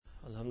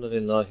الحمد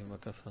للہ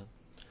وکفى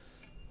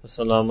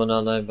وسلام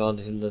علی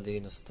عباده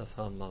الذین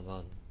اصطفى اما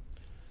بعد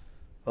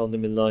اعوذ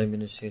باللہ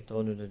من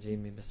الشیطان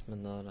الرجیم بسم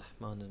اللہ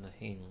الرحمن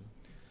الرحیم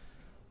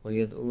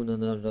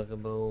ویدعوننا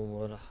رغبا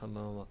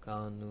ورحبا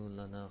وکانوا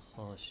لنا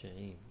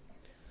خاشعین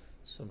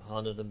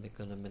سبحان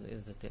ربک رب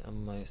العزة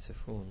عما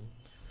یصفون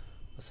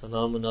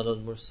وسلام علی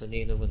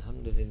المرسلین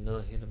والحمد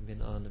للہ رب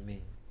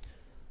العالمین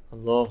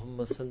اللہم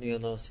صلی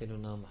علی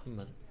سیدنا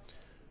محمد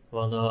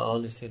وعلى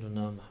آل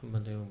سيدنا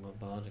محمد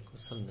وبارك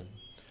وسلم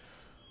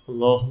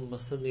اللهم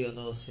صل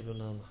على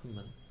سيدنا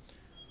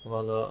محمد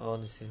وعلى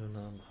آل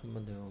سيدنا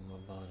محمد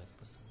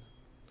وبارك وسلم.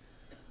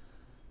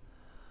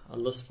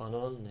 اللہ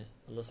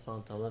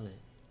سبحانہ تعالیٰ نے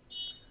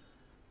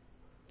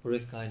پورے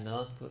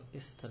کائنات کو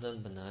اس طرح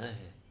بنایا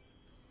ہے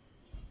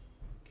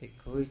کہ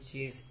کوئی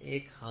چیز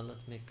ایک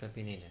حالت میں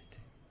کبھی نہیں رہتی.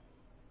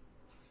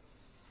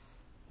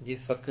 یہ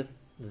فقط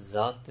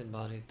ذات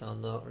باری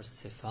تعالیٰ اور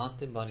صفات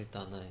باری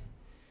تعالیٰ ہے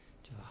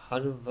جو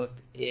ہر وقت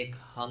ایک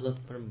حالت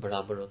پر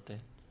برابر ہوتے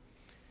ہیں.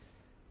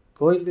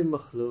 کوئی بھی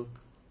مخلوق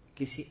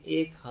کسی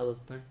ایک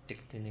حالت پر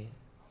ٹکتے نہیں.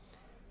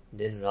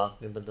 دن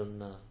رات میں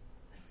بدلنا،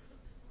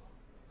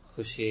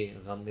 خوشی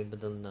غم میں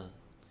بدلنا،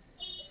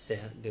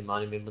 صحت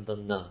بیماری میں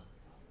بدلنا،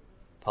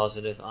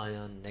 پازیٹیو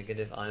آئن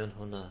نیگیٹو آئن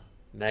ہونا،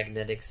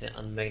 میگنیٹک سے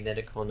ان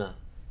میگنیٹک ہونا،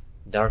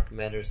 ڈارک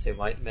میٹر سے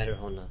وائٹ میٹر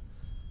ہونا،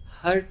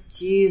 ہر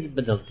چیز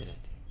بدلتی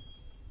رہتی ہے.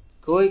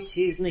 کوئی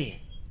چیز نہیں ہے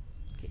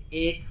کہ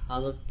ایک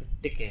حالت پر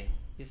ٹکے.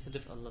 یہ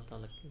صرف اللہ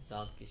تعالیٰ کی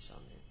ذات کی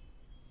شان ہے.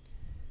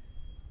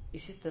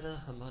 اسی طرح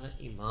ہمارا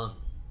ایمان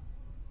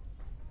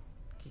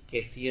کی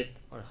کیفیت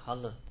اور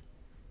حالت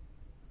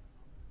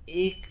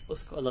ایک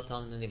اس کو اللہ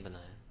تعالیٰ نے نہیں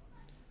بنایا.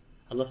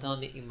 اللہ تعالیٰ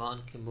نے ایمان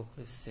کے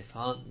مختلف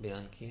صفات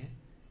بیان کی ہیں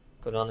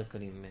قرآن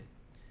کریم میں.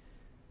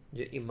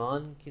 جو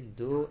ایمان کی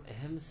دو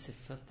اہم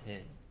صفت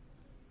ہیں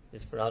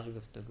جس پر آج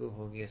گفتگو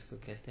ہوگی، اس کو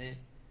کہتے ہیں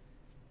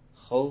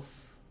خوف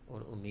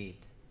اور امید،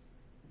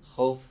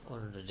 خوف اور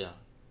رجا.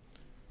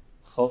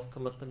 خوف کا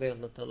مطلب ہے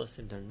اللہ تعالیٰ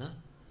سے ڈرنا،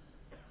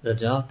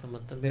 رجا کا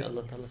مطلب ہے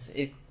اللہ تعالیٰ سے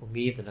ایک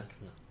امید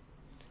رکھنا.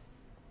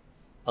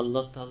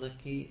 اللہ تعالیٰ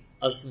کی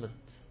عظمت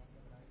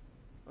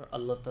اور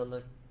اللہ تعالیٰ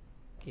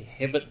کی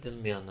ہیبت دل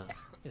میں آنا،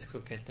 اس کو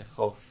کہتے ہیں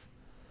خوف.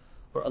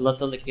 اور اللہ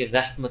تعالیٰ کی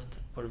رحمت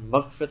اور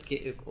مغفرت کی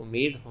ایک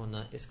امید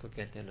ہونا، اس کو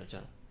کہتے ہیں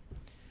رجا.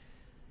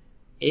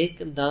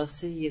 ایک انداز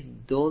سے یہ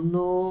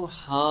دونوں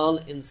حال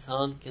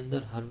انسان کے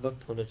اندر ہر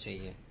وقت ہونا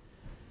چاہیے،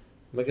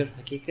 مگر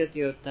حقیقت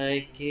یہ ہوتا ہے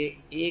کہ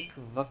ایک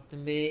وقت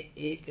میں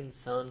ایک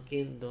انسان کے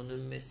ان دونوں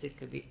میں سے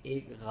کبھی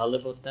ایک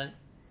غالب ہوتا ہے،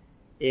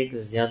 ایک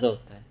زیادہ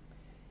ہوتا ہے،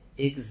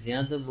 ایک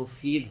زیادہ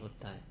مفید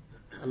ہوتا ہے.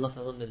 اللہ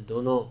تعالیٰ نے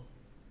دونوں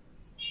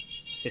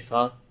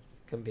صفات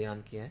کا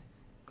بیان کیا ہے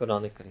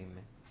قرآن کریم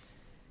میں.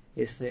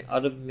 اس نے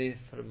عرب میں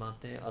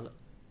فرماتے ہیں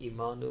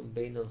ایمان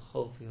بین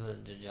الخوف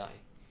والرجاء،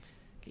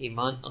 کہ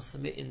ایمان اصل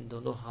میں ان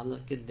دونوں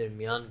حالت کے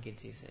درمیان کی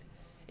چیز ہے،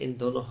 ان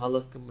دونوں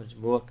حالت کا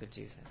مجموعہ کی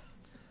چیز ہے.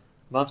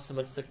 آپ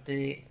سمجھ سکتے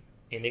ہیں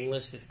ان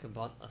انگلش اس کا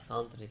بہت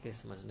آسان طریقے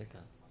سمجھنے کا.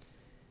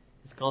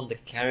 It's called the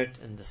carrot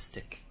and the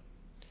stick.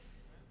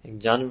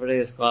 ایک جانور ہے،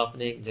 اس کو آپ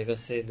نے ایک جگہ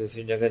سے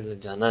دوسری جگہ لے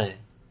جانا ہے.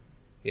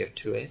 You have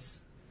two ways.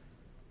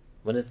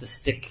 One is the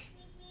stick.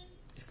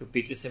 اس کو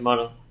پیچھے سے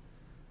مارو.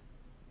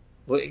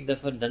 وہ ایک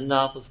دفعہ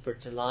ڈنڈا آپ اس پر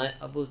چلائیں،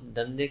 اب اس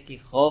ڈنڈے کی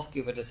خوف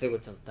کی وجہ سے وہ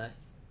چلتا ہے،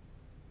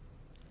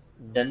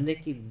 ڈنڈے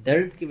کی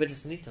درد کی وجہ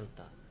سے نہیں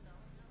چلتا،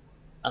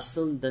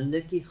 اصل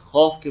ڈنڈے کی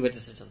خوف کی وجہ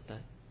سے چلتا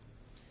ہے.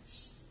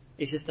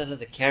 اسی طرح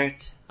the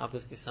carrot، آپ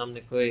اس کے سامنے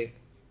کوئی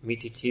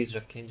میٹھی چیز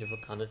رکھیں جو وہ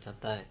کھانا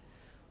چاہتا ہے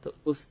تو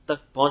اس تک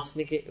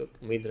پہنچنے کی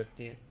امید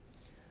رکھتی ہے.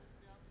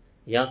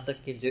 یہاں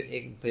تک کہ جو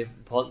ایک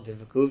بہت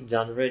بیوقوف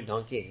جانور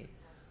ڈونکی،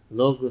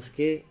 لوگ اس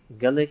کے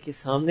گلے کے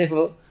سامنے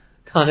وہ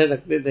کھانے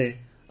رکھتے تھے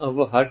اور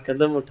وہ ہر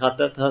قدم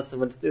اٹھاتا تھا،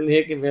 سمجھتے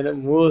تھے کہ میرا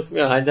منہ اس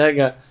میں آ جائے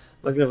گا،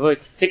 مگر وہ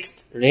ایک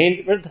فکسڈ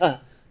رینج پر تھا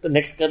تو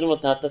نیکسٹ قدم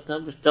اٹھاتا تھا،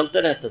 بس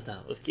چلتا رہتا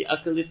تھا. اس کی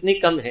عقل اتنی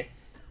کم ہے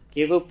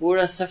کہ وہ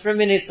پورا سفر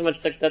میں نہیں سمجھ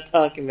سکتا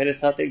تھا کہ میرے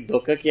ساتھ ایک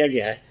دھوکہ کیا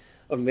گیا ہے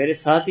اور میرے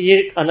ساتھ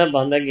یہ کھانا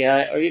باندھا گیا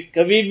ہے اور یہ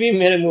کبھی بھی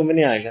میرے منہ میں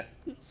نہیں آئے گا.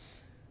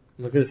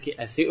 مگر اس کی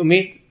ایسی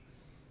امید.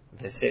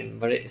 ویسے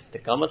بڑے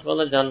استقامت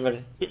والا جانور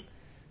ہے،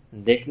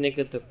 دیکھنے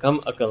کے تو کم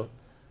عقل،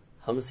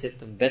 ہم سے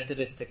تو بہتر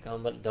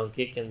استقامت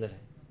ڈونکی کے اندر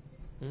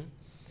ہے.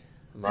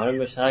 ہمارے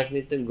مشائخ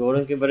نے تو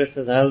گھوڑوں کے بڑے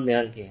فضائل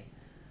بیان کیے.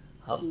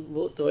 ہم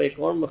وہ تو ایک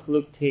اور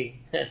مخلوق تھی،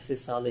 ایسے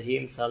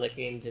صالحین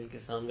صالحین جن کے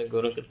سامنے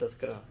گھوڑوں کا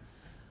تذکرہ.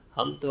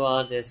 ہم تو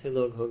آج ایسے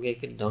لوگ ہو گئے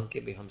کہ ڈونکی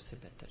بھی ہم سے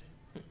بہتر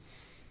ہے.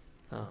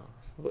 ہاں،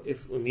 وہ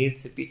اس امید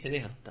سے پیچھے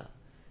نہیں ہٹتا،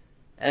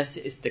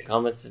 ایسے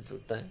استقامت سے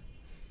چلتا ہے.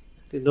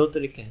 تو دو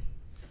طریقے ہیں.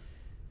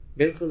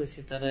 بالکل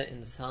اسی طرح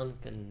انسان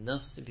کا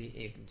نفس بھی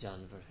ایک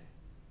جانور ہے.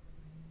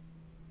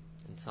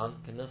 انسان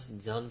کا نفس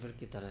جانور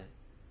کی طرح ہے.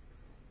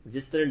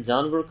 جس طرح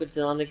جانور کو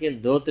چلانے کے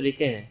دو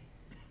طریقے ہیں،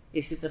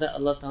 اسی طرح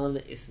اللہ تعالیٰ نے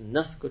اس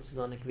نفس کو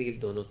چلانے کے لیے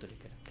دونوں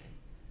طریقے رکھے.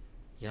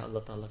 یا اللہ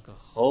تعالیٰ کا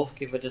خوف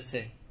کی وجہ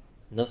سے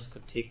نفس کو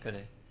ٹھیک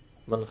کرے،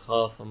 من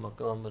خاف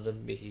مقام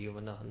ربہ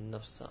ونہى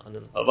النفس عن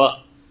الہوى،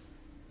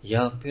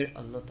 یا پھر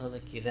اللہ تعالیٰ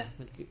کی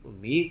رحمت کی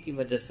امید کی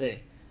وجہ سے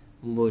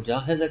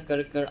مجاہدہ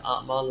کر کر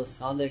اعمال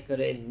صالح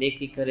کرے،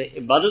 نیکی کرے،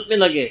 عبادت میں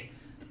لگے،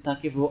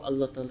 تاکہ وہ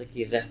اللہ تعالیٰ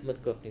کی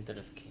رحمت کو اپنی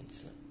طرف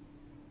کھینچ لے۔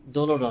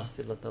 دونوں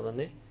راستے اللہ تعالیٰ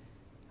نے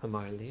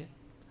ہمارے لیے،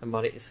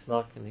 ہمارے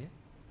اصلاح کے لیے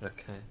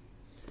رکھا ہے۔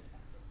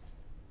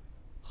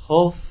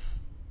 خوف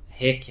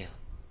ہے کیا؟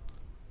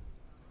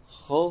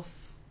 خوف،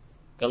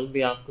 کل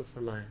بھی آپ کو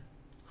فرمایا،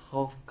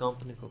 خوف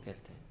کانپنے کو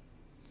کہتے ہیں۔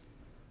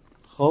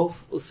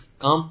 خوف اس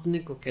کانپنے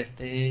کو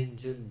کہتے ہیں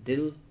جو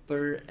دل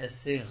پر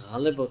ایسے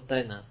غالب ہوتا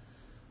ہے نا،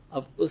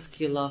 اب اس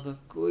کے علاوہ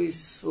کوئی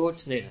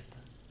سوچ نہیں رہتا۔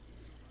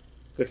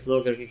 کچھ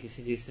لوگ اگر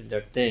کسی چیز سے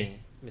ڈرتے ہیں،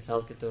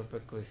 مثال کے طور پر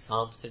کوئی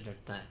سانپ سے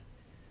ڈرتا ہے،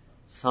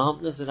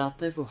 سانپ نظر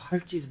آتا ہے، وہ ہر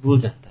چیز بھول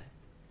جاتا ہے،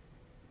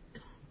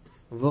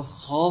 وہ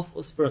خوف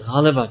اس پر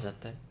غالب آ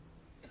جاتا ہے۔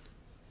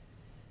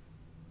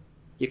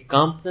 یہ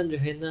کانپنا جو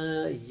ہے نا،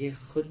 یہ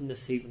خود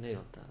نصیب نہیں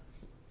ہوتا۔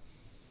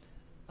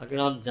 اگر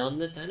آپ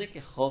جاننا چاہیں نا کہ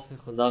خوف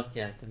خدا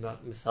کیا ہے تو میں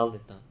آپ مثال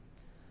دیتا ہوں۔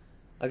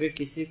 اگر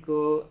کسی کو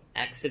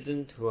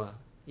ایکسیڈنٹ ہوا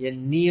یا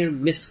نیئر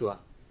مس ہوا،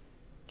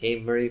 کہ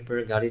مری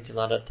پر گاڑی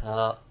چلا رہا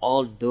تھا،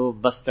 اور دو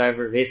بس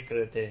ڈرائیور ریس کر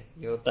رہے تھے،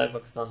 یہ ہوتا ہے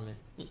پاکستان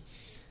میں،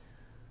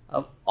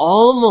 اب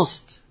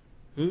آلموسٹ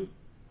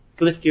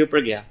کلف کے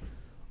اوپر گیا،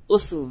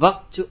 اس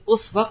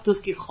وقت اس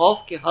کی خوف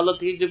کی حالت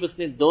تھی جب اس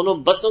نے دونوں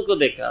بسوں کو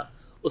دیکھا،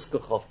 اس کو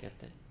خوف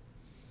کہتے ہیں۔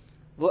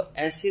 وہ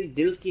ایسی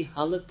دل کی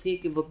حالت تھی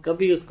کہ وہ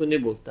کبھی اس کو نہیں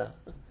بھولتا،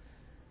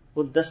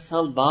 وہ 10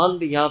 سال بعد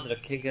بھی یاد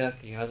رکھے گا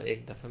کہ یار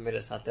ایک دفعہ میرے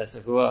ساتھ ایسا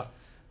ہوا،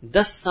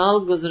 10 سال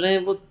گزرے،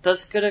 وہ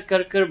تذکرہ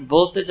کر کر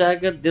بولتے جائے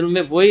گا، دل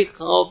میں وہی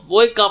خوف،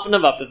 وہی کانپنا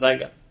واپس آئے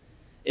گا۔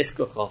 اس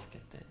کو خوف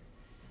کہتے ہیں۔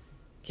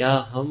 کیا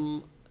ہم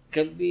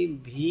کبھی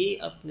بھی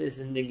اپنے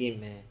زندگی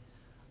میں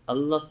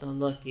اللہ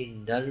تعالیٰ کی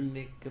ڈر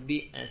میں کبھی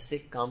ایسے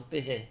کانپے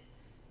ہیں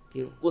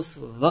کہ اس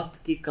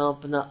وقت کی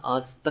کانپنا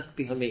آج تک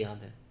بھی ہمیں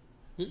یاد ہے؟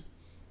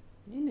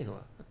 نہیں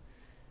ہوا۔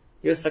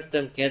 یہ ہو سکتا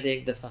ہے ہم کہہ دیں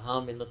ایک دفعہ ہاں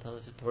میں اللہ تعالیٰ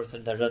سے تھوڑا سا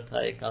ڈر رہا تھا،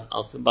 ایک آدھ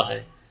آنسو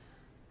بہائے،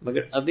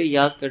 مگر ابھی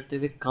یاد کرتے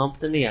ہوئے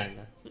کانپنا نہیں آئے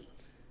گا،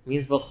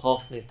 مینز وہ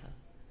خوف نہیں تھا۔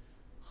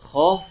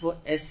 خوف وہ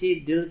ایسی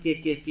دل کی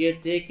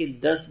کیفیت ہے کہ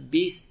 10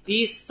 20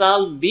 30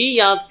 سال بھی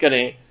یاد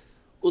کریں،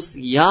 اس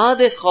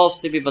یاد خوف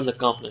سے بھی بندہ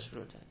کانپنا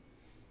شروع ہو جائے،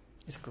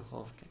 اس کو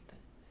خوف کہتے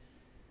ہیں۔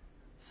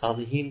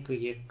 صالحین کو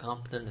یہ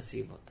کانپنا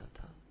نصیب ہوتا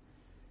تھا۔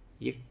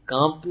 یہ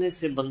کانپنے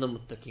سے بندہ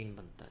متقین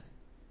بنتا ہے،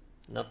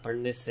 نہ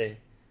پڑھنے سے،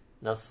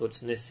 نہ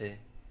سوچنے سے،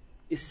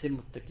 اس سے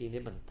متقی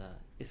نہیں بنتا،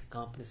 اس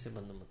کانپنے سے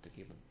بندہ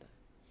متقی بنتا ہے۔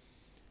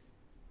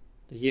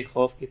 تو یہ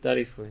خوف کی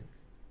تعریف ہوئی۔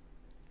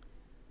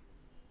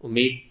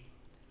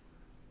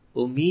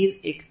 امید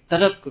ایک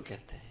طلب کو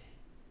کہتے ہیں۔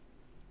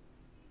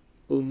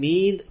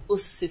 امید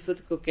اس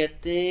صفت کو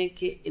کہتے ہیں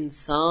کہ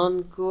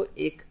انسان کو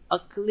ایک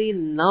عقلی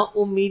نا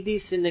امیدی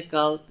سے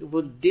نکال،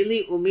 وہ دلی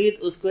امید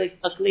اس کو ایک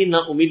عقلی نا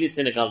امیدی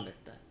سے نکال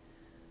دیتا ہے۔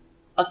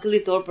 عقلی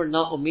طور پر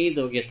نا امید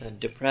ہو گیا تھا،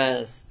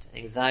 depressed,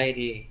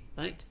 anxiety,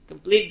 right,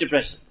 complete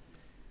depression,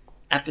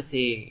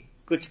 apathy,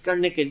 کچھ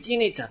کرنے کے جی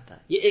نہیں چاہتا،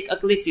 یہ ایک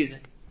عقلی چیز ہے،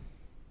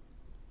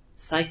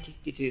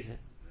 سائیکک کی چیز ہے۔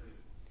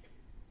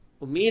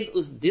 امید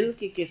اس دل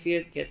کی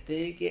کیفیت کہتے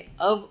ہیں کہ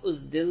اب اس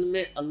دل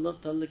میں اللہ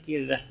تعالیٰ کی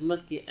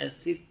رحمت کی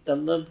ایسی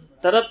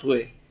طلب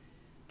ہوئے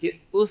کہ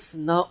اس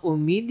نا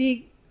امیدی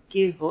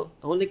کے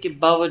ہونے کے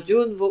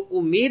باوجود وہ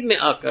امید میں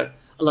آ کر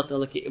اللہ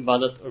تعالیٰ کی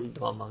عبادت اور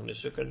دعا مانگنا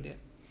شروع کر دیا۔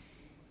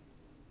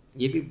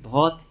 یہ بھی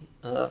بہت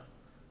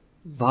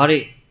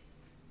بھاری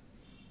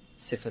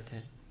صفت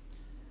ہے۔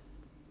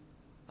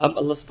 اب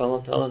اللہ سبحانہ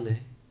وتعالیٰ نے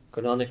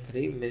قرآن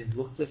کریم میں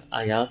مختلف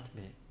آیات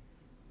میں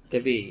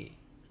کبھی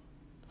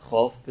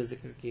خوف کا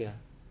ذکر کیا،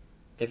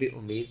 کبھی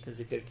امید کا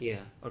ذکر کیا،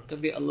 اور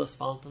کبھی اللہ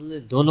سبحانہ وتعالیٰ نے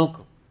دونوں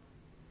کو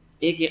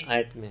ایک ہی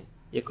آیت میں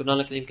یا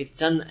قرآن کریم کے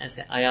چند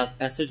ایسے آیات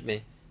پیسج میں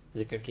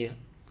ذکر کیا۔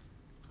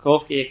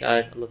 خوف کی ایک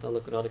آیت اللہ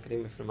تعالیٰ قرآن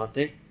کریم میں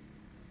فرماتے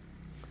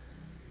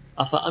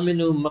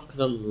افامنوا مکر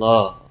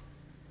اللہ،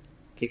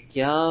 کہ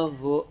کیا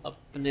وہ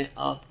اپنے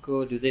آپ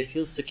کو do they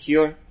feel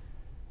secure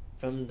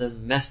from the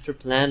master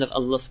plan of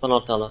Allah subhanahu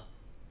wa ta'ala،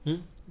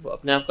 وہ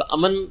اپنے آپ کو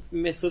امن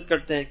محسوس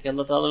کرتے ہیں کہ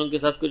اللہ تعالیٰ ان کے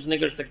ساتھ کچھ نہیں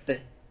کر سکتے۔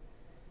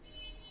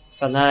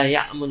 فلا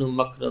يأمن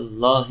مکر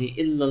اللہ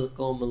الا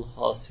القوم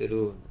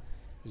الخاسرون،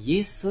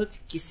 یہ سوچ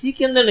کسی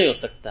کے اندر نہیں ہو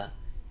سکتا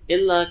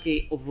الا کہ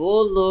وہ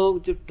لوگ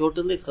جو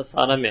ٹوٹلی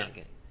خسارہ میں آ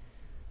گئے۔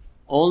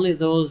 Only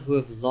those who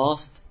have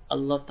lost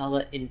Allah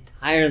Ta'ala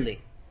entirely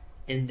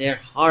in their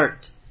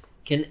heart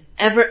can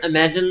ever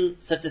imagine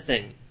such a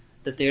thing,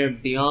 that they are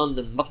beyond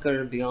the makr,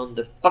 beyond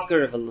the pakr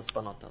of Allah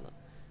subhanahu wa ta'ala,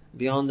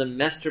 beyond the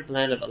master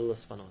plan of Allah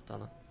subhanahu wa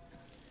ta'ala.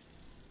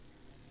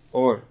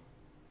 اور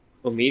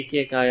امید کی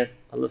ایک آیت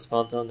اللہ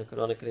سبحانہ وتعالیٰ نے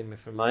قرآن کریم میں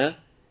فرمایا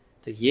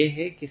تو یہ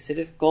ہے کہ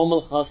صرف قوم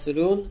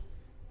الخاسرون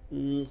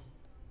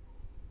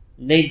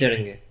نہیں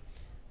ڈریں گے۔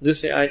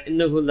 دوسری آیت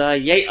انہ لا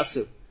ییأس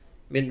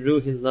من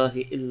روح اللہ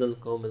الا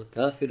القوم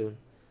الکافرون،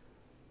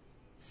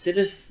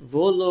 صرف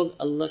وہ لوگ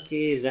اللہ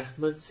کی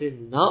رحمت سے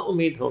نا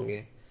امید ہوں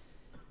گے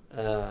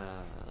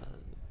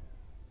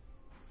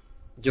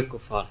جو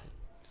کفار ہیں۔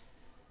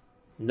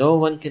 No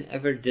one can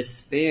ever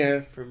despair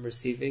from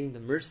receiving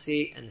the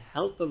mercy and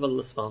help of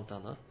Allah subhanahu wa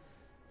ta'ala۔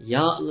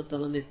 یا اللہ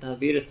تعالیٰ نے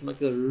تعبیر استعمال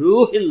کی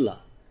روح اللہ،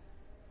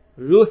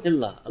 روح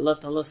اللہ, اللہ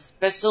تعالیٰ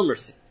اسپیشل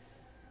مرسی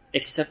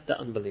ایکسپٹ دا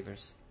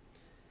انبلیورس.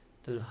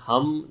 تو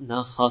ہم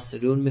نہ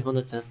خاسرون میں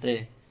ہونا چاہتے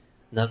ہیں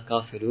نہ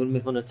کافرون میں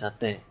ہونا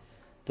چاہتے ہیں.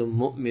 تو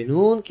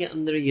مؤمنون کے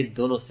اندر یہ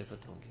دونوں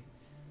صفت ہوں گی,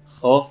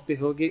 خوف بھی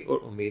ہوگی اور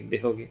امید بھی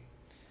ہوگی.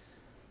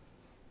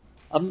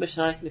 اب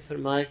مشائخ نے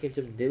فرمایا کہ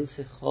جب دل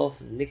سے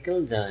خوف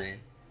نکل جائے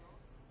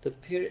تو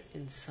پھر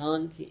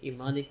انسان کی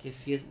ایمانی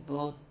کیفیت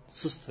بہت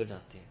سست ہو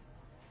جاتی ہے,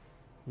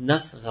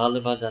 نفس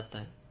غالب آ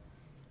جاتا ہے,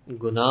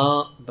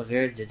 گناہ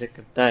بغیر جھجک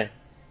کرتا ہے,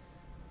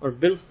 اور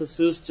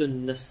بالخصوص جو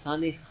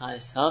نفسانی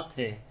خواہشات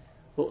ہیں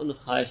وہ ان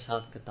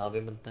خواہشات کا تابع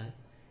بنتا ہے.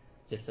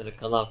 جس طرح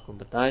کل آپ کو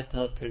بتایا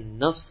تھا, پھر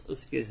نفس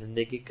اس کی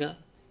زندگی کا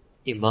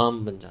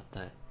امام بن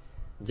جاتا ہے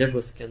جب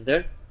اس کے اندر,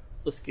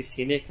 اس کی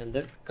سینے کے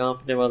اندر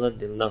کانپنے والا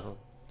دل نہ ہو.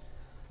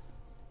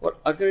 اور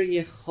اگر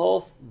یہ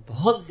خوف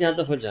بہت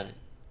زیادہ ہو جائے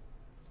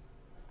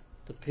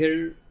تو پھر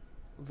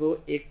وہ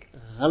ایک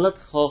غلط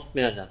خوف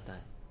میں آ جاتا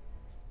ہے.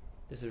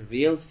 There's a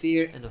real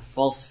fear and a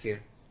false fear.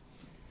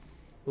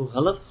 وہ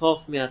غلط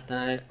خوف میں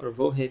آتا ہے, اور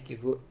وہ ہے کہ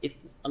وہ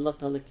اللہ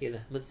تعالیٰ کی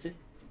رحمت سے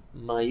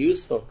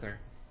مایوس ہو کر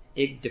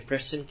ایک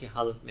ڈپریشن کی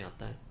حالت میں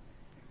آتا ہے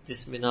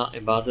جس میں نہ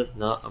عبادت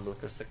نہ عمل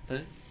کر سکتا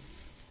ہے.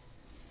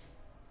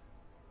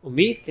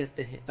 امید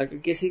کہتے ہیں اگر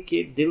کسی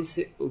کے دل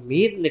سے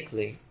امید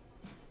نکلے,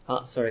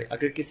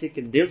 اگر کسی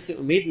کے دل سے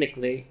امید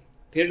نکلے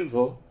پھر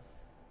وہ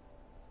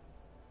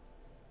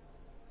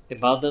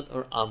عبادت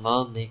اور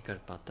اعمال نہیں کر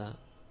پاتا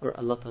اور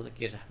اللہ تعالیٰ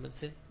کی رحمت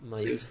سے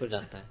مایوس ہو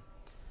جاتا ہے.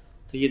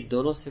 تو یہ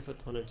دونوں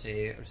صفت ہونا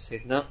چاہیے. اور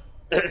سیدنا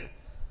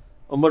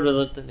عمر رضی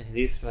اللہ عنہ نے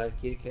حدیث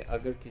روایت کی کہ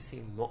اگر کسی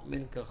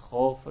مومن کا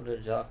خوف اور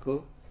رجا کو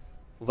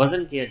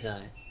وزن کیا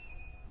جائے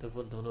تو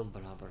وہ دونوں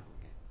برابر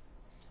ہوں گے.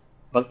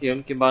 بلکہ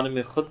ان کے بارے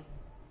میں خود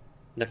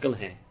نقل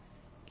ہے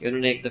کہ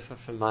انہوں نے ایک دفعہ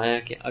فرمایا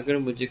کہ اگر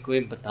مجھے کوئی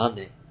بتا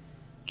دے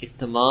کہ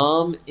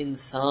تمام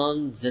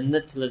انسان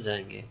جنت چلے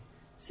جائیں گے,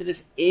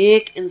 صرف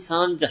ایک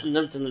انسان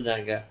جہنم چلا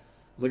جائے گا,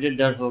 مجھے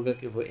ڈر ہوگا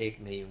کہ وہ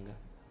ایک نہیں ہوں گا,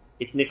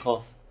 اتنے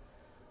خوف.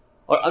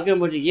 اور اگر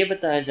مجھے یہ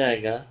بتایا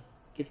جائے گا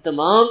کہ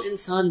تمام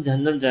انسان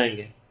جہنم جائیں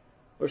گے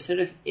اور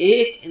صرف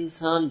ایک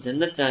انسان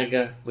جنت جائے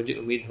گا, مجھے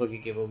امید ہوگی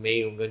کہ وہ میں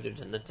ہی ہوں گا جو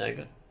جنت جائے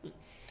گا.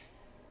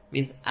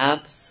 means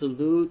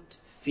absolute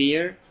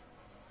fear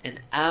and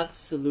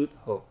absolute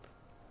hope.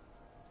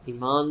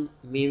 Iman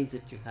means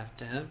that you have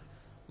to have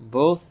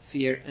both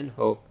fear and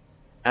hope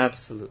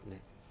absolutely.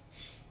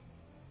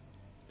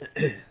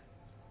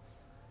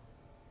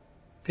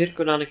 پھر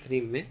قرآن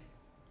کریم میں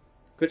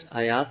کچھ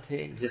آیات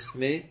ہیں جس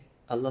میں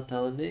اللہ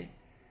تعالیٰ نے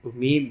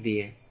امید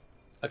دی ہے.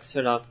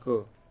 اکثر آپ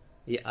کو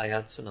یہ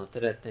آیات سناتے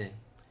رہتے ہیں.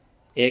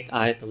 ایک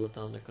آیت اللہ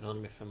تعالیٰ نے قرآن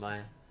میں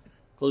فرمایا,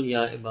 قل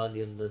یا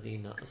عبادی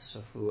الذین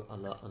اسرفوا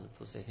علی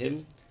انفسہم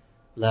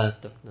لا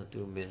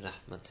تقنطوا من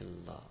رحمت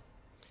اللہ.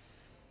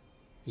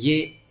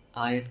 یہ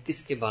آیت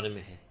کس کے بارے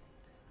میں ہے؟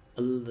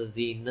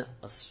 الذین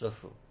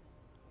اسرفوا.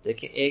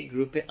 دیکھیں, ایک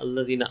گروپ ہے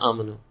الذین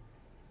آمنوا,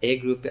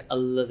 ایک گروپ ہے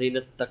الذین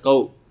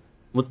اتقوا,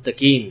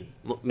 متقین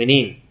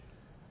مؤمنین.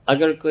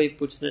 اگر کوئی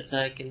پوچھنا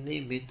چاہے کہ نہیں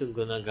میں تو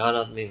گناہگار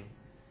آدمی ہوں,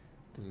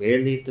 تو میرے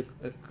لیے تو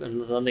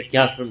اللہ نے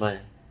کیا فرمایا,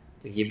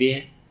 تو یہ بھی ہے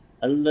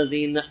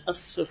الذین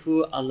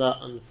اسرفوا علی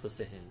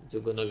انفسہم, جو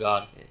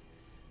گناہگار ہیں,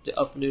 جو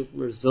اپنے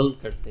اوپر ظلم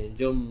کرتے ہیں,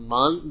 جو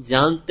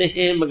جانتے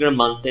ہیں مگر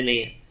مانتے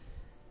نہیں ہیں,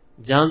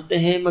 جانتے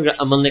ہیں مگر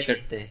عمل نہیں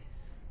کرتے ہیں,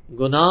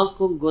 گناہ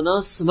کو گناہ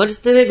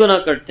سمجھتے ہوئے گناہ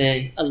کرتے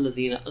ہیں.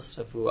 الذین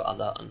اسرفوا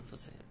علی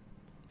انفسہم,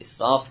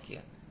 اسراف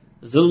کیا,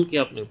 ظلم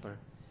کیا اپنے اوپر.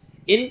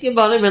 ان کے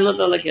بارے میں اللہ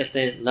تعالیٰ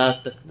کہتے ہیں لا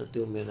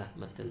تقنطوا من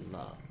رحمت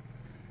اللہ,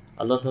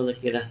 اللہ تعالیٰ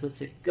کی رحمت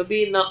سے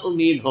کبھی نا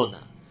امید ہونا.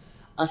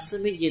 اصل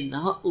میں یہ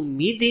نا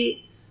امیدی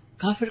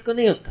کافر کو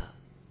نہیں ہوتا,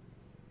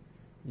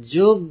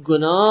 جو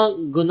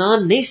گناہ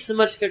نہیں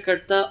سمجھ کر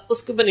کرتا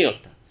اس کو بھی نہیں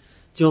ہوتا.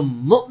 جو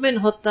مؤمن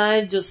ہوتا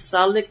ہے, جو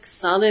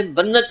صالح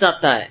بننا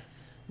چاہتا ہے,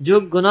 جو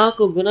گناہ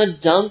کو گناہ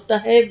جانتا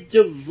ہے,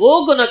 جو وہ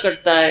گناہ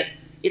کرتا ہے,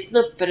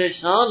 اتنا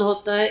پریشان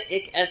ہوتا ہے,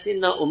 ایک ایسی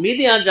نا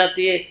امیدی آ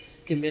جاتی ہے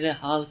کہ میرے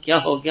حال کیا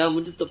ہو گیا,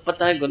 مجھے تو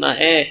پتا ہے گناہ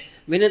ہے,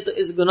 میں نے تو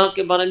اس گناہ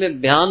کے بارے میں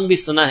بیان بھی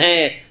سنا ہے,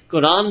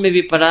 قرآن میں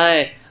بھی پڑھا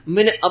ہے,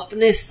 میں نے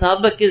اپنے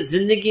سابق کی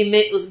زندگی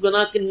میں اس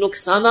گناہ کے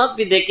نقصانات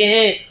بھی دیکھے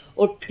ہیں,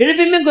 اور پھر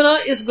بھی میں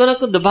اس گناہ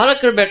کو دوبارہ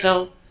کر بیٹھا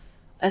ہوں.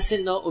 ایسے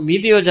نا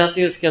امیدی ہو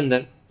جاتی ہے اس کے اندر.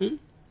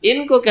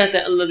 ان کو کہتے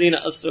ہیں الذین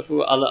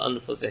اسرفوا علی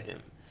انفسہم,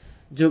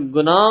 جو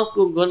گناہ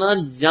کو گناہ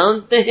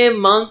جانتے ہیں,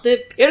 مانتے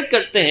پھر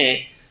کرتے ہیں,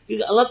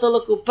 کیونکہ اللہ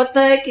تعالیٰ کو پتہ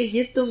ہے کہ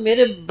یہ تو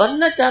میرے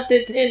بننا چاہتے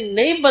تھے,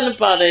 نہیں بن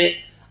پا رہے,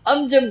 اب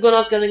جب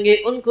گناہ کریں گے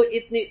ان کو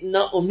اتنی نا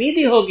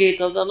امیدی ہوگی.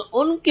 تو اللہ نے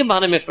ان کے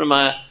بارے میں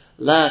فرمایا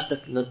لا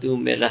تقنطوا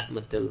من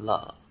رحمت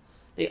اللہ,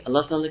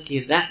 اللہ تعالیٰ کی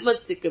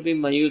رحمت سے کبھی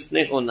مایوس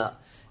نہیں ہونا.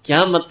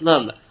 کیا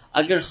مطلب؟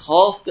 اگر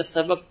خوف کا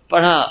سبق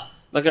پڑھا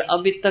مگر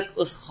ابھی تک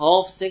اس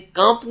خوف سے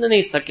کانپ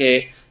نہیں سکے,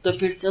 تو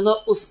پھر چلو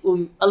اس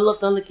اللہ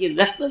تعالیٰ کی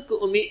رحمت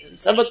کو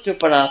سبق جو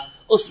پڑھا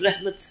اس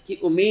رحمت کی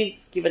امید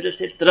کی وجہ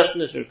سے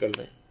تڑپنا شروع کر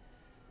دیں.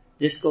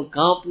 جس کو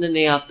کانپنے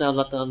نہیں آتا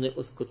اللہ تعالیٰ نے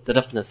اس کو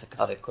تڑپنا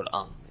سکھا رہے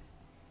قرآن میں.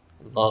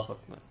 اللہ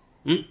اکبر.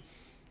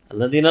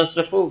 الذین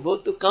اسرفوا, وہ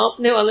تو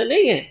کانپنے والے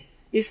نہیں ہیں,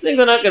 اس لیے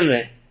گناہ کر رہے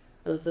ہیں.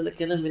 اللہ تعالیٰ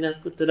کہنا میں نے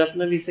آپ کو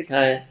تڑپنا بھی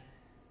سکھایا.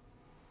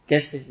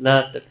 کیسے؟ لا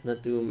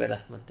تقنطوا من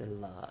رحمت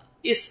اللہ.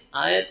 اس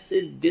آیت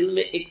سے دل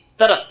میں ایک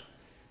طرف،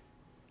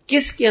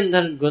 کس کے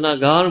اندر؟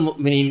 گناہگار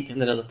مؤمنین کے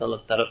اندر اللہ تعالیٰ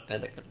طرف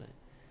پیدا کر رہے ہیں.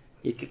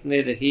 یہ کتنے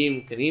رحیم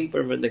کریم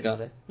پروردگار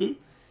ہے.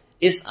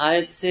 اس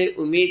آیت سے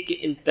امید کی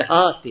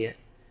انتہا آتی ہے.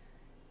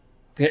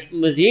 پھر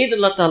مزید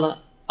اللہ تعالیٰ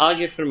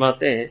آگے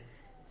فرماتے ہیں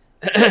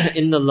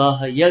ان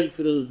اللہ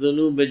یغفر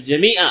الذنوب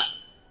جمیعا.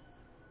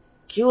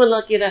 کیوں اللہ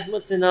کی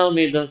رحمت سے نا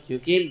امید ہو؟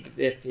 کیونکہ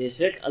بے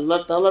شک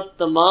اللہ تعالیٰ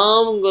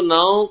تمام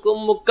گناہوں کو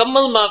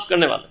مکمل معاف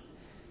کرنے والا.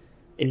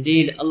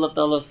 Indeed, Allah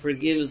Ta'ala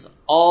forgives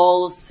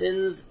all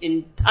sins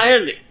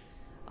entirely.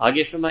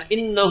 آگے فرمایا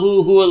انہو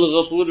هو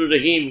الغفور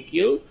الرحیم.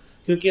 کیوں؟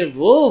 کیونکہ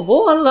وہ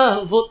اللہ،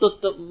 وہ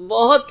تو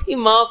بہت ہی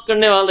معاف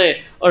کرنے والے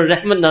اور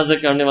رحمت نازل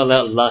کرنے والے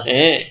اللہ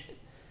ہیں.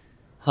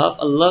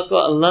 آپ اللہ کو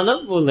اللہ نہ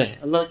بھولیں،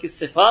 اللہ کی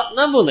صفات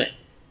نہ بھولیں.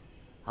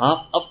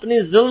 آپ اپنے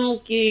ظلم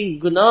کی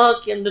گناہ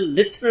کے اندر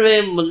لتھڑے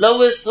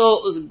ملوث ہو،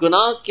 اس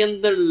گناہ کے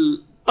اندر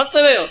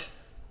پھنسے ہوئے ہو،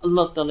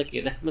 اللہ تعالیٰ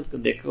کی رحمت کو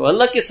دیکھو،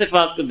 اللہ کی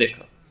صفات کو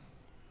دیکھو،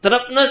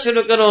 تڑپنا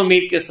شروع کرو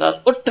امید کے ساتھ.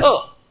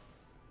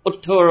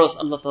 اٹھو اور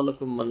اللہ تعالیٰ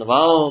کو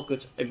منواؤ،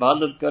 کچھ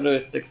عبادت کرو،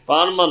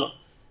 استغفار مانو.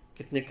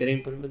 کتنے کریم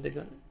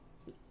پروردگار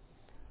ہیں.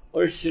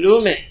 اور شروع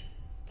میں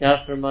کیا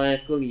فرمایا؟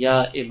 قل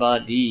یا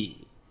عبادی،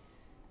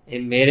 اے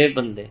میرے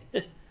بندے.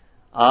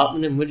 آپ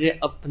نے مجھے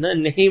اپنا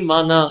نہیں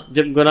مانا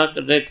جب گناہ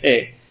کر رہے تھے.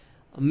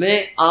 میں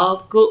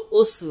آپ کو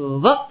اس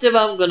وقت جب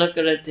آپ گناہ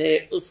کر رہے تھے،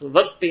 اس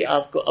وقت بھی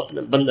آپ کو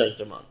اپنا بندہ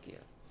جمع کیا.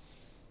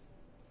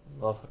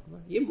 اللہ اکبر.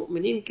 یہ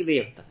مومنین کے لیے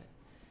ہوتا ہے.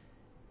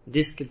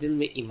 جس کے دل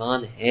میں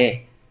ایمان ہے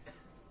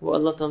وہ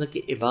اللہ تعالیٰ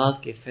کی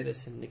عبادت کے فیض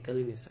سے نکل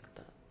ہی نہیں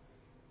سکتا.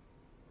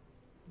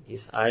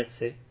 اس آیت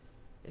سے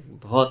ایک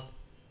بہت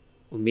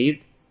امید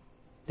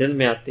دل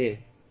میں آتی ہے.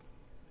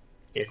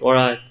 ایک اور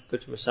آیت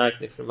کچھ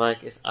مشائخ نے فرمایا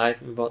کہ اس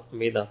آیت میں بہت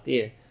امید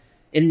آتی ہے.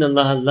 ان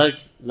اللہ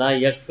لا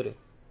یغفر،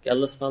 کہ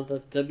اللہ سبحانہ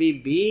تعالیٰ کبھی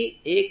بھی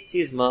ایک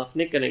چیز معاف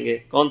نہیں کریں گے.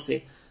 کون سی؟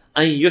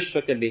 ان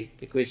یشرک بھی،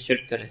 کہ کوئی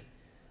شرک کرے.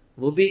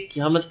 وہ بھی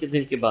قیامت کے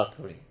دن کی بات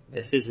ہو رہی.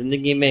 ویسے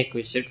زندگی میں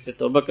کوئی شرک سے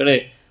توبہ کرے،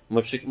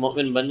 مشرک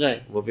مومن بن جائے،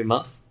 وہ بھی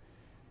معاف.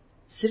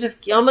 صرف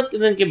قیامت کے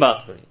دن کی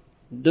بات ہو رہی.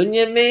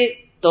 دنیا میں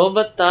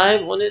توبہ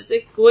تائب ہونے سے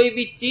کوئی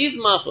بھی چیز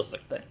معاف ہو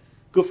سکتا ہے.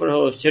 کفر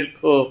ہو، شرک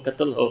ہو،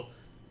 قتل ہو،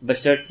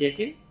 بشرط یہ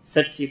کہ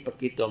سچی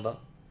پکی توبہ.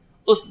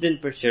 اس دن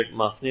پر شرک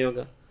معاف نہیں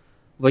ہوگا.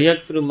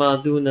 وَيَغْفِرُ مَا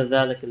دُونَ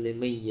ذَلِكَ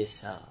لِمَن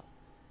يَشَاءُ.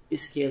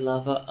 اس کے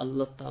علاوہ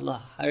اللہ تعالیٰ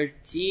ہر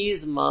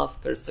چیز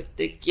معاف کر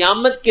سکتے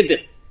قیامت کے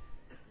دن.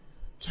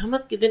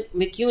 قیامت کے دن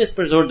میں کیوں اس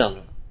پر زور ڈال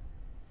رہا ہوں؟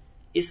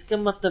 اس کا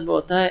مطلب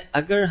ہوتا ہے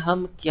اگر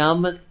ہم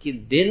قیامت کے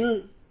دن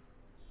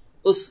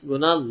اس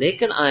گناہ لے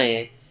کر آئے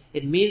ہیں،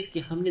 اٹ مینس کہ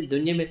ہم نے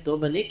دنیا میں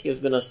توبہ نہیں کی اس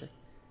گناہ سے.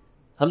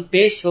 ہم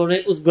پیش ہو رہے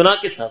ہیں اس گناہ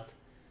کے ساتھ.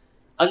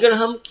 اگر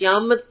ہم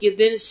قیامت کے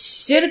دن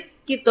شرک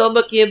کی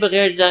توبہ کیے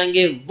بغیر جائیں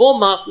گے، وہ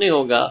معاف نہیں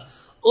ہوگا.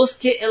 اس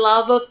کے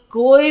علاوہ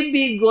کوئی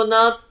بھی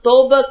گناہ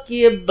توبہ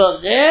کیے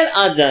بغیر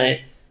آ جائے،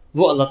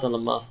 وہ اللہ تعالیٰ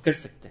معاف کر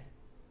سکتے ہیں.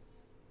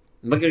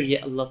 مگر یہ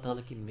اللہ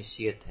تعالیٰ کی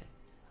مشیت ہے،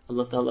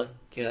 اللہ تعالیٰ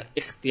کا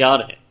اختیار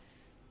ہے.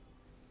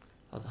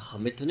 اور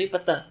ہمیں تو نہیں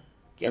پتا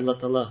کہ اللہ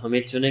تعالیٰ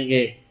ہمیں چنیں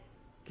گے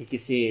کہ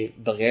کسی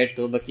بغیر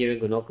توبہ کیے ہوئے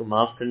گناہ کو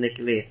معاف کرنے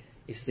کے لیے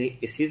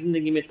اسی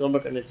زندگی میں توبہ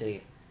کرنا چاہیے.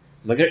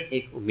 مگر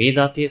ایک امید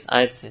آتی ہے اس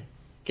آیت سے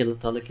کہ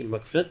اللہ تعالیٰ کی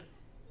مغفرت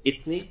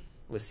اتنی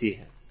وسیع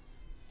ہے.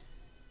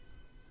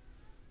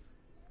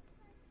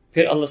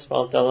 پھر اللہ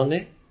سبحانہ تعالیٰ نے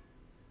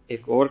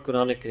ایک اور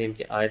قرآن کریم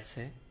کی آیت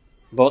سے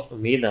بہت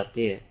امید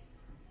آتی ہے.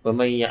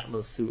 وَمَن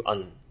يَعْمَلْ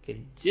سُوءًا، کہ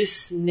جس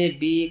نے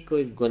بھی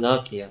کوئی گناہ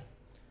کیا،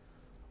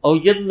 او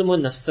یظلم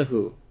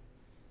نفسہ،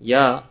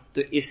 یا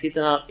تو اسی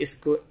طرح اس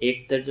کو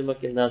ایک ترجمہ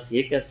کے انداز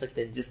یہ کہہ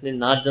سکتے ہیں جس نے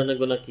نہ جانا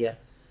گناہ کیا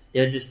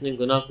یا جس نے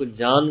گناہ کو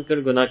جان کر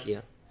گناہ کیا.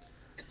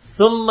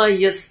 ثم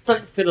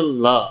یستغفر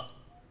اللہ،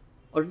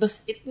 اور بس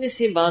اتنی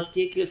سی بات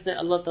کی کہ اس نے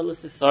اللہ تعالیٰ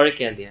سے سوری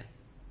کہہ دیا،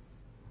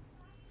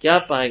 کیا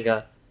پائے گا؟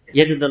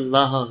 یجد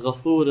اللہ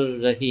غفور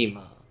الرحیم،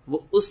 وہ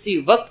اسی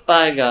وقت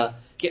پائے گا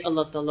کہ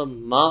اللہ تعالیٰ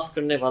معاف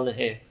کرنے والے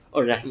ہیں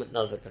اور رحمت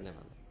نازل کرنے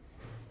والے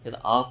ہیں. یعنی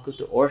آپ کو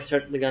تو اور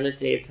شرط لگانا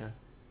چاہیے تھا،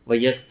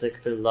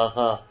 وَيَسْتَغْفِرُ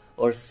اللَّهَ،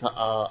 اور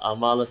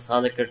اعمال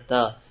صالح کرتا،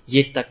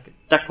 یہ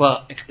تقوی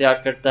اختیار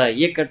کرتا،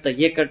 یہ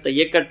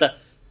کرتا،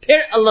 پھر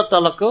اللہ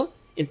تعالیٰ کو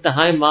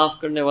انتہائی معاف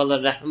کرنے والا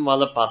رحم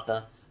والا پاتا.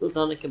 اللہ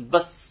تعالیٰ کہ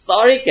بس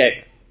سوری کہے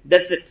گا،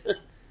 دیٹس اٹ.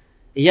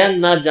 یا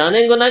نہ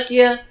جانے گناہ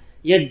کیا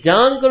یا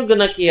جان کر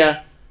گناہ کیا،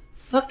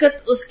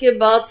 فقط اس کے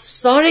بعد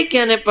سوری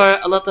کہنے پر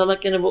اللہ تعالیٰ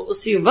کہنے وہ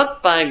اسی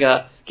وقت پائے گا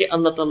کہ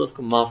اللہ تعالیٰ اس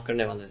کو معاف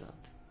کرنے والے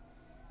ذات.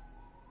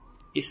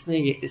 اس نے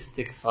یہ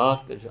استغفار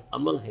کا جو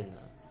عمل ہے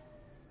نا،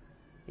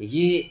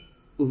 یہ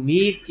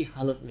امید کی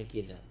حالت میں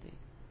کی جاتی ہے،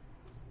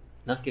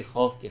 نہ کہ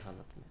خوف کی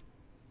حالت میں.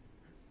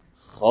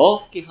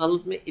 خوف کی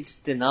حالت میں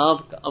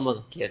اجتناب کا عمل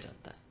کیا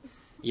جاتا ہے،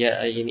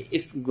 یعنی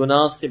اس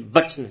گناہ سے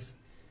بچنے سے.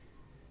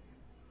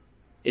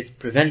 It's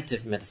preventive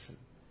medicine.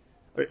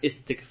 اور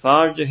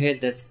استغفار جو ہے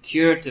دیٹس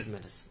کیوریٹیو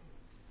میڈیسن.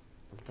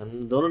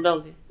 دونوں ڈال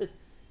دیں،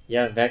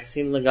 یا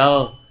ویکسین لگاؤ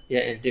یا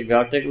اینٹی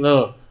بایوٹک لو،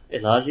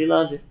 علاج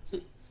ہے.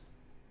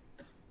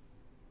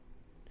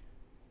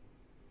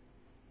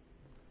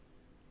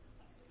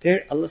 پھر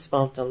اللہ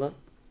سبحانہ وتعالی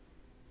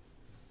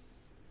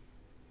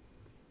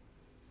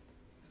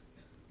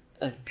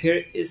پھر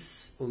اس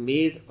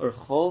امید اور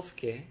خوف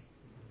کے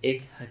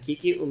ایک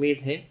حقیقی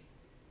امید ہے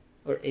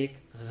اور ایک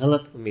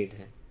غلط امید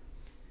ہے.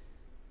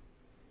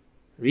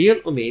 ریئل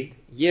امید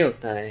یہ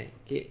ہوتا ہے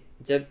کہ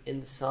جب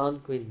انسان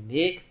کوئی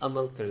نیک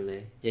عمل کر لے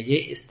یا یہ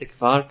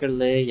استغفار کر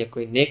لے یا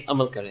کوئی نیک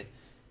عمل کرے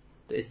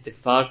تو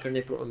استغفار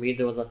کرنے پر امید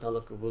ہے اللہ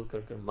تعالیٰ قبول کر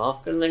کر معاف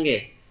کر لیں گے.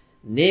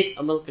 نیک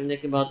عمل کرنے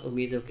کے بعد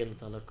امید ہے کہ اللہ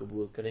تعالیٰ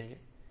قبول کریں گے.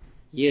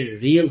 یہ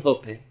ریئل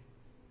ہوپ ہے.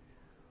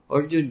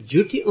 اور جو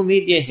جھوٹی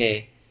امید یہ ہے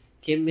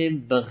کہ میں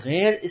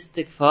بغیر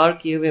استغفار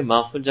کیے ہوئے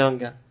معاف ہو جاؤں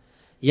گا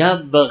یا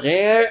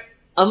بغیر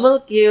عمل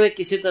کیے ہوئے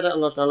کسی طرح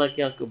اللہ تعالیٰ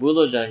کیا قبول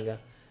ہو جائیں گا،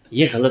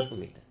 یہ غلط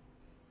امید ہے.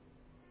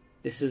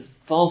 دس از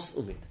فالس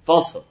امید،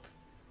 فالس ہوپ.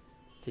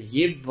 تو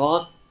یہ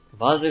بہت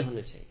واضح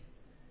ہونا چاہیے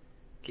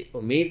کہ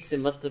امید سے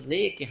مطلب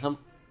نہیں ہے کہ ہم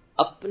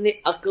اپنے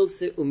عقل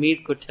سے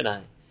امید کو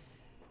ٹھہرائیں.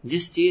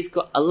 جس چیز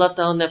کو اللہ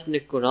تعالیٰ نے اپنے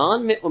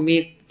قرآن میں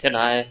امید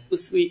ٹھہرایا ہے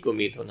اسی کو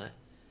امید ہونا ہے.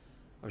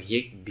 اور یہ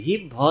بھی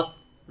بہت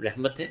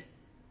رحمت ہے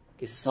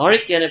کہ سوری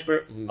کہنے پر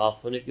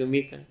معاف ہونے کی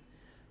امید کریں.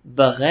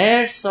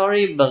 بغیر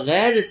سوری،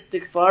 بغیر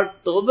استغفار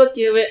توبہ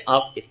کیے ہوئے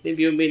آپ اتنی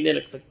بھی امید نہیں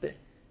رکھ سکتے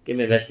کہ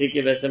میں ویسے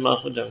کے ویسے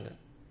معاف ہو جاؤں گا.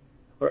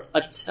 اور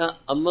اچھا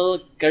عمل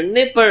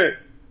کرنے پر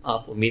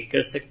آپ امید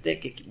کر سکتے ہیں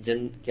کہ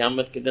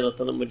قیامت کے دن اللہ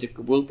تعالیٰ مجھے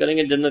قبول کریں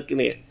گے جنت کے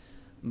لیے.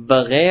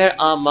 بغیر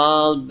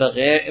اعمال،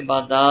 بغیر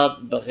عبادات،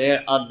 بغیر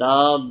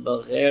آداب،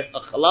 بغیر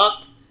اخلاق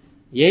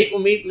یہی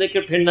امید لے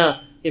کر پھرنا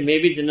کہ میں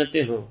بھی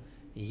جنتی ہوں،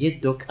 یہ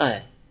دھوکہ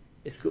ہے.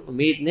 اس کو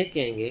امید نہیں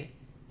کہیں گے،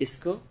 اس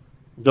کو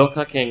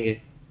دھوکہ کہیں گے.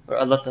 اور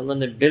اللہ تعالیٰ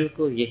نے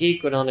بالکل یہی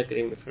قرآن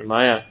کریم میں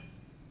فرمایا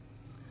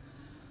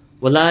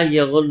وَلَا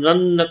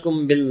يَغُرَّنَّكُمْ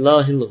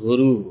بِاللَّهِ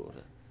الْغُرُورُ،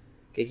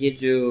 کہ یہ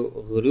جو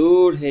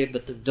غرور ہے،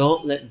 but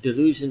don't let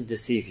delusion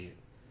deceive you.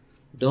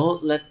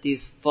 Don't let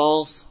these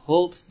false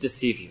hopes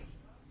deceive you.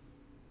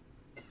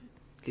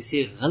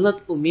 کسی غلط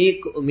امید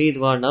کو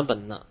امیدوار نہ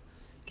بننا،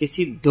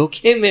 کسی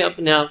دھوکے میں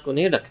اپنے آپ کو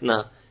نہیں رکھنا،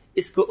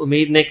 اس کو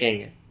امید نہیں کہیں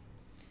گے.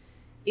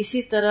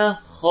 اسی طرح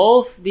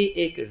خوف بھی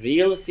ایک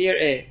ریئل فیئر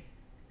ہے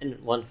and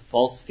one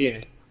false fear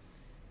ہے.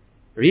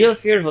 ریئل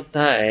فیئر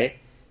ہوتا ہے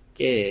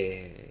کہ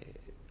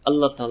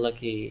اللہ تعالیٰ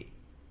کی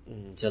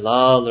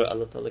جلال اور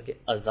اللہ تعالیٰ کے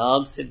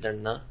عذاب سے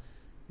ڈرنا،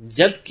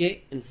 جبکہ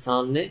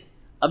انسان نے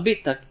ابھی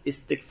تک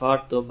استغفار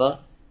توبہ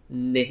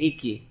نہیں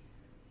کی،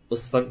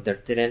 اس وقت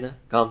ڈرتے رہنا،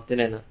 کانپتے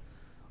رہنا.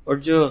 اور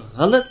جو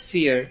غلط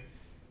فیئر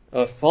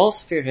اور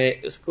فالس فیئر ہے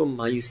اس کو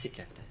مایوسی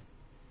کہتے ہیں،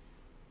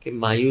 کہ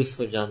مایوس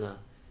ہو جانا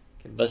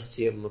کہ بس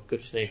جی اب میں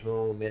کچھ نہیں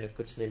ہوں، میرا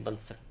کچھ نہیں بن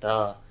سکتا،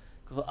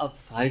 اب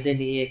فائدہ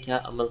نہیں ہے کیا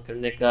عمل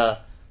کرنے کا،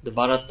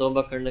 دوبارہ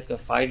توبہ کرنے کا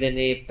فائدہ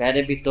نہیں،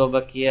 پہلے بھی توبہ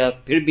کیا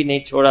پھر بھی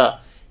نہیں چھوڑا.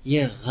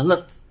 یہ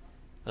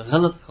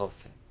غلط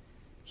خوف ہے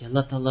کہ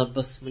اللہ تعالیٰ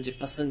بس مجھے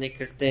پسند نہیں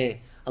کرتے،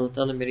 اللہ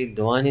تعالیٰ میری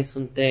دعائیں نہیں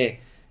سنتے،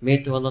 میں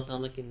تو اللہ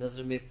تعالیٰ کی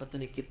نظر میں پتہ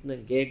نہیں کتنا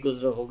گئے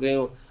گزرا ہو گئے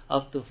ہوں،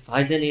 اب تو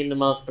فائدہ نہیں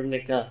نماز پڑھنے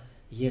کا.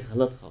 یہ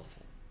غلط خوف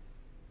ہے،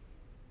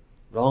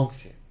 رانگ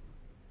فیئر،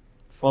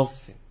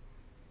 فالس فیئر.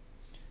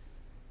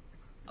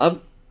 اب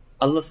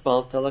اللہ سبحانہ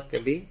وتعالیٰ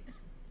کبھی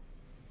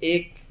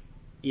ایک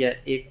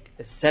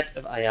سیٹ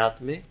آف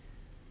آیات میں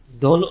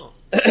دونوں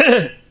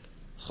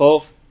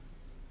خوف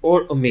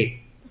اور امید،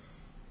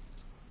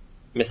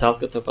 مثال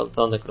کے طور پر اللہ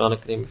تعالیٰ نے قرآن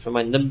کریم میں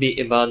فرمایا نبی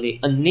عبادی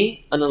انی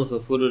انا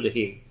الغفور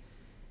الرحیم،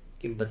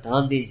 کہ بتا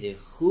دیجئے،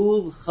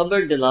 خوب خبر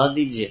دلا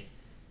دیجئے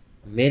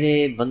میرے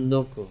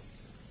بندوں کو،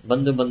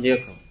 بندیوں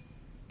کو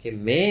کہ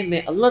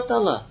میں اللہ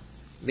تعالیٰ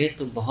میں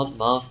تو بہت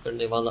معاف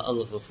کرنے والا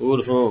الغفور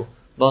ہوں،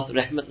 بہت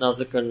رحمت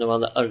نازل کرنے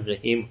والا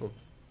الرحیم ہوں.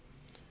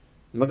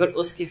 مگر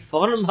اس کے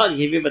فوراً بعد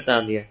یہ بھی بتا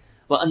دیا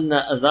وَأَنَّ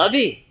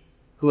عَذَابِي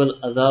هُوَ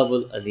الْعَذَابُ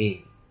الْعَلِيمُ،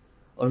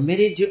 اور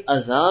میری جو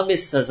عذاب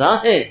سزا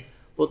ہے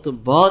وہ تو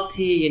بہت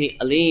ہی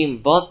علیم،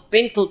 بہت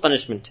پینفل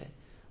پنشمنٹ ہے،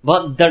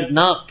 بہت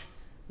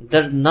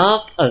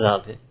دردناک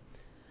عذاب ہے.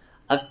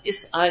 اب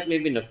اس آیت میں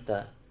بھی نکتہ،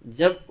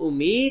 جب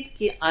امید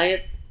کی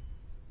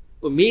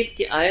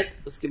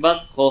آیت اس کے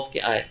بعد خوف کی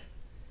آیت،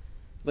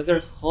 مگر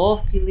خوف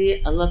کے لیے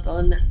اللہ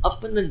تعالیٰ نے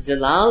اپنا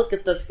جلال کا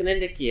تذکرہ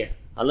نہیں کیا،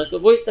 حالانکہ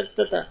وہی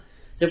سکتا تھا.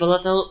 جب اللہ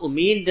تعالیٰ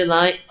امید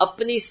دلائے،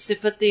 اپنی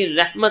صفت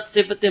رحمت،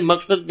 صفت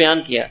مغفرت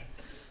بیان کیا،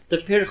 تو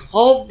پھر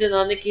خوف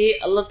دلانے کے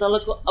اللہ تعالیٰ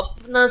کو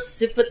اپنا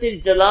صفت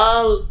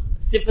جلال،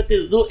 صفت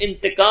ذو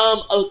انتقام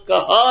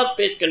القہار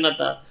پیش کرنا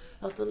تھا.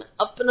 اللہ تعالیٰ نے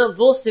اپنا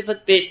وہ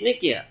صفت پیش نہیں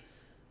کیا،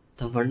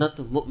 تو ورنہ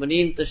تو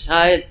مؤمنین تو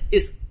شاید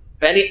اس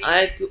پہلی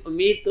آیت کی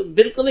امید تو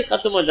بالکل ہی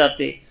ختم ہو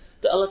جاتی.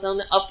 تو اللہ تعالیٰ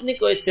نے اپنی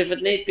کوئی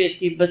صفت نہیں پیش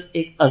کی، بس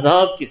ایک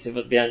عذاب کی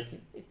صفت بیان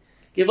کی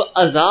کہ وہ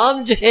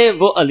عذاب جو ہے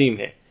وہ علیم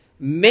ہے،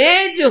 میں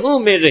جو ہوں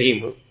میں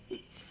رحیم ہوں.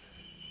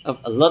 اب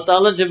اللہ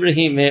تعالیٰ جب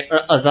رحیم ہے اور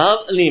عذاب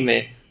علیم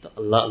ہے تو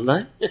اللہ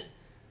ہے.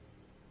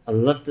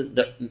 Allah,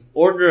 the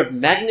order of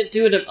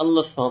magnitude of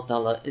Allah subhanahu wa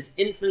ta'ala is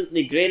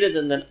infinitely greater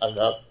than that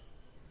azab.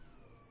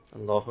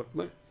 اللہ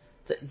اکبر.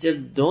 تو جب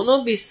دونوں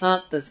بھی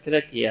ساتھ تذکرہ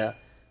کیا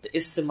تو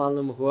اس سے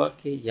معلوم ہوا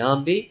کہ یہاں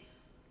بھی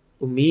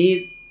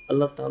امید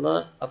اللہ تعالیٰ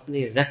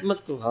اپنی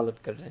رحمت کو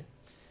غالب کر رہے ہیں.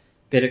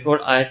 پھر ایک اور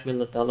آیت میں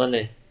اللہ تعالیٰ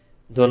نے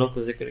دونوں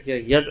کو ذکر کیا.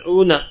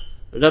 یدعون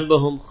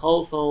ربہم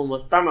خوفا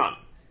وطمعا،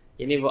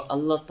 یعنی وہ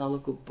اللہ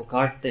تعالیٰ کو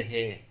پکارتے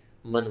ہیں،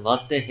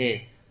 منواتے ہیں،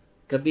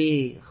 کبھی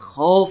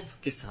خوف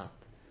کے ساتھ،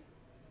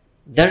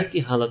 ڈر کی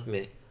حالت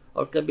میں،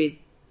 اور کبھی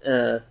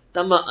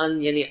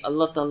طمعن یعنی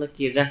اللہ تعالیٰ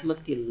کی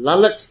رحمت کی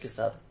لالچ کے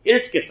ساتھ،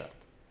 عرض کے ساتھ،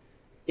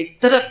 ایک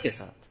طرف کے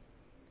ساتھ.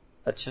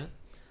 اچھا،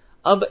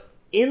 اب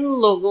ان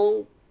لوگوں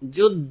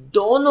جو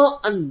دونوں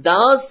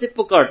انداز سے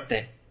پکارتے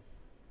ہیں،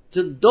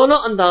 جو دونوں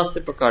انداز سے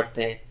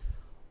پکارتے ہیں،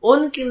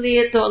 ان کے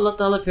لیے تو اللہ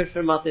تعالیٰ پھر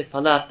فرماتے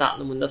فلا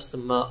تعلم نفس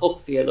ما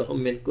اخفی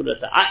لهم من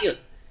قرۃ اعین،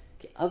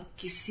 کہ اب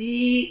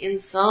کسی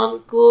انسان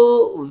کو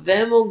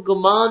وہم و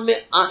گمان میں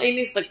آ ہی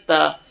نہیں سکتا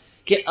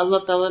کہ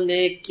اللہ تعالیٰ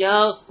نے کیا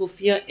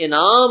خفیہ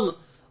انعام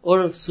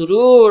اور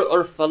سرور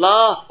اور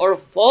فلاح اور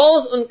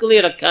فوز ان کے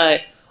لیے رکھا ہے،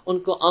 ان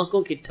کو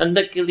آنکھوں کی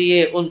ٹھنڈک کے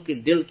لیے، ان کے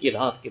دل کی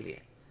راحت کے لیے.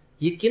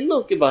 یہ کن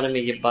لوگوں کے بارے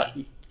میں یہ بات،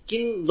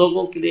 کن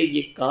لوگوں کے لیے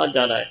یہ کہا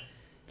جا رہا ہے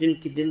جن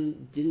کے دل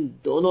جن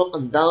دونوں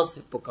انداز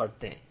سے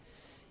پکارتے ہیں.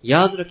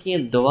 یاد رکھیے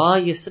دعا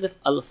یہ صرف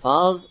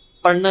الفاظ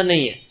پڑھنا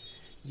نہیں ہے،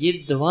 یہ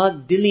دعا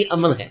دلی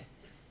عمل ہے.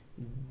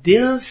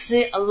 دل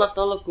سے اللہ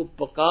تعالیٰ کو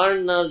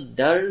پکارنا،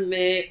 ڈر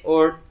میں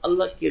اور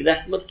اللہ کی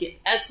رحمت کی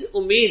ایسی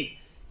امید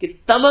کہ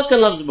طمع کا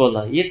لفظ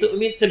بولا، یہ تو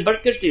امید سے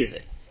بڑھ کر چیز ہے.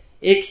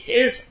 ایک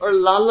حرص اور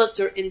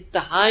لالچ اور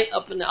انتہائی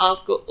اپنے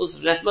آپ کو اس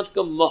رحمت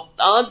کو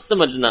محتاج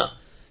سمجھنا.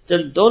 جب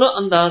دونوں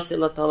انداز سے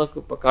اللہ تعالیٰ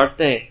کو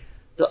پکارتے ہیں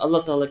تو اللہ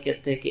تعالیٰ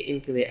کہتے ہیں کہ ان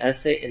کے لیے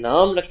ایسے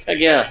انعام رکھا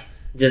گیا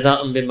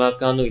جزاء بما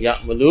کانوا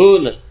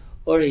یعملون،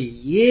 اور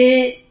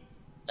یہ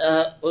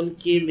ان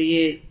کے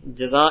لیے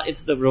جزا،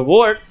 اٹس دا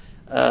ریوارڈ،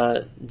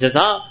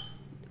 جزا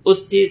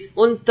اس چیز،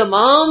 ان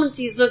تمام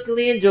چیزوں کے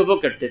لیے جو وہ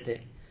کرتے تھے.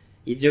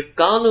 یہ جو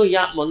کانوا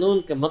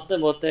یعملون کا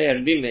مطلب ہوتا ہے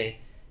عربی میں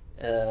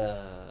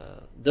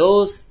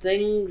those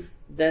things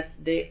that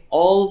they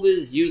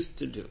always used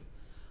to do.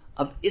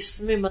 اب اس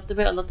میں مطلب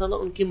ہے اللہ تعالیٰ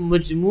ان کی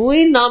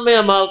مجموعی نام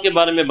اعمال کے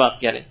بارے میں بات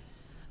کریں.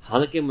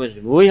 حالانکہ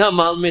مجموعی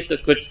اعمال میں تو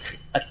کچھ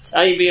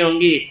اچھائی بھی ہوں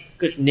گی،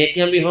 کچھ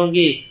نیکیاں بھی ہوں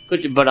گی،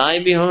 کچھ بڑائی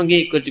بھی ہوں گی،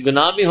 کچھ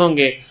گناہ بھی ہوں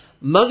گے،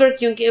 مگر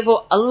کیونکہ وہ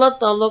اللہ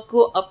تعالیٰ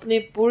کو اپنی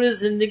پوری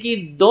زندگی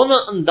دونوں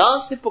انداز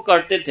سے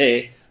پکارتے تھے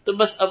تو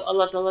بس اب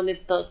اللہ تعالیٰ نے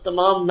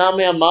تمام نام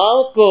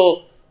اعمال کو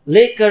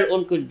لے کر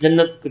ان کو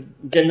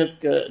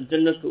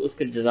جنت کو اس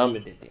کے جزا میں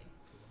دیتے.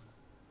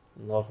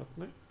 اللہ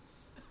اکبر.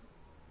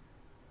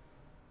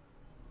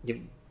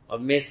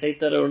 اب میں صحیح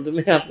طرح اردو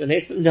میں آپ کو نہیں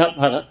سمجھا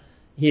پا رہا.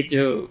 یہ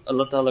جو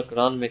اللہ تعالیٰ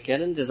قرآن میں کہہ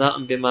رہے ہیں جزاء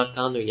بما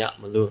کانوا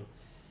یعملون،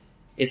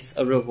 it's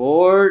a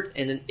reward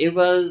and an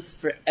iwaz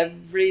for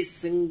every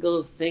single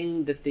thing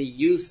that they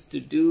used to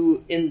do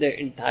in their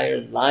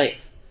entire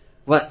life.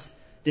 What?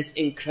 This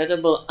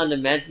incredible,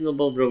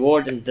 unimaginable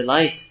reward and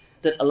delight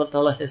that Allah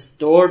Ta'ala has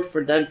stored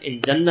for them in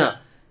Jannah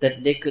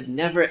that they could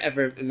never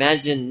ever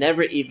imagine,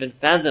 never even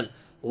fathom.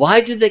 Why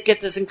did they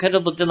get this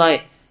incredible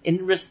delight?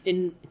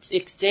 In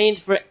exchange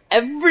for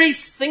every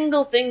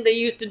single thing they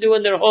used to do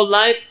in their whole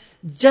life,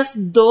 just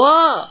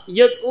dua.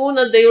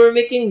 Yad'una, they were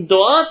making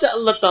dua to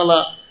Allah Ta'ala,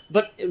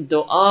 but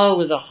dua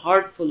with a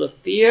heart full of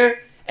fear,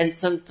 and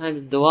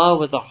sometimes dua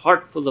with a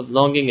heart full of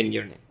longing and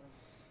yearning.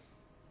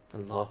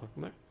 Allah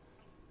Akbar.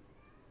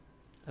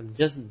 اب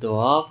جس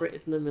دعا پر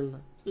اتنا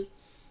ملنا،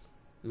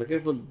 مگر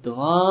وہ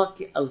دعا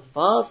کے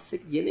الفاظ سے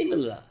یہ نہیں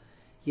مل رہا،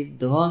 یہ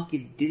دعا کی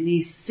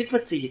دلی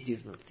صفت سے یہ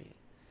چیز ملتی ہے.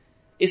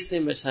 اس سے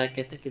مشائخ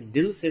کہتے ہیں کہ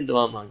دل سے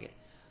دعا مانگے.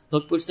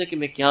 لوگ پوچھتے ہیں کہ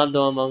میں کیا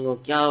دعا مانگوں،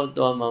 کیا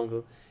دعا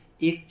مانگوں.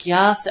 یہ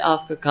کیا سے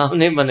آپ کا کام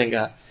نہیں بنے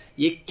گا،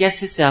 یہ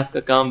کیسے سے آپ کا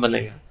کام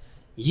بنے گا.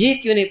 یہ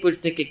کیوں نہیں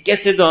پوچھتے کہ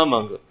کیسے دعا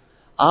مانگو.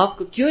 آپ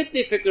کو کیوں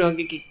اتنی فکر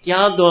ہوگی کہ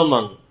کیا دعا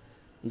مانگو.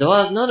 دعا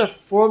is not a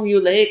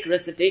formulaic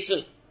recitation.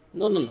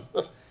 No.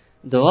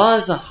 دعا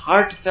is a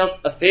heartfelt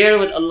affair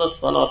with Allah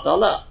subhanahu wa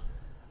ta'ala.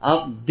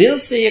 آپ دل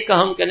سے یہ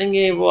کام کریں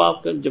گے، وہ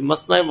آپ کا جو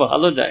مسئلہ ہے وہ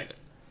حل ہو جائے گا.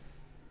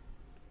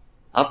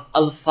 آپ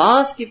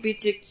الفاظ کے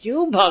پیچھے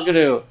کیوں بھاگ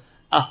رہے ہو،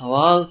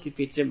 احوال کے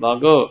پیچھے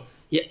بھاگو.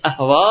 یہ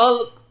احوال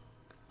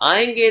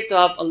آئیں گے تو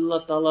آپ اللہ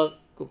تعالیٰ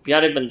کو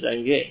پیارے بن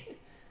جائیں گے،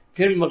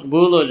 پھر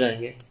مقبول ہو جائیں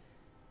گے.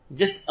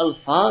 جسٹ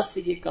الفاظ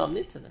سے یہ کام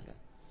نہیں چلے گا.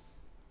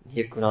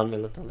 یہ قرآن میں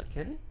اللہ تعالیٰ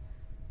کہہ رہے ہیں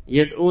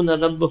یدعون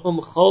ربہم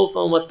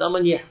خوفا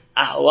وطمعا، یہ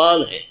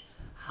احوال ہے،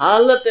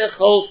 حالت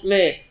خوف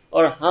میں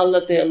اور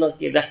حالت اللہ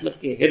کی رحمت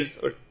کی حرص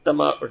اور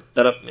طمع اور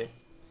طرف میں.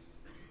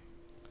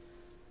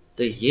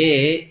 تو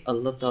یہ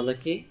اللہ تعالیٰ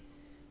کی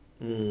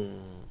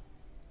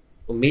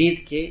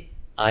امید کی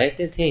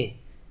آیتیں تھیں.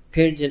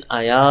 پھر جن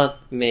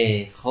آیات میں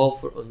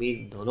خوف اور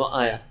امید دونوں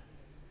آیا.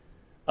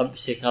 اب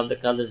شیخ عبد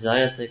القادر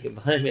جائے کے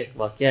بارے میں ایک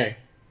واقعہ ہے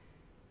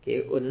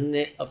کہ انہوں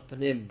نے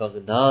اپنے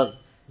بغداد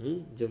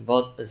جو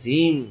بہت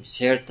عظیم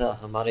شہر تھا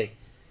ہمارے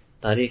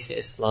تاریخ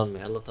اسلام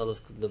میں، اللہ تعالیٰ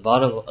اس کو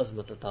دوبارہ وہ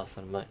عظمت عطا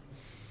فرمائے.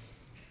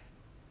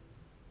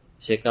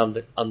 شیخ عبد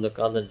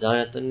القادر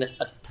جائے نے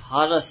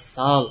 18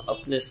 سال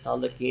اپنے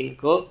سالکین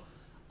کو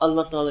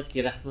اللہ تعالیٰ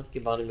کی رحمت کے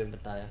بارے میں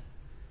بتایا.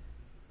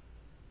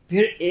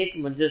 پھر ایک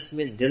مجلس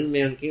میں دل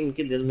میں ان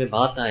کے دل میں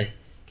بات آئے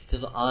کہ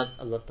چلو آج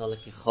اللہ تعالیٰ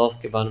کے خوف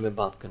کے بارے میں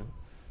بات کروں.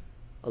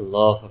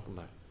 اللہ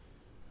اکبر.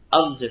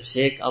 اب جب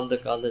شیخ عبد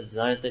القادر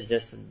جیلانی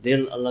جیسے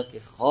دل اللہ کے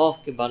خوف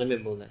کے بارے میں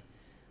بولے،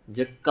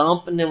 جو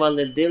کانپنے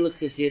والے دل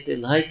خشیت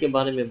الہی کے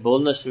بارے میں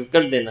بولنا شروع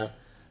کر دینا،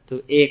 تو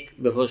ایک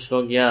بے ہوش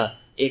ہو گیا،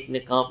 ایک نے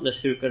کانپنا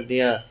شروع کر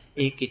دیا،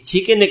 ایک کی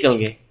چھینکیں نکل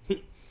گئے.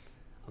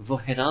 وہ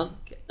حیران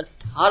کہ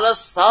 18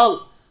 سال.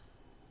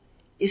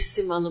 اس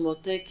سے معلوم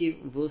ہوتا ہے کہ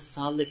وہ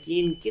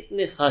سالکین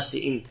کتنے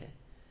خاشعین تھے،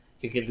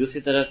 کیونکہ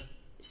دوسری طرف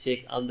شیخ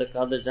عبد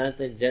القادر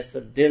جیلانی جیسا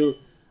دل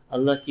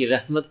اللہ کی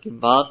رحمت کی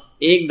بات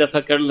ایک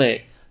دفعہ کر لے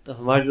تو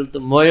ہمارا دل تو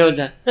موئے ہو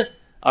جائے،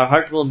 اور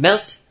ہارٹ ول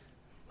میلٹ.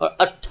 اور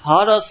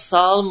 18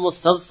 سال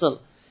مسلسل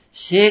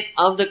شیخ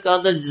عبد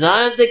القادر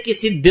جیلانی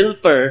کسی دل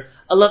پر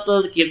اللہ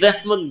تعالیٰ کی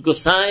رحمت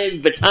گسائے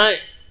بٹھائے،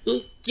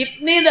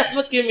 کتنی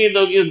رحمت کی امید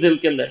ہوگی اس دل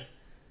کے اندر.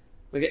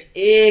 مگر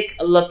ایک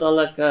اللہ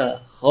تعالیٰ کا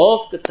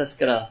خوف کا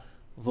تذکرہ،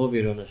 وہ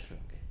بھی رونا شروع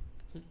ہو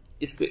گئے.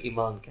 اس کو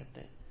ایمان کہتے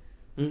ہیں.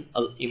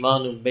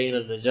 الایمان بین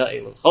الرجاء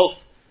والخوف،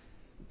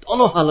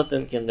 دونوں حالت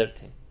ان کے اندر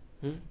تھے.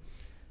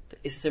 تو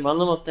اس سے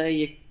معلوم ہوتا ہے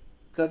یہ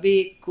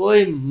کبھی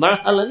کوئی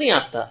مرحلہ نہیں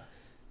آتا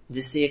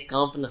جس سے یہ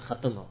کانپنا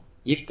ختم ہو.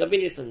 یہ کبھی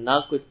نہیں سن، نہ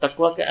کوئی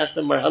تقوی کا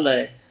ایسا مرحلہ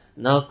ہے،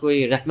 نہ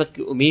کوئی رحمت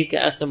کی امید کا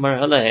ایسا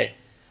مرحلہ ہے،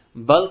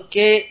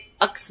 بلکہ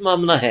عکس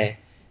معاملہ ہے.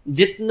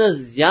 جتنا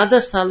زیادہ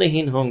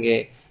صالحین ہوں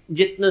گے،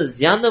 جتنا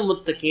زیادہ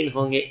متقین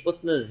ہوں گے،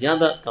 اتنا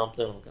زیادہ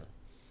کانپنا ہوگا.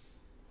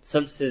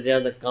 سب سے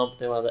زیادہ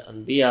کانپنے والا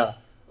انبیاء،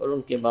 اور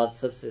ان کے بعد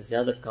سب سے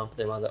زیادہ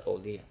کانپنے والا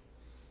اولیاء.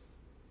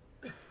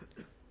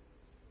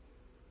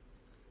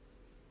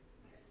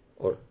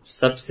 اور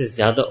سب سے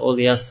زیادہ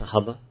اولیاء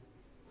صحابہ.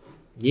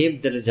 یہ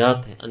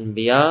درجات ہیں،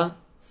 انبیاء،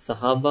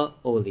 صحابہ،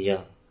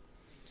 اولیاء.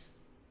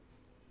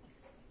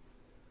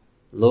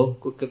 لوگ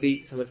کو کبھی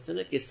سمجھتے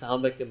نا کہ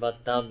صحابہ کے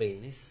بعد تابعین،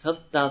 نہیں، سب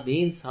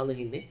تابعین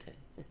صالحین نہیں تھے.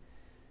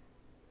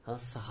 ہاں،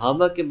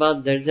 صحابہ کے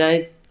بعد درجہ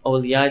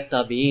اولیاء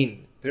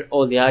تابعین، پھر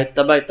اولیاء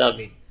تبع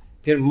تابعین،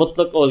 پھر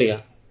مطلق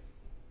اولیاء،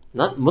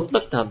 نہ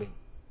مطلق تابعین،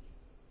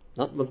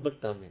 نہ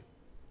مطلق تابعین.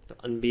 تو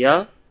انبیاء،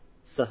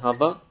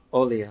 صحابہ،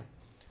 اولیاء.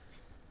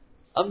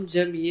 اب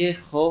جب یہ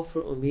خوف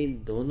اور امید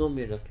دونوں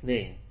میں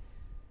رکھنے ہیں،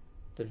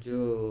 تو جو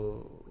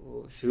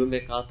شروع میں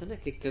کہا تھا نا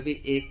کہ کبھی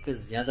ایک کا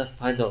زیادہ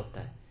فائدہ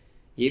ہوتا ہے،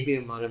 یہ بھی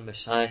ہمارے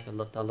مشائخ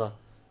اللہ تعالیٰ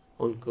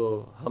ان کو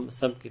ہم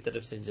سب کی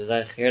طرف سے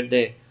جزائے خیر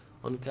دے،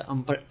 ان کا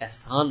ہم پر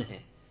احسان ہے.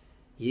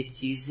 یہ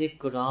چیزیں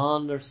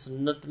قرآن اور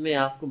سنت میں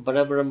آپ کو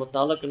بڑا بڑا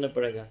مطالعہ کرنا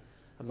پڑے گا.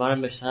 ہمارے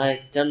مشائخ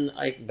چند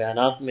ایک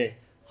بیانات میں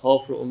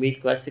خوف اور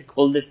امید کو ایسے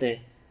کھول دیتے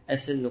ہیں،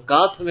 ایسے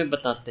نکات ہمیں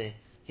بتاتے ہیں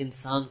کہ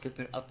انسان کے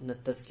پھر اپنا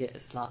تزکیہ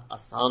اصلاح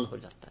آسان ہو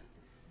جاتا ہے.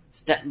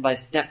 سٹیپ بائی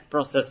سٹیپ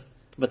پروسیس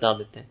بتا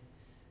دیتے ہیں.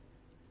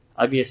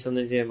 اب یہ سن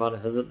لیجیے ہمارے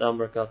حضرت عامر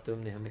برکاتہم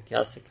نے ہمیں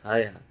کیا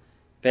سکھایا.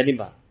 پہلی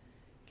بات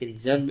کہ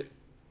جب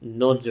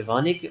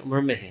نوجوانی کی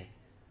عمر میں ہے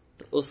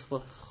تو اس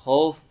وقت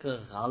خوف کا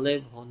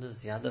غالب ہونا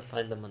زیادہ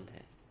فائدہ مند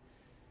ہے،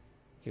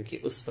 کیونکہ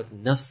اس وقت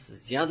نفس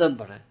زیادہ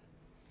بڑا ہے.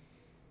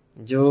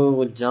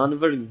 جو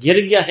جانور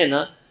گر گیا ہے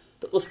نا،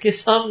 تو اس کے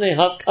سامنے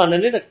ہاتھ کھانے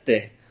نہیں رکھتے،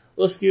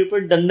 اس کے اوپر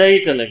ڈنڈا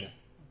ہی چلے گا.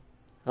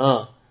 ہاں،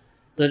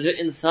 تو جو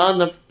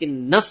انسان اپنے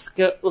نفس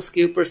کا اس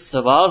کے اوپر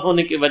سوار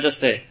ہونے کی وجہ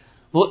سے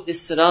وہ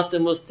اس صراط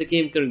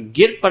مستقیم کر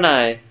گر پڑا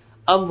ہے،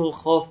 اب وہ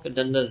خوف کا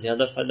ڈنڈا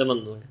زیادہ فائدہ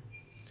مند ہوگا.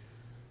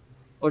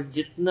 اور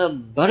جتنا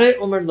بڑے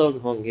عمر لوگ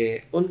ہوں گے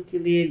ان کے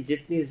لیے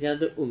جتنی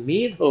زیادہ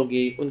امید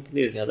ہوگی ان کے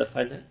لیے زیادہ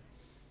فائدہ ہے،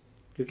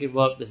 کیونکہ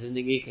وہ اپنی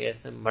زندگی کے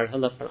ایسے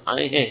مرحلہ پر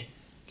آئے ہیں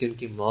کہ ان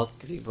کی موت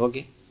قریب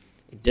ہوگی.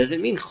 It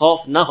doesn't mean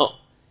خوف نہ ہو،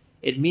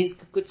 it means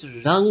کہ کچھ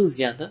رنگ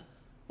زیادہ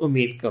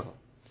امید کا ہو.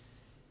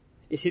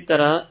 اسی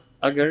طرح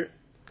اگر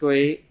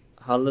کوئی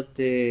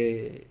حالت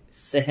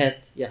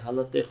صحت یا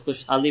حالت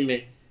خوشحالی میں،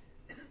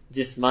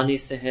 جسمانی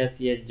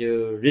صحت یا جو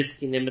رزق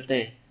کی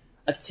نعمتیں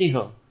اچھی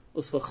ہوں،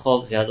 اس وقت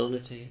خوف زیادہ ہونا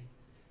چاہیے،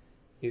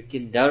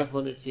 کیونکہ ڈر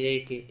ہونا چاہیے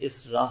کہ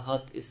اس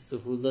راحت، اس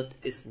سہولت،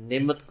 اس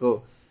نعمت کو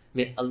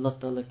میں اللہ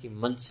تعالیٰ کی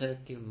منشا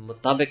کے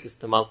مطابق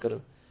استعمال کروں.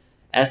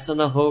 ایسا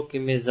نہ ہو کہ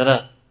میں ذرا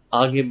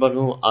آگے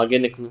بڑھوں، آگے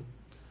نکلوں.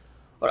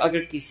 اور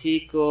اگر کسی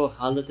کو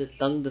حالت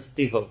تنگ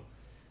دستی ہو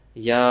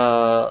یا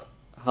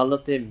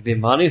حالت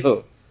بیماری ہو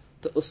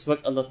تو اس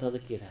وقت اللہ تعالیٰ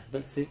کی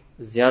رحمت سے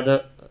زیادہ،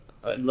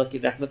 اللہ کی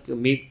رحمت کی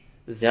امید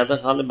زیادہ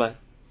غالب آئے.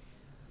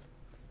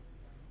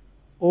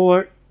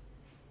 اور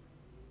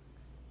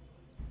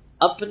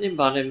اپنے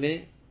بارے میں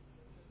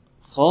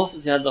خوف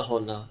زیادہ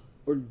ہونا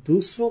اور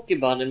دوسروں کے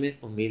بارے میں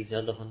امید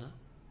زیادہ ہونا،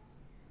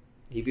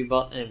 یہ بھی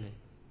بات اہم ہے.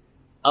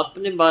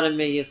 اپنے بارے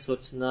میں یہ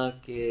سوچنا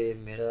کہ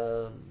میرا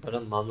بڑا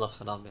معاملہ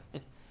خراب ہے،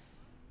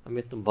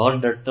 میں تو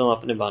بہت ڈرتا ہوں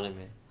اپنے بارے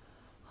میں.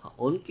 ہاں،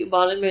 ان کے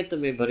بارے میں تو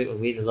میں بڑی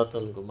امید اللہ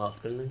تعالیٰ کو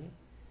معاف کر لیں گے.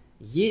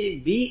 یہ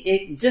بھی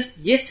ایک جسٹ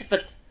یہ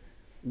صفت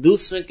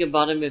دوسروں کے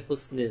بارے میں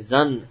حسن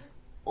ظن،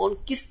 ان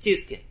کس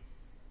چیز کے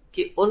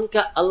کہ ان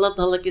کا اللہ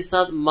تعالیٰ کے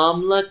ساتھ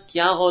معاملہ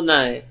کیا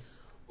ہونا ہے،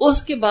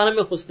 اس کے بارے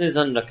میں حسن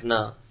ظن رکھنا،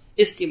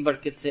 اس کی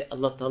برکت سے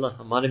اللہ تعالیٰ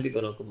ہمارے بھی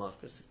گناہوں کو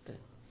معاف کر سکتے ہیں.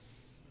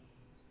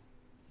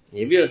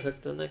 یہ بھی ہو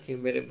سکتا ہے نا کہ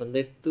میرے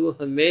بندے تو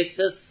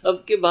ہمیشہ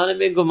سب کے بارے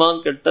میں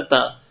گمان کرتا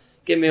تھا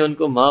کہ میں ان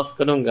کو معاف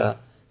کروں گا،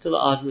 چلو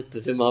آج میں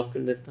تجھے معاف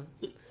کر دیتا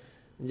ہوں.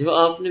 جو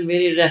آپ نے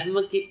میری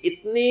رحمت کی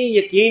اتنی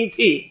یقین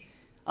تھی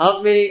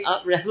آپ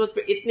رحمت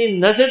پر اتنی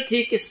نظر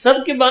تھی کہ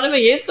سب کے بارے میں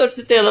یہ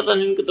سوچتے تھے اللہ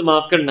تعالیٰ نے ان کو تو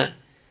معاف کرنا ہے.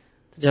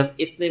 تو جب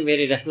اتنے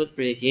میری رحمت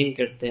پر یقین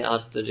کرتے ہیں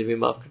آج تجھے بھی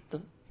معاف کرتا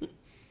ہوں.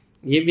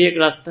 یہ بھی ایک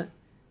راستہ ہے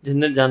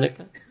جنت جانے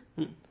کا.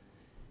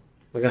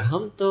 مگر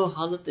ہم تو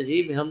حالت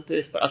عجیب ہے, ہم تو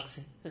اس پر عکس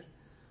ہیں.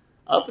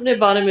 اپنے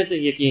بارے میں تو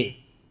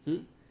یقین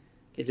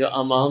کہ جو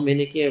اعمال میں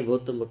نے کیے وہ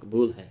تو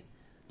مقبول ہے,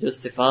 جو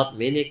صفات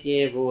میں نے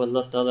کیے وہ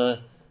اللہ تعالیٰ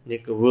نے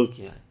قبول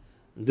کیا ہے.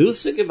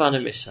 دوسرے کے بارے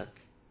میں شک,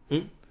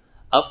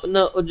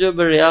 اپنا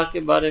عجب ریا کے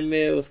بارے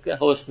میں اس کا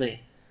ہوش نہیں.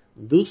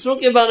 دوسروں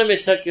کے بارے میں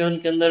شک کہ ان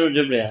کے اندر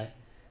عجب ریا ہے.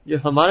 جو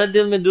ہمارے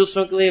دل میں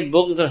دوسروں کے لیے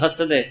بغض اور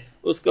حسد ہے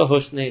اس کا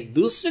ہوش نہیں.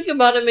 دوسرے کے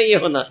بارے میں یہ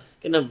ہونا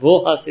کہ نہ وہ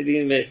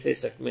حاسدین میں سے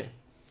شک میں.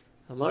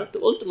 ہمارا تو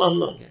الٹ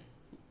معاملہ ہو گیا.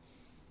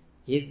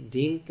 یہ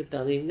دین کی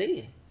تعلیم نہیں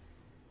ہے,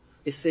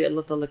 اس سے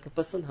اللہ تعالیٰ کا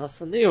پسند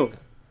حاصل نہیں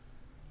ہوگا.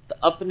 تو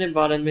اپنے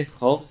بارے میں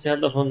خوف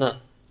زیادہ ہونا,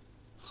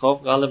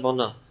 خوف غالب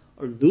ہونا,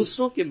 اور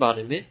دوسروں کے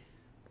بارے میں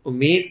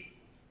امید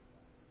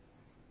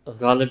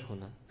غالب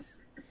ہونا.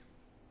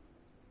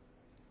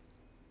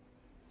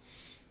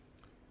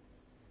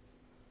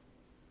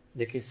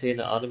 دیکھیں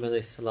سیدنا آدم علیہ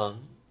السلام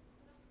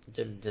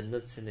جب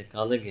جنت سے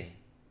نکالے گئے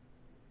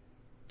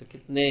تو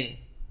کتنے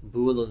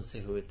بھول ان سے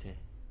ہوئے تھے.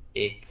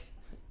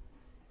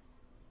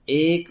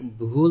 ایک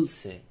بھول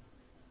سے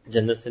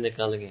جنت سے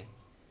نکال گئے.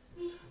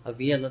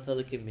 اب یہ اللہ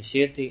تعالیٰ کی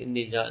مشیت تھی,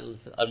 انی جاعل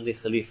فی الارض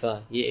خلیفہ,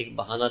 یہ ایک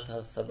بہانہ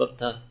تھا, سبب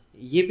تھا.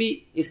 یہ بھی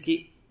اس کی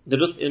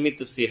درست علمی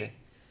تفسیر ہے.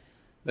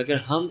 مگر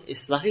ہم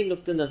اصلاحی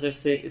نقطہ نظر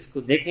سے اس کو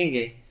دیکھیں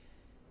گے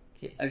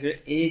کہ اگر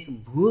ایک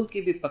بھول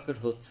کی بھی پکڑ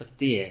ہو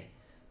سکتی ہے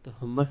تو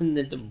ہمارے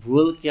نے تو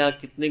بھول کیا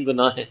کتنے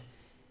گناہ ہیں.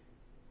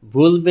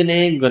 بھول بھی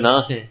نہیں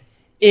گناہ ہیں,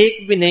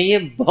 ایک بھی نہیں ہے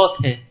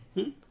بہت ہیں.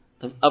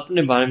 تو ہم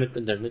اپنے بارے میں تو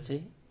ڈرنا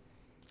چاہیے,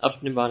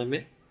 اپنے بارے میں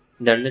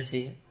ڈرنا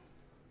چاہیے.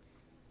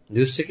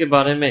 دوسرے کے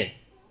بارے میں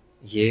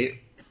یہ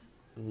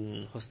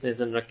حسن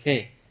ظن رکھیں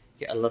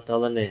کہ اللہ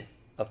تعالیٰ نے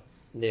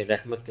اپنے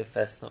رحمت کا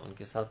فیصلہ ان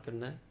کے ساتھ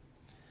کرنا ہے.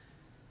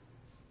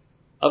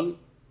 اب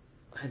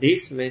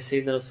حدیث میں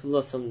سیدنا رسول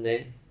اللہ صلی اللہ علیہ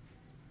وسلم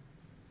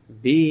نے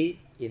بھی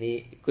یعنی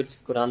کچھ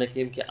قرآن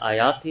کریم کی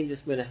آیات تھیں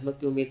جس میں رحمت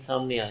کی امید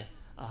سامنے آئے.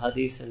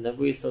 احادیث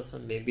نبوی صلی اللہ علیہ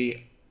وسلم میں بھی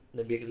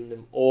نبی کریم نے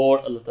اور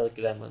اللہ تعالیٰ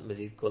کی رحمت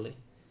مزید کھولے.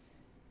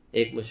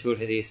 ایک مشہور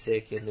حدیث سے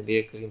کہ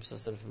نبی کریم صلی اللہ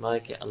علیہ وسلم فرمایا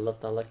کہ اللہ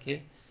تعالیٰ کے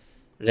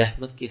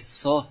رحمت کے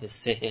 100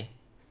 حصے ہیں.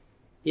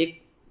 ایک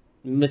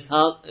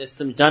مثال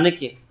سمجھانے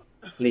کے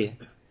لیے,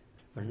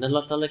 ورنہ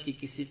اللہ تعالیٰ کی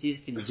کسی چیز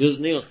کی جز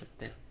نہیں ہو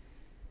سکتے.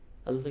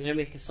 اللہ تعالیٰ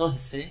میں 100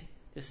 حصے ہیں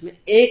جس میں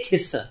ایک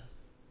حصہ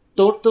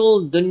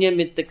ٹوٹل دنیا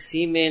میں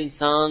تقسیم ہے,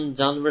 انسان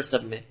جانور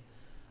سب میں,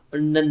 اور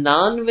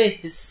 99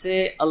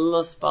 حصے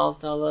اللہ سبحانہ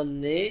تعالیٰ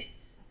نے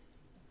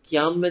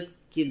قیامت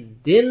کے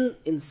دن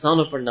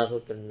انسانوں پر نازل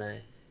کرنا ہے,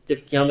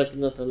 جب قیامت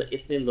اللہ تعالیٰ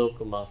اتنے لوگ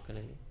کو معاف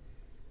کریں گے.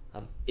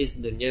 اب اس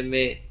دنیا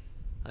میں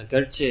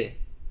اگرچہ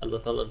اللہ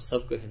تعالیٰ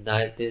سب کو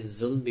ہدایت دے,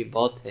 ظلم بھی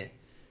بہت ہے,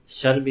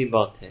 شر بھی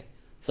بہت ہے,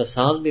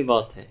 فساد بھی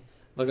بہت ہے,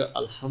 مگر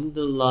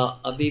الحمدللہ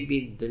ابھی بھی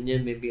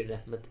دنیا میں بھی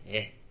رحمت ہے,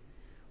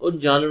 اور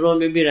جانوروں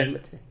میں بھی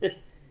رحمت ہے.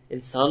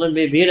 انسانوں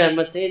میں بھی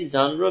رحمت ہے,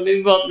 جانوروں میں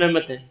بھی بہت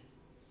رحمت ہے.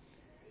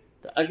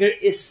 تو اگر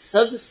اس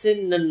سب سے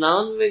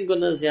 99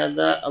 گنا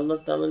زیادہ اللہ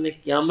تعالیٰ نے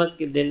قیامت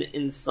کے دن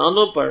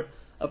انسانوں پر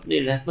اپنی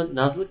رحمت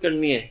نازل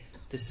کرنی ہے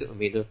تو اس سے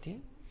امید ہوتی ہے.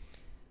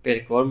 پھر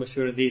ایک اور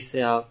مشہور حدیث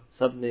سے آپ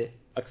سب نے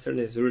اکثر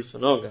نے ضرور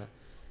سنا ہوگا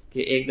کہ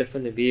ایک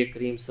دفعہ نبی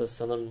کریم صلی اللہ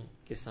علیہ وسلم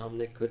کے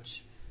سامنے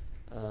کچھ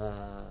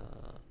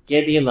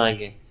قیدی لائے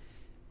گئے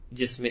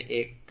جس میں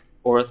ایک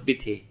عورت بھی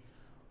تھی,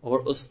 اور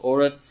اس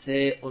عورت سے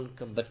ان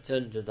کا بچہ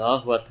جدا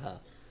ہوا تھا.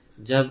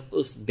 جب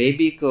اس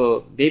بیبی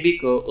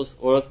کو اس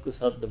عورت کے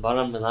ساتھ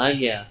دوبارہ ملایا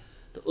گیا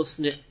تو اس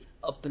نے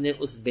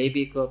اس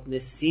بیبی کو اپنے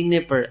سینے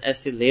پر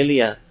ایسے لے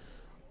لیا.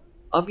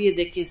 اب یہ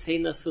دیکھیں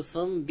سیدنا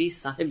سسم بھی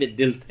صاحب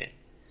دل تھے.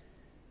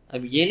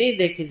 اب یہ نہیں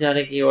دیکھے جا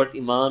رہے کہ یہ عورت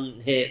ایمان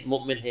ہے,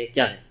 مومن ہے,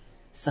 کیا ہے,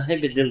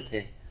 صاحب دل تھے.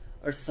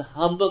 اور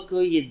صحابہ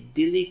کو یہ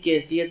دلی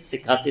کیفیت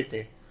سکھاتے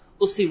تھے.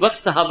 اسی وقت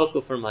صحابہ کو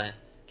فرمایا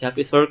کہ آپ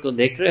اس عورت کو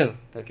دیکھ رہے ہو؟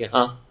 کہا کہ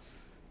ہاں.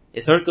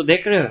 اس عورت کو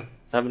دیکھ رہے ہو؟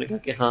 صاحب نے کہا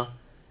کہ ہاں.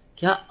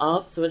 کیا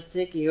آپ سمجھتے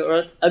ہیں کہ یہ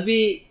عورت ابھی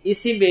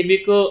اسی بیبی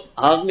کو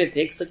آگ میں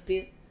پھینک سکتی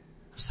ہے؟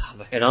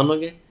 صحابہ حیران ہو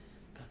گئے.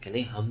 کہا کہ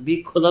نہیں, ہم بھی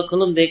کھلا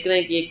کھلم دیکھ رہے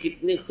ہیں کہ یہ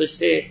کتنی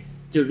خوش ہے,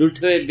 جو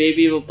روٹھے ہوئے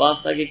بیبی وہ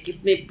پاس آ گئے,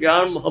 کتنے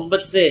پیار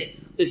محبت سے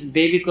اس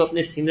بیبی کو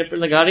اپنے سینے پر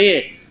لگا رہی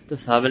ہے. تو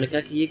صحابہ نے کہا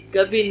کہ یہ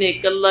کبھی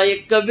نہیں, کلا یہ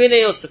کبھی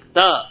نہیں ہو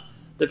سکتا.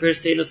 تو پھر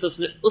سیدنا یوسف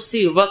نے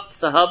اسی وقت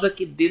صحابہ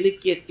کی دل کی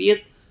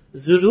کیفیت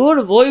ضرور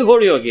وہی ہو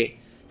رہی ہوگی.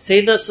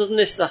 سیدنا یوسف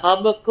نے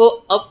صحابہ کو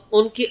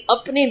ان کی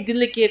اپنی دل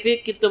کی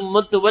کیفیت کی تو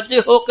متوجہ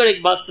ہو کر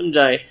ایک بات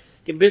سمجھائے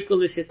کہ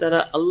بالکل اسی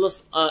طرح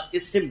اللہ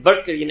اس سے بڑھ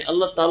کر, یعنی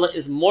اللہ تعالیٰ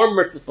is more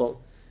merciful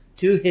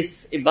to his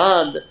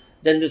عباد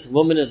than this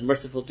woman is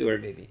merciful to her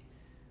baby.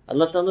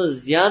 اللہ تعالیٰ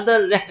زیادہ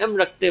رحم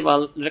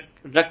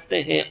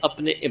رکھتے ہیں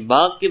اپنے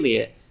عباد کے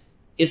لیے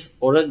اس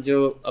عورت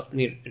جو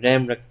اپنی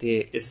رحم رکھتی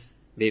ہے اس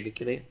بیبی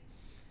کے لیے.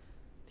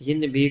 یہ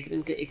نبی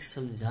کریم کا ایک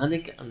سمجھانے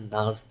کا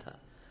انداز تھا.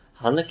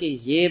 حالانکہ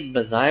یہ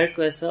بظاہر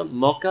کو ایسا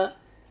موقع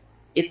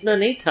اتنا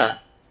نہیں تھا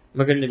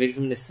مگر نبی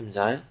اکرم نے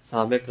سمجھایا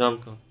صحابہ کرام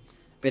کو.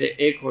 پھر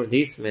ایک اور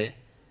حدیث میں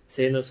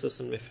سیدنا رسول صلی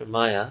اللہ علیہ وسلم نے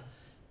فرمایا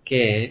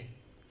کہ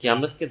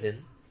قیامت کے دن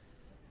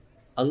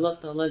اللہ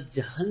تعالیٰ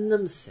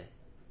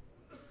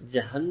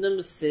جہنم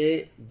سے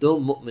 2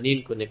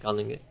 مؤمنین کو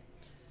نکالیں گے.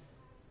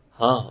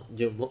 ہاں،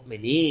 جو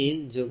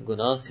مؤمنین جو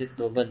گناہ سے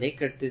توبہ نہیں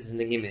کرتے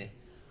زندگی میں،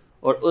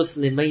 اور اس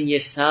لمن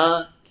یشاء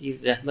کی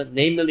رحمت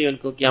نہیں ملی ان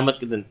کو قیامت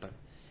کے دن پر،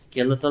 کہ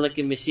اللہ تعالیٰ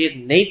کی مشیت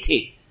نہیں تھی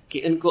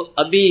کہ ان کو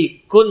ابھی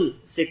کن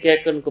سے کہہ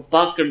کر ان کو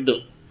پاک کر دو.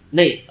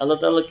 نہیں، اللہ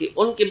تعالیٰ کی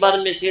ان کے بارے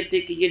میں مشیت تھی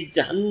کہ یہ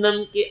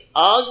جہنم کی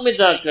آگ میں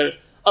جا کر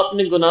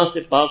اپنے گناہ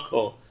سے پاک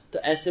ہو. تو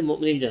ایسے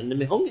مؤمنین جہنم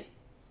میں ہوں گے.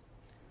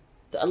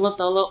 تو اللہ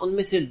تعالیٰ ان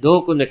میں سے 2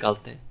 کو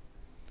نکالتے ہیں.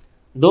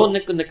 2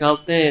 کو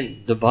نکالتے ہیں،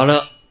 دوبارہ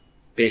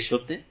پیش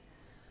ہوتے ہیں.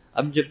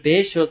 اب جو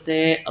پیش ہوتے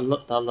ہیں اللہ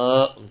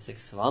تعالیٰ ان سے ایک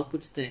سوال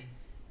پوچھتے ہیں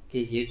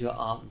کہ یہ جو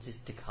آپ جس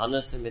ٹھکانہ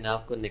سے میں نے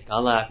آپ کو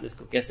نکالا، آپ نے اس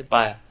کو کیسے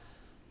پایا؟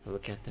 تو وہ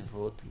کہتے ہیں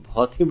وہ تو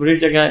بہت ہی بری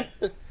جگہ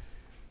ہے،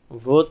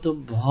 وہ تو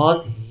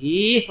بہت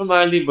ہی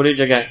ہمارے لیے بری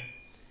جگہ ہے.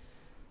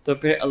 تو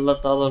پھر اللہ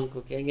تعالیٰ ان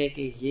کو کہیں گے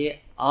کہ یہ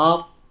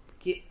آپ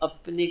کی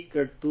اپنی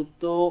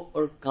کرتوتوں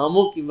اور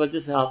کاموں کی وجہ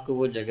سے آپ کو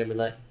وہ جگہ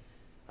ملا ہے.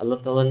 اللہ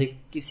تعالیٰ نے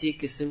کسی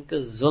قسم کا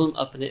ظلم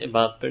اپنے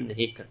عباد پر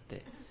نہیں کرتے.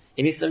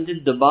 یعنی سمجھے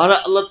دوبارہ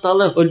اللہ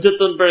تعالیٰ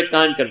حجت ان پر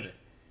قائم کر رہے.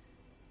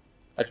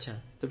 اچھا،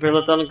 تو پھر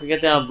اللہ تعالیٰ کو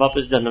کہتے ہیں آپ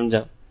واپس جہنم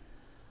جاؤ.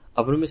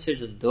 اب ان میں سے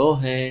جو 2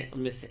 ہیں ان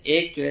میں سے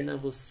ایک جو ہے نا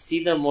وہ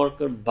سیدھا موڑ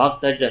کر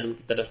بھاگتا ہے جہنم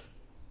کی طرف،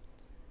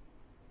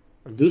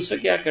 اور دوسرا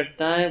کیا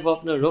کرتا ہے وہ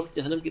اپنا رخ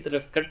جہنم کی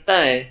طرف کرتا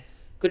ہے.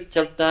 کچھ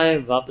چلتا ہے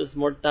واپس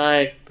موڑتا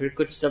ہے، پھر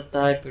کچھ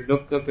چلتا ہے پھر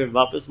رک کر پھر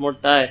واپس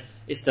موڑتا ہے،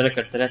 اس طرح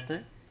کرتا رہتا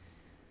ہے.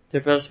 تو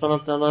پھر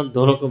اللہ تعالیٰ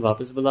دونوں کو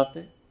واپس بلاتے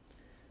ہیں.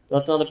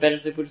 اللہ تعالیٰ پہلے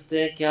سے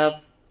پوچھتے ہیں کہ آپ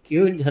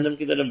کیوں جہنم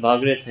کی طرف بھاگ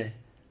رہے تھے؟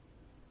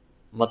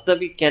 مطلب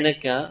کہنے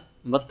کیا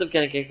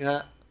کہا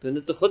تو نے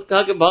تو خود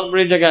کہا کہ بہت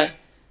بڑی جگہ ہے،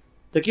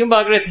 تو کیوں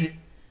بھاگ رہے تھے؟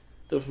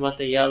 تو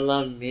فرماتے ہیں یا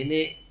اللہ میں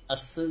نے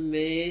اصل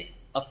میں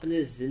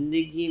اپنے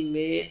زندگی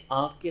میں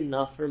آپ کی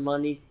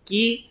نافرمانی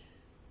کی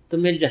تو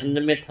میں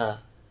جہنم میں تھا.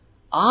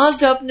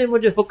 آج آپ نے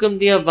مجھے حکم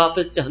دیا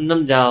واپس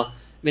جہنم جاؤ،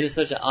 میں نے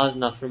سوچا آج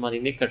نافرمانی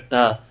نہیں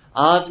کرتا،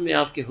 آج میں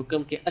آپ کے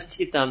حکم کی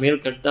اچھی تعمیل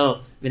کرتا ہوں.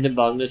 میں نے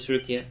بھاگنا شروع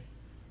کیا.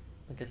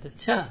 میں کہتا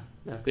اچھا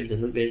میں آپ کو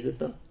جنت بھیج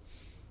دیتا ہوں.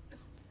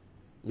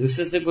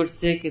 دوسرے سے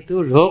پوچھتے ہیں کہ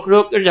تو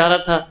روک کر جا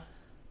رہا تھا،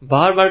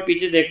 بار بار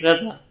پیچھے دیکھ رہا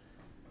تھا.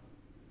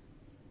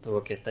 تو وہ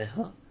کہتا ہے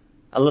ہاں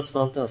اللہ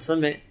سبحانہ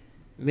وتعالی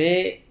میں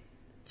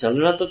چل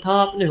رہا تو تھا،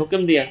 آپ نے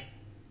حکم دیا،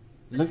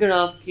 مگر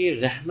آپ کی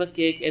رحمت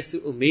کی ایک ایسی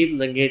امید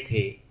لگے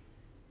تھی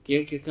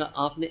کیونکہ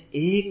آپ نے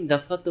ایک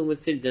دفعہ تو مجھ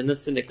سے جنت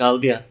سے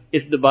نکال دیا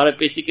اس دوبارہ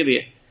پیشی کے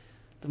لیے.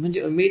 تو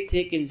مجھے امید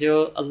تھی کہ جو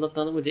اللہ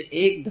تعالیٰ مجھے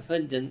ایک دفعہ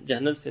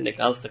جہنم سے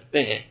نکال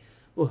سکتے ہیں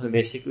وہ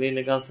ہمیشہ کے لیے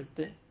نکال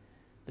سکتے ہیں.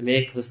 تو میں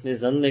ایک حسن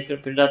ظن لے کر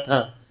پھر رہا تھا.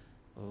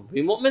 وہ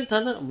بھی مومن تھا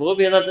نا، وہ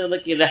بھی اللہ تعالیٰ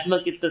کی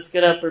رحمت کی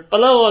تذکرہ پر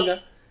پلا ہوگا،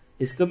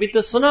 اس کو بھی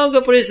تو سنا ہوگا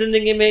پوری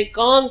زندگی میں.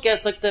 کون کہہ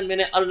سکتا ہے میں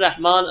نے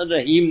الرحمن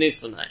الرحیم نہیں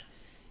سنا ہے؟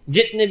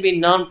 جتنے بھی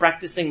نان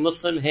پریکٹسنگ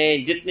مسلم ہیں،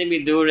 جتنے بھی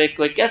دور ہے،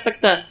 کوئی کہہ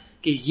سکتا ہے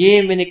کہ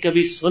یہ میں نے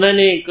کبھی سنا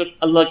نہیں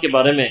اللہ کے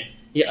بارے میں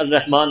یہ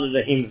الرحمن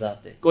الرحیم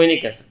ذات ہے؟ کوئی نہیں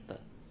کہہ سکتا.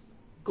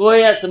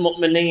 کوئی ایسا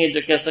مؤمن نہیں ہے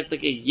جو کہہ سکتا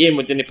کہ یہ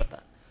مجھے نہیں پتا.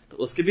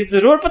 تو اس کے بھی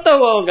ضرور پتا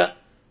ہوا ہوگا،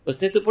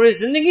 اس نے تو پوری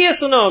زندگی یہ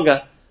سنا ہوگا.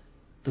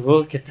 تو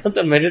وہ کہتا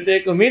تو میرے تو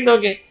ایک امید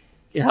ہوگی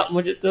کہ آپ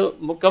مجھے تو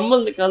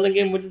مکمل نکالیں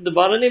گے، مجھے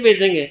دوبارہ نہیں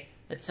بھیجیں گے.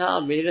 اچھا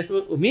میری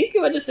رحمت امید کی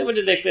وجہ سے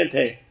مجھے دیکھ رہے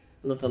تھے.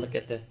 اللہ تعالیٰ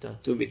کہتے ہیں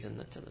تو بھی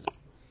جنت چلا جا.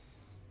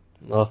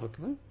 اللہ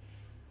اکبر.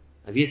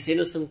 اب یہ سین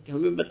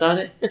ہمیں بتا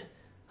رہے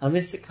ہمیں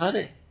سکھا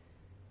رہے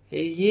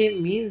کہ یہ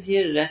مینز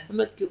یہ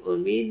رحمت کی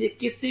امید یہ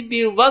کسی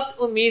بھی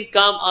وقت امید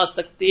کام آ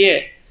سکتی ہے.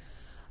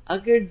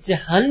 اگر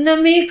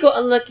جہنمی کو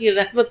اللہ کی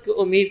رحمت کی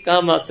امید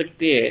کام آ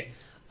سکتی ہے،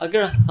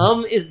 اگر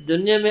ہم اس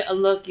دنیا میں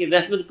اللہ کی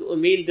رحمت کی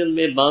امید دل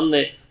میں باندھ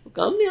لیں وہ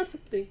کام نہیں آ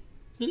سکتی.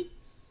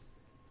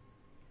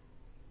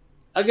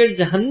 اگر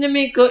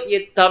جہنمی کو یہ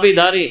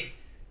تابعداری،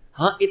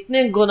 ہاں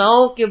اتنے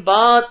گناہوں کے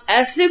بعد،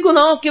 ایسے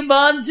گناہوں کے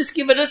بعد جس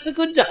کی وجہ سے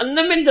کوئی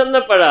جہنم میں جلنا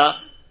پڑا،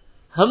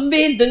 ہم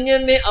بھی دنیا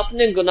میں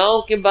اپنے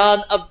گناہوں کے بعد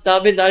اب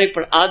تابعداری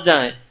پر آ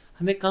جائیں،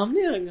 ہمیں کام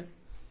نہیں آئے گا.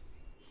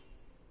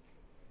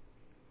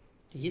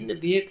 یہ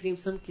نبی کریم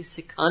صلی اللہ علیہ وسلم کی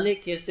سکھانے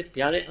کے ایسے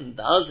پیارے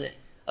انداز ہیں.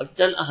 اب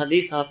چند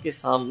احادیث آپ کے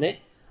سامنے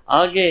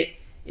آگے،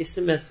 اس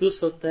سے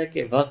محسوس ہوتا ہے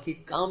کہ واقعی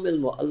کامل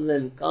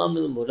معلم،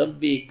 کامل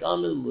مربی،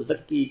 کامل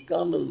مزکی،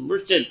 کامل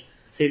مرشد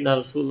سیدنا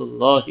رسول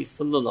اللہ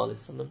صلی اللہ علیہ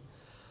وسلم.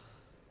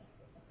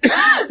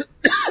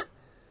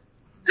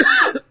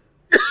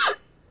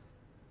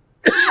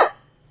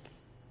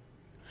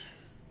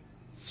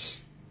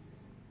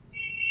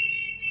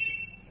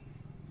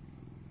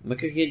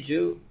 مگر یہ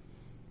جو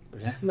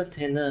رحمت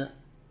ہے نا،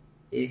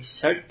 ایک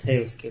شرط ہے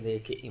اس کے لیے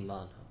کہ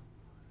ایمان ہو.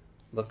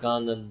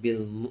 وَكَانَ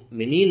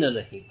بِالْمُؤْمِنِينَ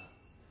رَحِيمًا،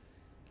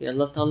 کہ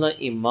اللہ تعالیٰ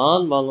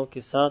ایمان والوں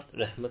کے ساتھ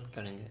رحمت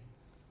کریں گے.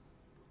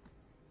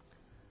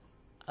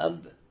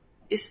 اب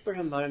اس پر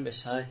ہمارے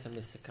مشائخ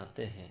ہمیں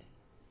سکھاتے ہیں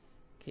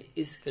کہ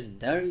اس کا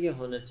ڈر یہ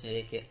ہونا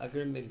چاہیے کہ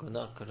اگر میں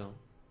گناہ کروں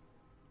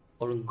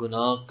اور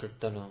گناہ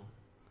کرتا رہوں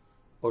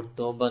اور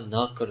توبہ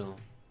نہ کروں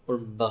اور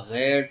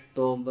بغیر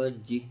توبہ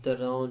جیتا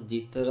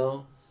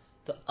رہوں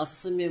تو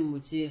اصل میں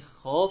مجھے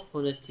خوف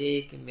ہونا چاہیے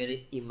کہ میرے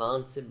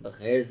ایمان سے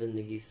بغیر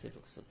زندگی سے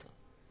رخصت ہو.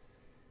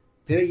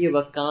 پھر یہ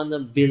وکان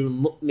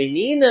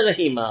بالمؤمنین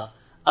رحیما،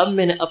 اب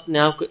میں نے اپنے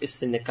آپ کو اس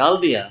سے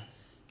نکال دیا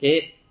کہ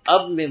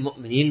اب میں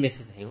مؤمنین میں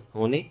سے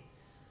ہوں نہیں.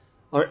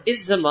 اور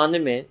اس زمانے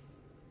میں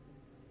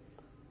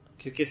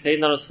کیونکہ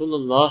سیدنا رسول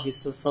اللہ صلی اللہ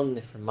علیہ وسلم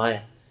نے فرمایا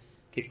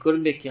کہ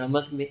قرب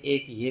قیامت میں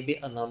ایک یہ بھی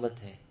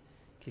علامت ہے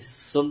کہ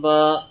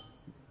صبح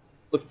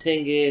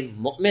اٹھیں گے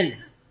مومن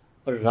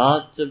اور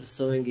رات جب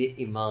سوئیں گے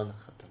ایمان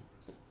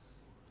ختم.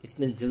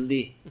 اتنے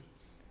جلدی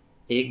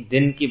ایک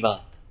دن کی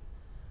بات.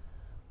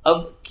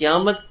 اب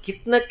قیامت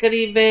کتنا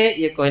قریب ہے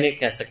یہ کوئی نہیں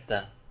کہہ سکتا.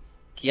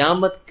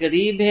 قیامت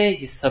قریب ہے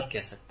یہ سب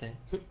کہہ سکتے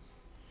ہیں.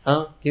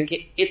 ہاں، کیونکہ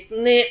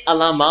اتنے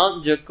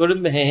علامات جو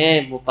قرب ہیں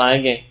وہ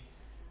پائے گئے.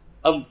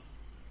 اب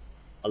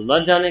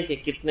اللہ جانے کہ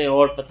کتنے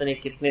اور پتہ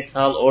نہیں کتنے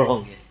سال اور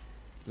ہوں گے،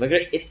 مگر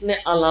اتنے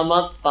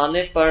علامات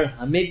پانے پر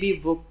ہمیں بھی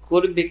وہ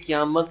قرب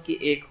قیامت کی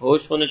ایک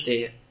ہوش ہونا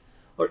چاہیے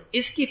اور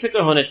اس کی فکر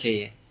ہونا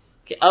چاہیے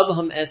کہ اب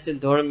ہم ایسے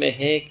دور میں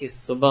ہیں کہ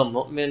صبح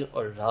مومن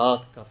اور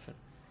رات کافر،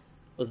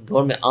 اس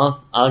دور میں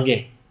آگے.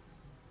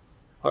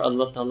 اور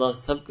اللہ تعالیٰ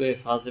سب کو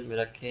حفاظت میں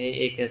رکھے.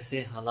 ایک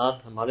ایسے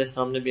حالات ہمارے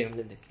سامنے بھی ہم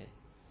نے دیکھے.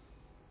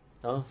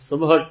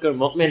 صبح اٹھ کر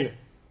مومن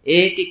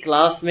ایک ہی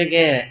کلاس میں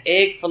گئے،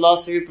 ایک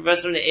فلسفی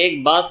پروفیسر نے ایک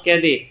بات کہہ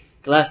دی،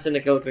 کلاس سے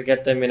نکل کر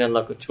کہتا ہے میں نے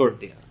اللہ کو چھوڑ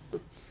دیا.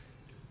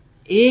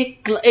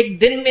 ایک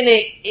دن میں نے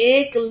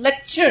ایک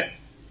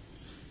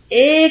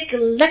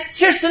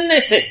لیکچر سننے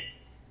سے،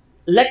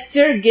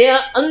 لیکچر گیا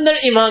اندر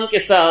ایمان کے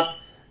ساتھ،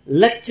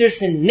 لیکچر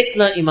سے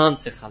نکلا ایمان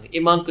سے خالی،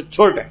 ایمان کو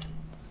چھوڑ بیٹھا.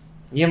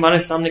 یہ ہمارے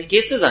سامنے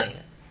کیسز آئے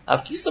ہیں.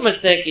 آپ کیوں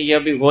سمجھتے ہیں کہ یہ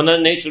ابھی ہونا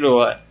نہیں شروع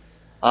ہوا ہے؟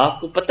 آپ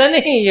کو پتہ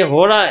نہیں یہ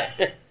ہو رہا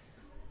ہے.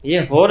 یہ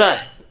ہو رہا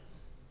ہے.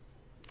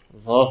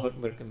 اللہ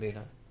اکبر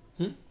کبیرہ.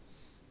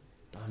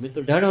 تو ہمیں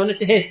تو ڈر ہونا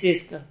چاہیے اس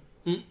چیز کا.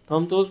 تو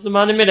ہم تو اس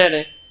زمانے میں رہ رہے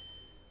ہیں،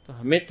 تو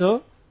ہمیں تو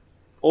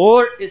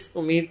اور اس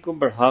امید کو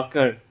بڑھا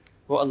کر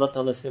وہ اللہ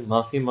تعالیٰ سے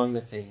معافی مانگنا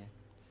چاہیے.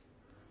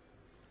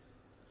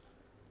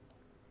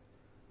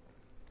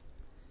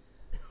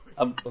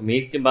 اب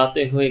امید کی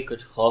باتیں ہوئی،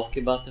 کچھ خوف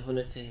کی باتیں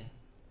ہونے چاہیے.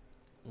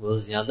 وہ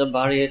زیادہ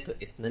بڑھ ہے تو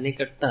اتنا نہیں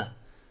کرتا،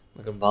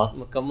 مگر بات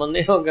مکمل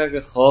نہیں ہوگا کہ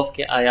خوف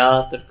کے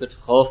آیات اور کچھ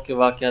خوف کے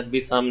واقعات بھی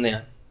سامنے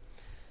آئے.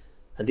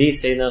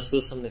 حدیث سیدنا رسول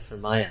صلی اللہ علیہ وسلم نے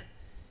فرمایا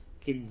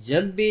کہ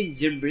جب بھی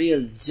جبریل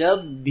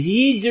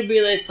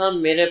علیہ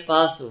السلام میرے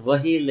پاس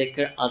وحی لے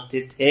کر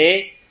آتے تھے،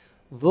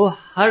 وہ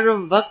ہر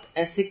وقت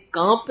ایسے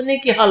کانپنے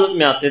کی حالت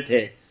میں آتے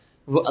تھے،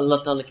 وہ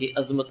اللہ تعالیٰ کی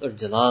عظمت اور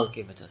جلال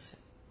کی وجہ سے.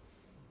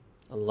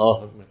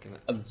 اللہ اکبر.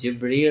 اب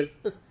جبریل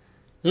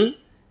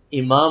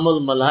امام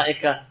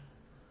الملائکہ،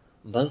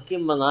 بلکہ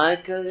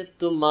ملائکہ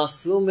تو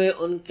معصوم ہے،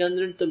 ان کے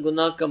اندر تو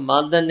گناہ کا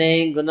مادہ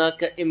نہیں، گناہ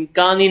کا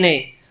امکان ہی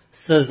نہیں،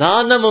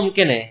 سزا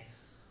ناممکن ہے.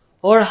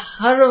 اور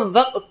ہر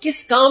وقت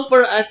کس کام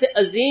پر ایسے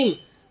عظیم،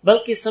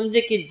 بلکہ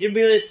سمجھے کہ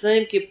جبریل علیہ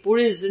السلام کی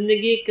پوری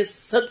زندگی کی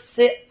سب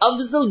سے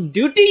افضل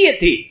ڈیوٹی یہ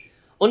تھی.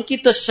 ان کی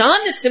تو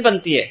شان اس سے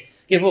بنتی ہے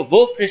کہ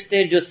وہ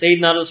فرشتے جو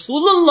سیدنا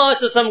رسول اللہ صلی اللہ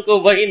علیہ وسلم کو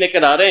وحی لے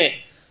کر آ رہے ہیں،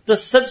 تو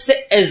سب سے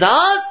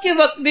اعزاز کے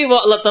وقت بھی وہ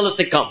اللہ تعالیٰ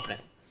سے کانپ رہے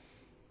ہیں.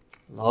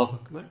 اللہ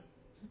اکبر.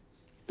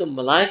 تو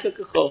ملائکہ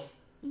کا خوف،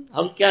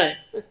 ہم کیا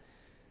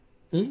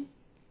ہیں؟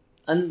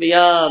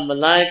 انبیاء،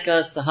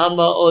 ملائکہ،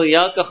 صحابہ،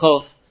 اولیاء کا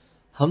خوف.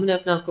 ہم نے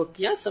اپنے آپ کو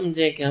کیا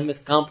سمجھے کہ ہم اس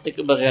کانپنے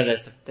کے بغیر رہ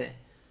سکتے ہیں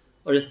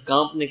اور اس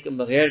کانپنے کے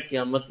بغیر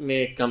قیامت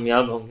میں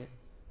کامیاب ہوں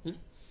گے؟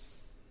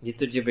 یہ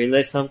تو جبریل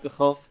علیہ السلام کا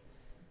خوف.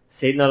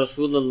 سیدنا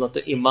رسول اللہ تو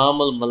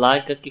امام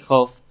الملائکہ کی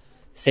خوف.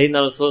 سیدنا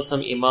رسول صلی اللہ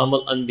علیہ وسلم امام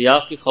الانبیاء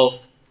کی خوف.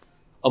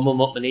 ام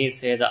المؤمنین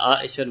سیدہ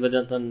عائشہ رضی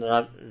اللہ عنہا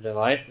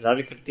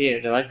روایت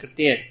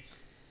کرتی ہے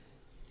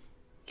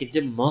کہ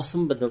جب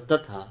موسم بدلتا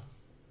تھا،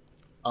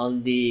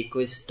 آندھی،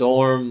 کوئی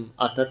سٹورم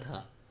آتا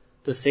تھا،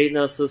 تو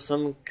سیدنا رسول صلی اللہ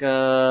علیہ وسلم کا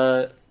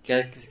کیا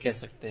کہہ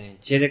سکتے ہیں،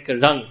 چہرے کا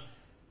رنگ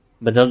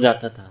بدل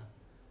جاتا تھا.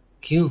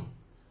 کیوں؟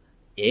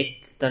 ایک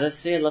طرح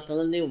سے اللہ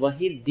تعالیٰ نے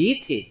وحی دی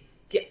تھی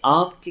کہ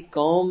آپ کی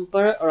قوم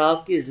پر اور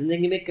آپ کی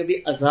زندگی میں کبھی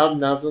عذاب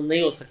نازل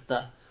نہیں ہو سکتا،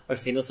 اور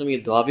سیدنا رسول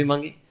یہ دعا بھی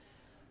مانگی.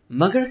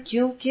 مگر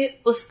کیونکہ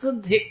اس کو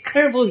دیکھ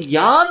کر وہ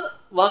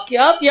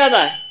واقعات یاد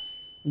آئے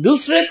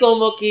دوسرے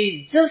قوموں کی،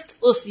 جسٹ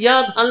اس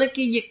یاد،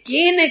 حالانکہ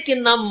یقین ہے کہ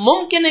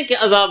ناممکن ہے کہ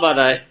عذاب آ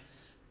رہا ہے،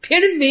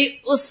 پھر بھی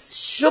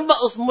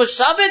اس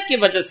مشابہت کی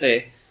وجہ سے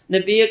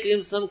نبی کریم صلی اللہ علیہ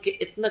وسلم کے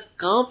اتنا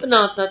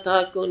کانپنا آتا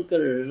تھا کہ ان کا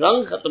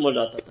رنگ ختم ہو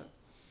جاتا تھا.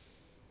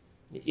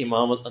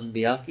 امام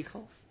الانبیاء کی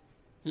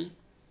خوف،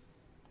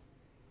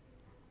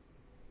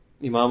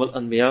 امام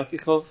الانبیاء کی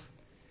خوف.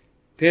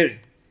 پھر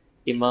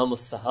امام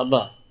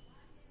الصحابہ،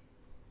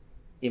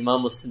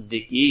 امام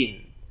الصدیقین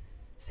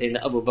سیدنا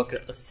ابو بکر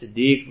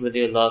الصدیق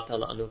رضی اللہ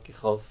تعالی عنہ کی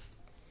خوف.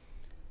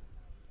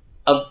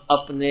 اب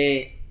اپنے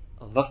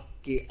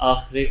وقت کی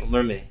آخری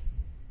عمر میں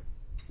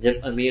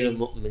جب امیر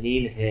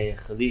المؤمنین ہے،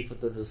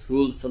 خلیفۃ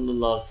الرسول صلی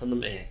اللہ علیہ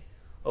وسلم ہے،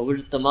 اور وہ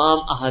تمام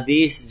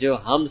احادیث جو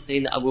ہم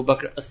سیدنا ابو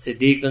بکر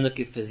الصدیق عنہ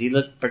کی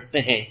فضیلت پڑھتے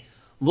ہیں،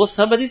 وہ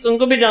سب حدیث ان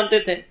کو بھی جانتے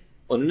تھے،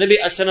 انہوں نے بھی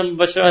اشرم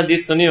بشر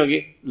حدیث سنی ہوگی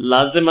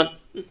لازمن،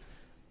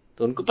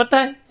 تو ان کو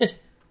پتا ہے،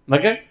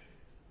 مگر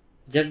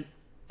جب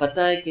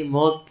پتا ہے کہ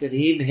موت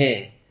قریب ہے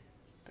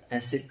تو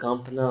ایسے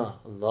کانپنا،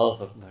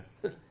 اللہ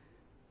اکبر،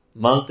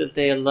 مانگتے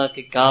تھے اللہ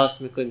کے کاش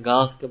میں کوئی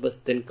گھاس کا بس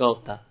تنکا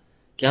ہوتا،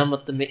 کیا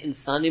مطلب میں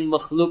انسانی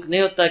مخلوق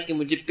نہیں ہوتا کہ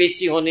مجھے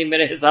پیشی ہونی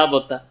میرے حساب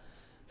ہوتا،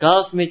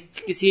 کاش میں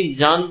کسی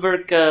جانور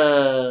کا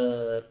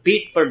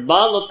پیٹ پر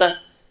بال ہوتا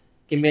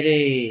کہ میرے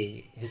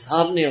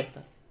حساب نہیں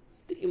ہوتا۔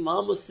 تو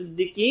امام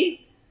الصدیقین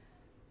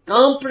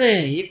کانپ رہے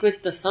ہیں، یہ کوئی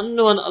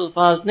تصنعن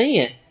الفاظ نہیں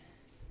ہے،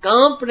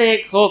 کانپ رہے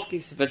ہیں خوف کی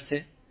صفت سے۔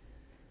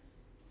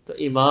 تو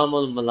امام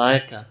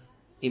الملائکہ،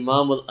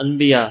 امام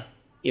الانبیاء،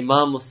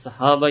 امام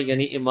الصحابہ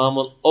یعنی امام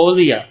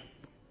الاولیاء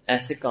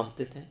ایسے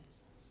کانپتے تھے۔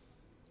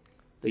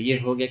 تو یہ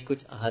ہو گئے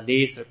کچھ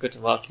احادیث اور کچھ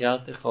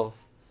واقعات خوف۔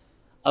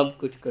 اب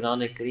کچھ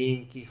قرآن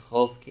کریم کی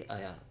خوف کی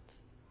آیات۔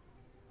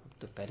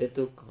 تو پہلے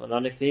تو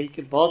قرآن کریم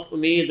کی بہت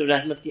امید اور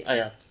رحمت کی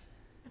آیات،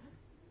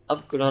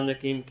 اب قرآن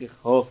کریم کی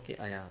خوف کی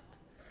آیات۔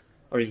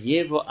 اور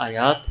یہ وہ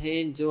آیات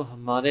ہیں جو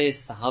ہمارے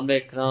صحابہ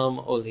کرام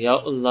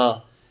اولیاء اللہ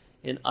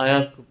ان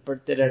آیات کو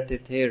پڑھتے رہتے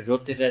تھے،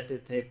 روتے رہتے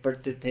تھے،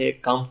 پڑھتے تھے،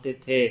 کانپتے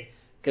تھے،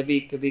 کبھی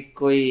کبھی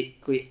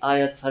کوئی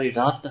آیت ساری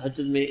رات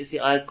تہجد میں اسی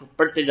آیت کو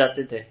پڑھتے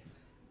جاتے تھے۔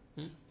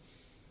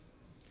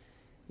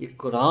 یہ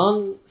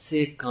قرآن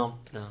سے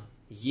کانپنا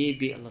یہ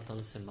بھی اللہ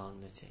تعالیٰ سے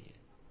مانگنا چاہیے،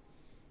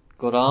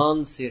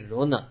 قرآن سے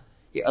رونا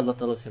یہ اللہ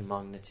تعالیٰ سے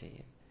مانگنا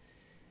چاہیے۔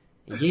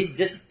 یہ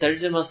جس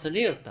ترجمہ سے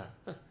نہیں ہوتا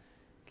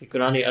کہ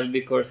قرآن عربی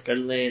کورس کر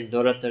لیں،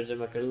 دورہ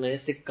ترجمہ کر لیں،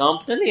 اس سے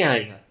کانپنا نہیں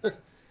آئے گا۔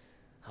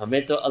 ہمیں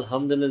تو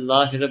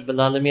الحمدللہ رب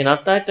العالمین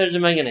آتا ہے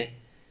ترجمہ یا نہیں؟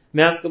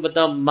 میں آپ کو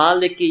بتاؤں،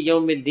 مالک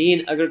یوم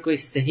الدین اگر کوئی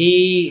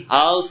صحیح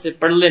حال سے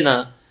پڑھ لینا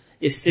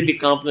اس سے بھی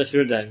کانپنا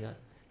شروع ہو جائے گا۔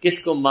 کس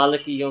کو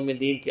مالک یوم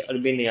الدین کی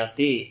عربی نہیں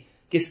آتی؟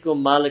 کس کو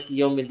مالک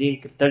یوم الدین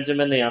کا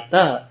ترجمہ نہیں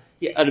آتا؟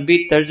 یہ عربی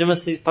ترجمہ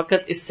سے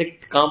فقط اس سے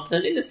کانپنا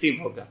نہیں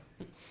نصیب ہوگا،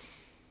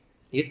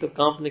 یہ تو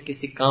کانپنے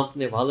کسی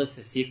کانپنے والے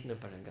سے سیکھنا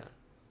پڑے گا،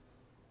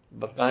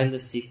 باقاعدہ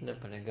سیکھنا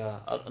پڑے گا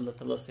اور اللہ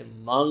تعالیٰ سے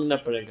مانگنا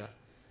پڑے گا۔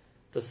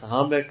 تو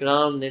صحابہ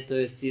کرام نے تو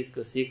اس چیز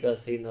کو سیکھا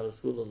سیدنا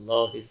رسول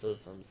اللہ صلی اللہ علیہ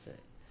وسلم سے،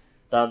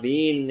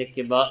 تابعین نے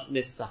کے بعد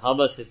نے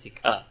صحابہ سے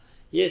سیکھا،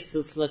 یہ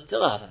سلسلہ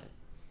چلا رہا ہے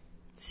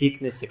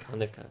سیکھنے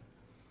سکھانے کا۔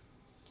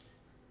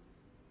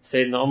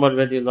 سیدنا عمر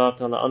رضی اللہ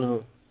تعالی عنہ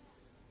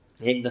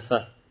ایک دفعہ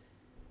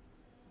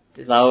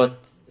تلاوت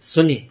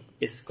سنی،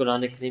 اس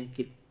قرآن کریم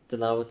کی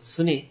تلاوت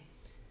سنی،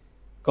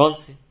 کون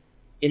سے؟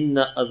 ان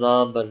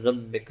عذاب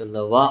ربک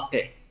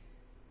لواقع،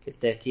 کہ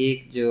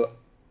تحقیق جو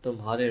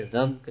تمہارے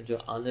رب کا جو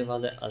آنے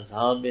والے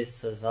عذاب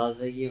سزا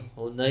ہے یہ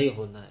ہونا ہی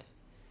ہونا ہے،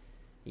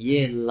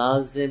 یہ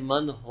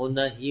لازماً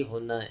ہونا ہی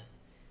ہونا ہے،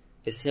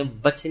 اس سے ہم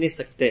بچ نہیں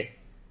سکتے۔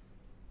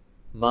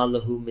 ما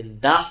لہ من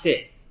دافع،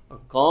 اور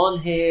کون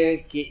ہے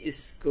کہ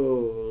اس کو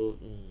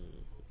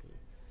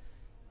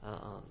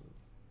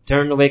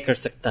ٹرن اوے کر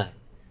سکتا ہے،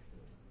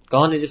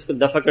 کون ہے جس کو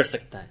دفع کر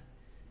سکتا ہے؟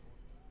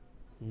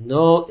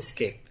 No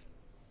escape,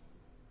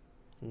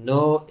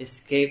 no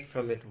escape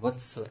from it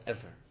what's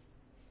ever.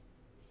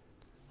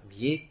 اب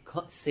یہ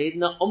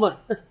سیدنا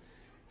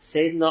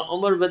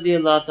عمر رضی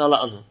اللہ تعالی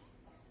عنہ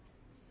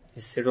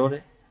اس سے رو رہے۔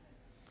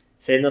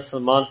 سیدنا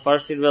سلمان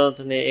فارسی رضی اللہ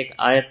عنہ نے ایک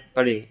آیت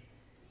پڑھی،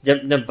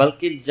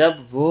 بلکہ جب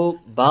وہ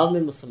بعد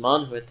میں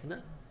مسلمان ہوئے تھے نا،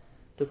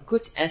 تو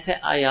کچھ ایسے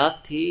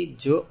آیات تھی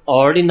جو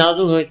آلریڈی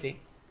نازل ہوئی تھی،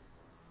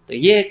 تو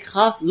یہ ایک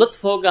خاص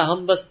لطف ہوگا،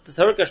 ہم بس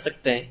تصور کر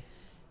سکتے ہیں،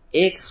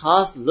 ایک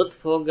خاص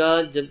لطف ہوگا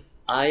جب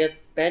آیت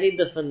پہلی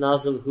دفعہ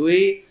نازل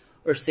ہوئی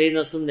اور سیدنا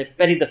رسول نے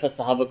پہلی دفعہ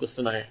صحابہ کو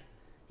سنایا،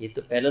 یہ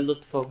تو پہلا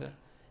لطف ہوگا۔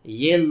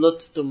 یہ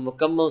لطف تو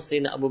مکمل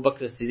سیدنا ابو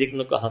بکر صدیق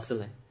کو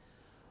حاصل ہے،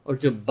 اور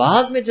جو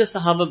بعد میں جو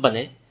صحابہ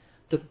بنے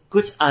تو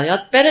کچھ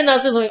آیات پہلے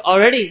نازل ہوئی،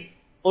 آلریڈی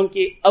ان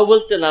کی اول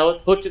تلاوت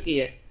ہو چکی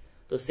ہے۔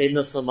 تو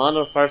سیدنا سلمان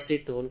اور فارسی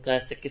تو ان کا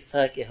ایسا قصہ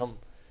ہے کہ ہم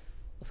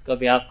اس کو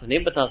بھی آپ کو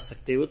نہیں بتا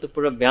سکتے، وہ تو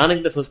پورا بیان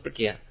ایک دفعہ اس پر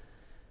کیا،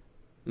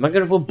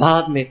 مگر وہ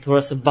بعد میں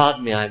تھوڑا سا بعد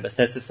میں آئے، بس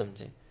ایسے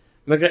سمجھیں۔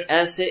 مگر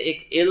ایسے ایک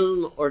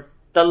علم اور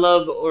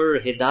طلب اور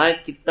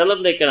ہدایت کی طلب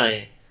لے کر آئے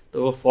ہیں،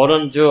 تو وہ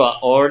فوراً جو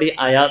آلریڈی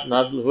آیات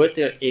نازل ہوئے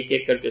تھے ایک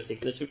ایک کر کے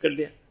سیکھنا شروع کر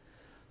دیا۔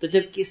 تو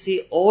جب کسی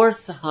اور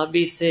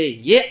صحابی سے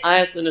یہ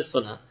آیت انہیں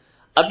سنا،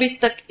 ابھی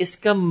تک اس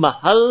کا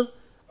محل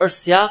اور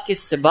سیاق کی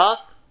سباق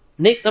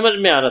نہیں سمجھ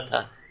میں آ رہا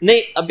تھا،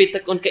 نہیں ابھی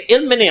تک ان کے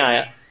علم میں نہیں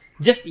آیا،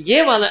 جس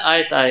یہ والا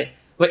آیت آئے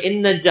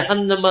وَإِنَّ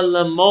جَهَنَّمَ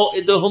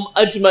لَمَوْعِدُهُمْ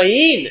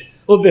أَجْمَعِينَ،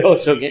 وہ بے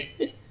ہوش ہو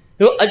گئے،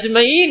 وہ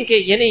اجمعین کے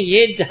یعنی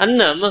یہ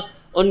جہنم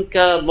ان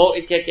کا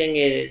موعد، کیا کہیں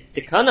گے،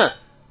 ٹھکانا،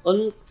 ان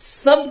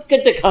سب کا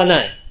ٹھکانا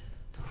ہے،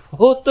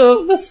 وہ تو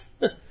بس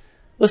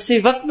اسی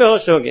وقت بے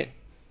ہوش ہو گئے۔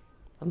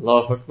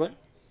 اللہ اکبر۔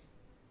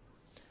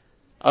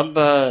 اب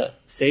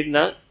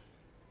سیدنا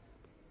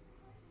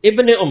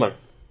ابن عمر،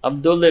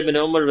 عبداللہ ابن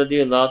عمر رضی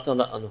اللہ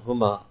تعالی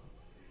عنہما،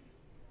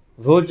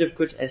 وہ جب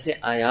کچھ ایسے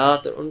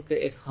آیات، اور ان کا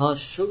ایک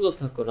خاص شغل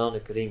تھا قرآن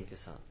کریم کے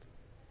ساتھ،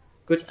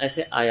 کچھ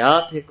ایسے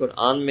آیات ہیں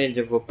قرآن میں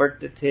جب وہ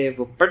پڑھتے تھے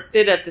وہ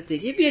پڑھتے رہتے تھے۔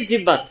 یہ بھی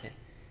عجیب بات ہے،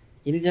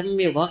 یعنی جب ہم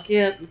یہ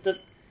واقعہ، مطلب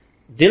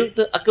دل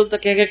تو عقل تو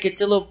کہے گا کہ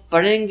چلو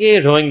پڑھیں گے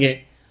روئیں گے،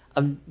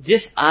 اب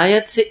جس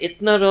آیت سے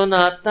اتنا رونا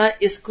آتا ہے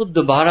اس کو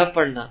دوبارہ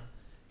پڑھنا،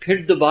 پھر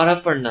دوبارہ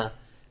پڑھنا،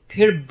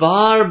 پھر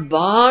بار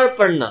بار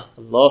پڑھنا،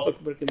 اللہ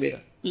اکبر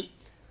کبیرہ۔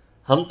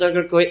 ہم تو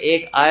اگر کوئی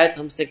ایک آیت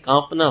ہم سے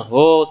کانپنا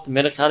ہو تو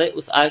میرے خیال ہے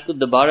اس آیت کو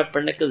دوبارہ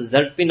پڑھنے کا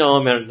ظرف ہی نہ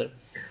ہو میرے اندر،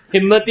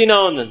 ہمت ہی نہ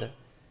ہو اندر۔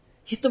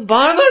 یہ تو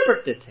بار بار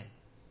پڑھتے تھے،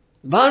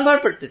 بار بار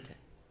پڑھتے تھے۔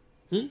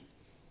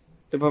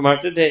 تو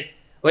فرماتے تھے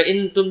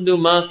وَإِن تُبْدُوا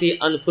مَا فِي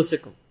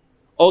أَنفُسِكُمْ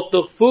أَوْ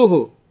تُخْفُوهُ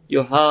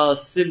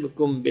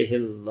يُحَاسِبْكُم بِهِ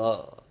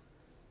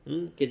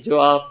اللَّهُ، کہ جو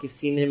آپ کے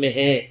سینے میں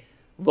ہے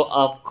وہ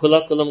آپ کھلا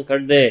کلم کر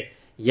دے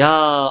یا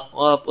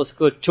آپ اس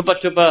کو چھپا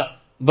چھپا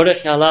بڑے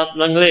خیالات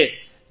رنگ لے،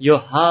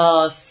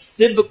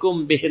 يُحَاسِبْكُم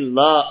بِهِ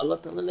اللَّهُ، اللہ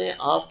تعالیٰ نے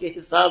آپ کے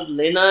حساب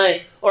لینا ہے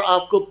اور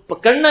آپ کو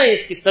پکڑنا ہے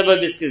اس کی سبب،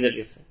 اس کے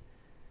ذریعے سے۔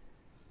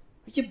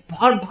 یہ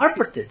بار بار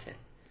پڑھتے تھے۔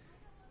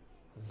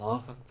 اللہ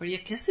اکبر، یہ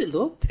کیسے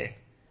لوگ تھے،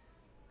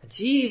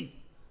 عجیب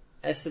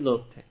ایسے لوگ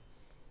تھے۔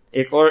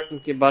 ایک اور ان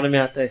کے بارے میں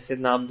آتا ہے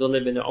سیدنا عبداللہ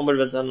بن عمر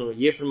رضی اللہ عنہ،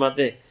 یہ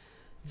فرماتے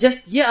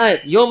جسٹ یہ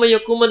آیت یوم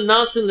یقوم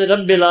الناس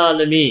لرب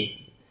العالمین،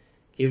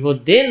 کہ وہ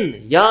دن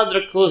یاد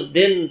رکھو، اس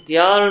دن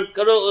تیار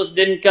کرو اس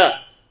دن کا۔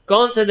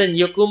 کون سا دن؟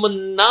 یقوم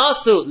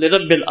الناس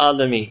لرب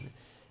العالمین،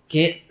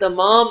 کہ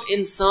تمام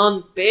انسان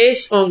پیش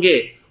ہوں گے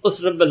اس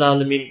رب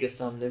العالمین کے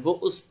سامنے۔ وہ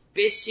اس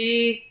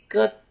پیشی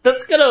کا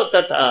تذکرہ ہوتا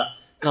تھا،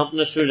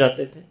 کانپنا شروع ہو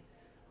جاتے تھے،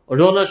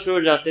 رونا شروع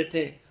ہو جاتے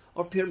تھے،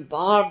 اور پھر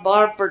بار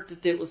بار پڑھتے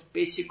تھے اس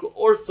پیشی کو،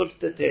 اور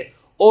سوچتے تھے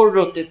اور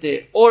روتے تھے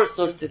اور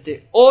سوچتے تھے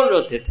اور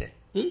روتے تھے۔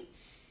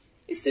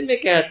 اس سے میں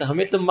کہہ رہا تھا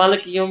ہمیں تو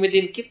مالک یوم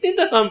الدین کتنی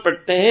دفعہ ہم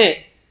پڑھتے ہیں،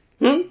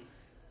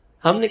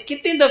 ہم نے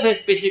کتنی دفعہ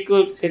اس پیشی کو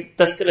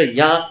تذکرہ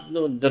یاد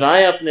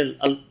درایا اپنے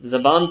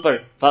زبان پر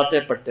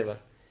فاتحہ پڑھتے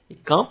وقت، یہ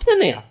کانپنا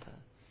نہیں آتا۔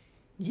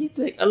 یہ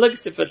تو ایک الگ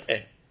صفت ہے،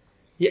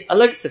 یہ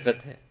الگ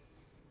صفت ہے۔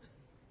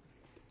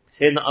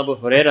 سیدنا ابو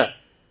ہریرہ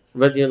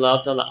رضی اللہ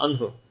تعالی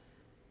عنہ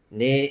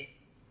نے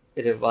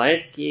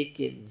روایت کی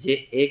کہ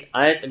ایک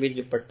آیت ابھی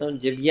جو پڑھتا ہوں،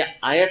 جب یہ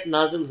آیت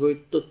نازل ہوئی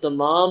تو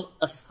تمام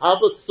اصحاب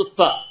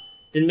الصفہ،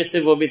 جن میں سے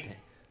وہ بھی تھے،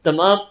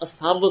 تمام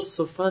اصحاب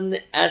الصفہ نے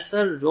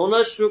ایسا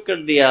رونا شروع کر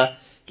دیا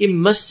کہ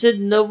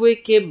مسجد نبوی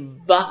کے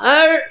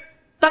باہر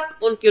تک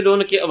ان کے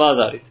رونے کی آواز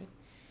آ رہی تھی۔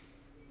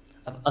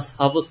 اب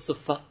اصحاب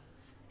الصفہ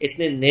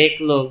اتنے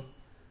نیک لوگ،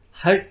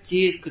 ہر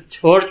چیز کو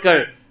چھوڑ کر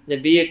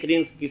نبی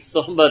کریم کی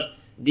صحبت،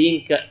 دین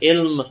کا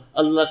علم،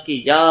 اللہ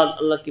کی یاد،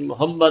 اللہ کی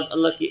محبت،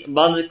 اللہ کی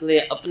عبادت کے لیے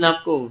اپنے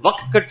آپ کو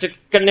وقف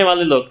کرنے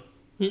والے لوگ،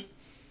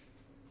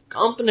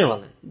 کانپنے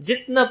والے۔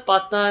 جتنا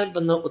پاتا ہے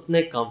بندہ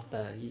اتنے کانپتا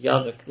ہے،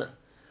 یاد رکھنا۔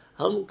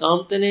 ہم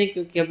کانپتے نہیں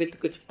کیونکہ ابھی تو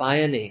کچھ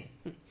پایا نہیں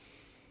ہے۔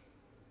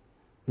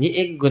 یہ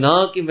ایک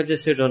گناہ کی وجہ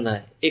سے رونا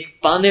ہے، ایک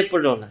پانے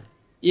پر رونا ہے،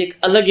 یہ ایک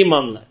الگ ہی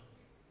معاملہ ہے،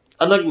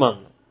 الگ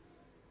معاملہ۔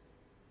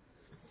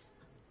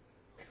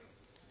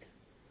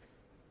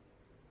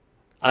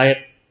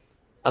 آیت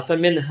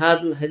افمن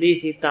هذا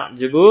الحدیث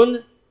تعجبون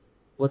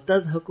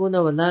وتضحکون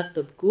ولا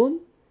تبکون،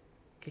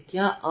 کہ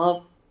کیا آپ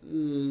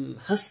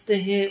ہنستے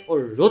ہیں اور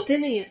روتے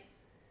نہیں ہیں؟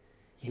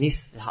 یعنی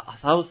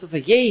اصحاب الصفہ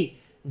یہی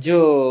جو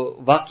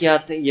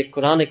واقعات ہیں، یہ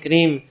قرآن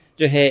کریم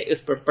جو ہے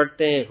اس پر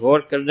پڑھتے ہیں، غور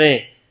کر رہے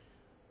ہیں،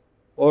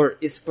 اور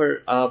اس پر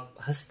آپ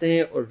ہنستے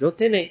ہیں اور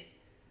روتے نہیں۔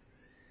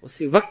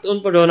 اسی وقت ان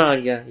پر رونا آ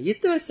گیا۔ یہ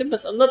تو ایسے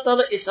بس اللہ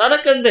تعالیٰ اشارہ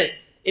کر دے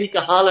ان کا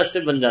حال ایسے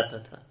بن جاتا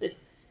تھا۔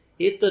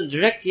 یہ تو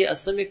ڈائریکٹ، یہ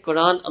اصل میں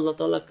قرآن اللہ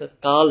تعالیٰ کا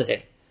قال ہے،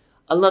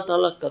 اللہ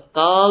تعالیٰ کا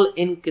قال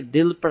ان کے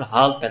دل پر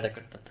حال پیدا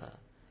کرتا تھا۔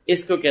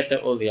 اس کو کہتے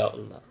ہیں اولیاء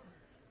اللہ۔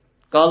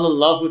 قال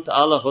اللہ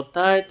تعالیٰ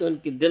ہوتا ہے تو ان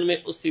کے دل میں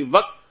اسی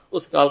وقت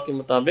اس قال کے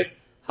مطابق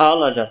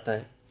حال آ جاتا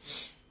ہے۔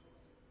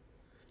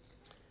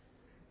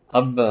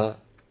 اب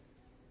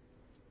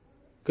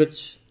کچھ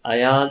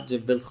آیات جو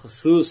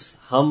بالخصوص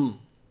ہم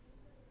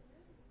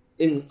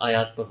ان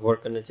آیات پر غور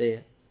کرنا چاہیے۔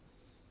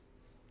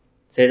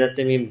 سیدنا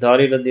تمیم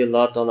داری رضی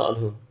اللہ تعالی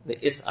عنہ نے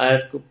اس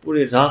آیت کو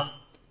پوری رات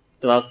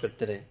تلاوت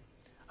کرتے رہے۔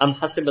 ام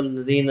حسب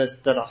الذین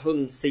اجترحوا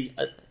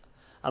السیئات،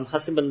 ام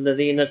حسب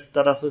الذین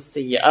اجترحوا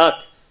السیئات،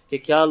 کہ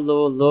کیا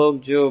لوگ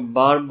جو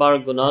بار بار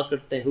گناہ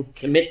کرتے ہیں، who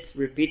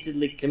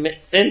repeatedly commit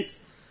sins،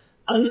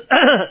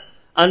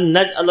 ان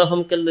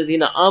نجعلہم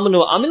کالذین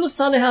آمنوا وعملوا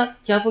الصالحات،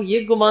 کیا وہ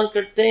یہ گمان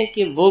کرتے ہیں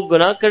کہ وہ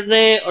گناہ کر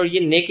رہے ہیں اور یہ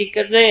نیکی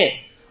کر رہے ہیں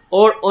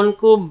اور ان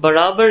کو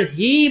برابر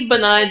ہی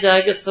بنایا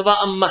جائے گا،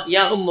 سواء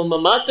محیاہم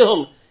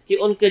ومماتہم، کہ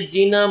ان کا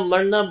جینا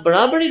مرنا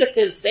برابر ہی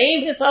رکھے،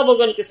 سیم حساب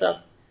ہوگا ان کے ساتھ،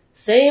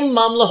 سیم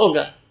معاملہ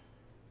ہوگا۔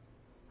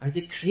 Are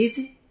they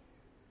crazy?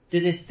 Do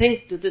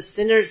the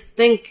sinners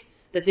think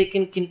that they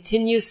can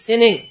continue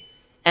sinning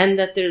and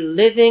that their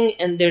living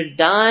and their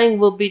dying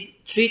will be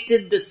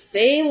treated the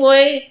same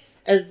way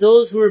as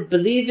those who are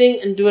believing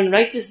and doing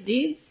righteous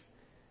deeds?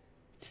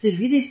 Do they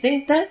really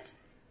think that?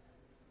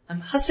 Am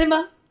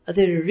hasiba? Are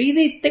they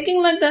really thinking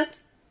like that?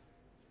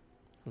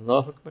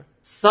 Allahu Akbar.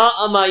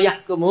 Sa'a ma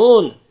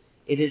yahkumun.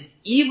 It is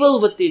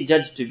evil what they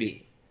judge to be.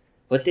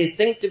 What they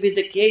think to be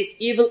the case,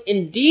 evil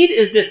indeed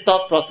is this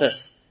thought process,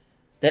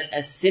 that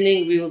as sinning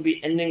we will be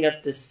ending up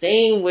the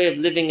same way of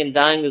living and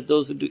dying as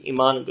those who do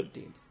iman and good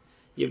deeds.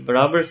 یہ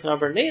برابر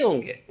سرابر نہیں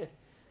ہوں گے۔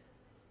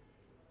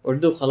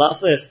 اردو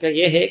خلاصہ اس کا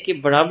یہ ہے کہ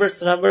برابر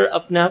سرابر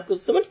اپنے آپ کو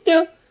سمجھتے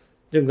ہو؟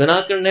 جو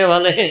گناہ کرنے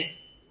والے ہیں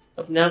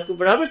اپنے آپ کو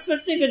برابر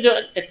سمجھتے ہیں کہ جو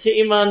اچھے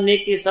ایمان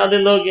نیکی سادے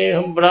لوگ ہیں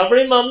ہم برابر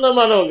ہی معاملہ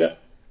ہمارا ہوگا؟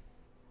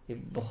 یہ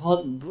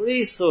بہت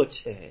بری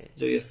سوچ ہے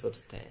جو یہ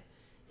سوچتے ہیں.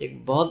 ایک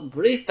بہت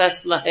بری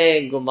فیصلہ ہے،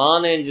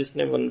 گمان ہے جس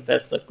نے وہ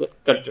فیصلہ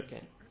کر چکے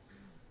ہیں.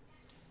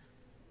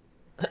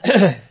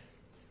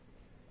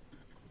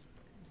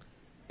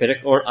 پھر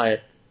ایک اور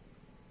آیت،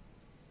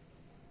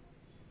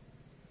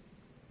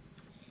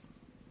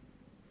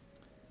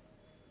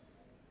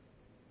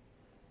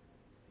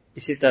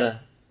 اسی طرح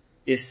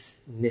اس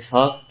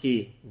نفاق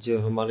کی جو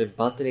ہمارے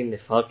باطنی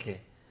نفاق ہے.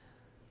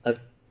 اب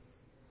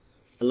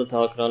اللہ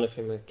تعالیٰ قرآن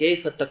میں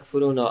کیف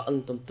تکفرون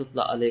وانتم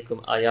تتلی علیکم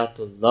آیات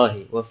اللہ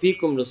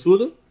وفیکم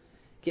رسول،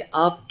 کہ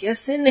آپ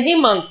کیسے نہیں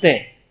مانتے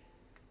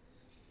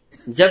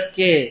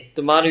جبکہ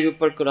تمہارے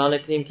اوپر قرآن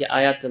کریم کی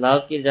آیات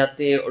تلاوت کی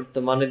جاتی ہے اور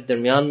تمہارے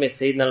درمیان میں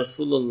سیدنا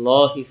رسول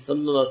اللہ صلی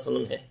اللہ علیہ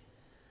وسلم ہے.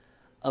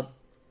 اب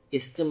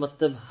اس کا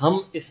مطلب ہم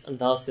اس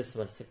انداز سے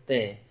سمجھ سکتے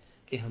ہیں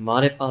کہ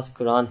ہمارے پاس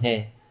قرآن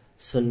ہے،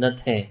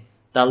 سنت ہے،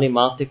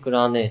 تعلیمات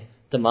قرآن ہے،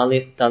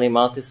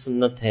 تعلیمات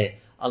سنت ہے.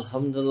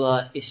 الحمدللہ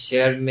اس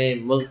شہر میں،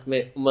 ملک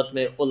میں، امت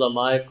میں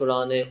علماء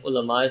قرآن ہے،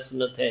 علماء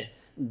سنت ہے،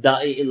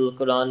 داعی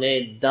القرآن ہے،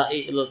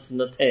 داعی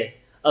السنت ہے،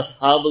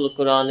 اصحاب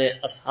القرآن ہے،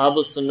 اصحاب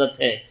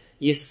السنت ہے.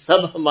 یہ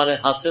سب ہمارے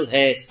حاصل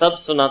ہے، سب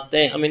سناتے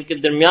ہیں، ہم ان کے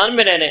درمیان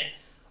میں رہ رہے ہیں.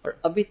 اور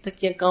ابھی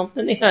تک یہ کام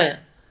تو نہیں آیا،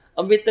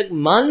 ابھی تک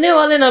ماننے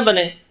والے نہ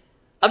بنے،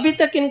 ابھی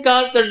تک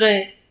انکار کر رہے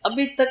ہیں،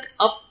 ابھی تک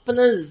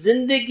اپنا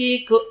زندگی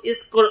کو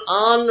اس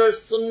قرآن اور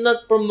سنت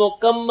پر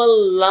مکمل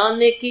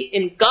لانے کی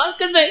انکار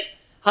کر رہے ہیں،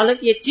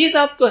 حالانکہ یہ چیز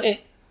آپ کو ہے.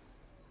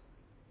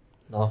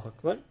 اللہ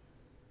اکبر.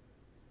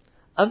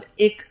 اب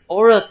ایک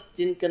عورت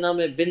جن کا نام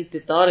ہے بنت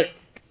طارق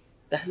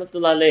رحمت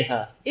اللہ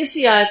علیہا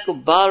اسی آیت کو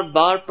بار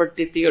بار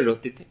پڑھتی تھی اور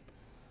روتی تھی.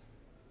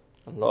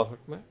 اللہ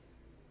اکبر.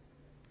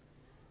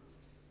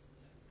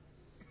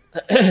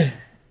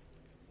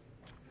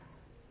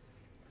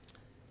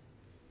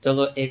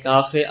 چلو ایک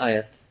آخری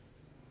آیت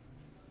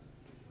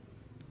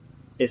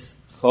اس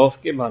خوف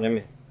کے بارے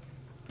میں.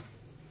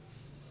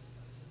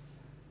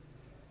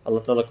 اللہ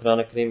تعالیٰ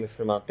قرآن کریم میں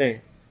فرماتے ہیں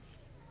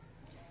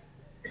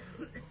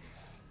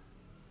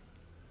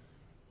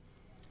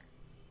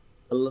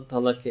اللہ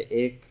تعالیٰ کے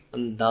ایک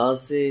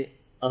انداز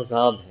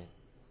عذاب ہے،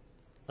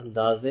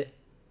 انداز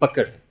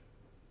پکڑ ہے.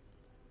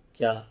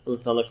 کیا اللہ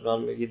تعالیٰ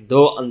قرآن میں یہ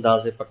دو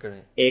انداز پکڑ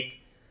ہیں. ایک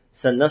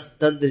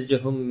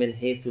سنستدرجہم من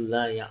حیث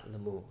لا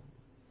یعلمون،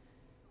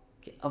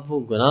 کہ اب وہ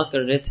گناہ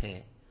کر رہے تھے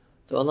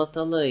تو اللہ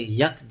تعالیٰ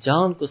یک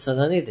جان کو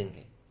سزا نہیں دیں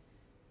گے،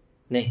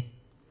 نہیں،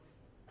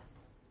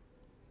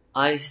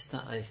 آہستہ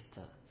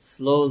آہستہ،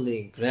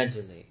 سلولی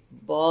گریجولی،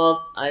 بہت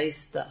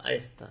آہستہ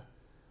آہستہ.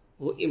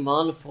 وہ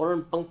ایمان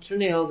فوراً پنکچر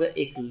نہیں ہوگا،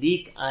 ایک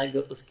لیک آئے گا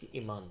اس کی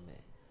ایمان میں،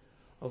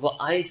 اور وہ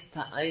آہستہ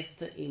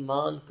آہستہ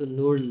ایمان کو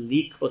نور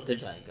لیک ہوتے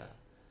جائے گا.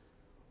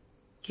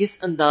 کس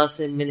انداز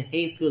سے؟ من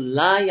حیث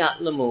لا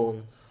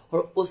یعلمون،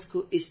 اور اس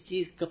کو اس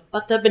چیز کا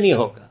پتہ بھی نہیں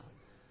ہوگا.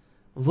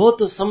 وہ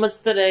تو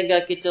سمجھتا رہے گا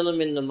کہ چلو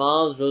میں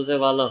نماز روزے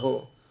والا ہوں،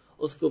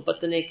 اس کو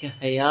پتہ نہیں کہ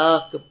حیا،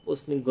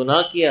 اس نے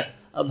گناہ کیا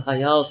اب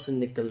حیا اس سے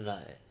نکل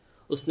رہا ہے،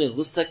 اس نے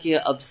غصہ کیا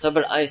اب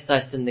صبر آہستہ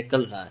آہستہ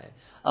نکل رہا ہے،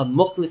 اب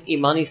مختلف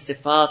ایمانی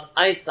صفات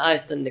آہستہ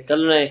آہستہ نکل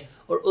رہے ہیں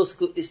اور اس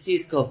کو اس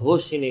چیز کا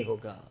ہوش ہی نہیں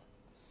ہوگا.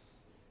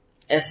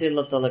 ایسے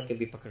اللہ تعالیٰ کے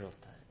بھی پکڑ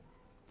ہوتا ہے.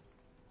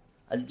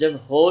 اب جب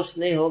ہوش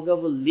نہیں ہوگا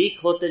وہ لیک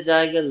ہوتے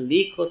جائے گا،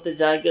 لیک ہوتے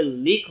جائے گا،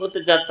 لیک ہوتے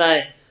جاتا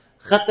ہے.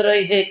 خطرہ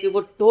یہ ہے کہ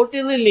وہ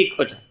ٹوٹلی لیک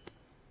ہو جائے،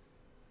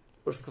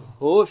 اس کو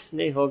ہوش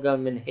نہیں ہوگا.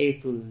 من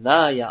حیث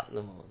لا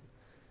یعلمون.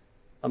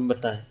 ہم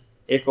بتائیں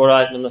ایک اور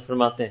آیت میں اللہ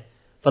فرماتے ہیں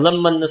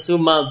فلما نسوا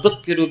ما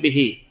ذکروا به،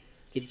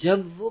 کہ جب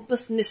وہ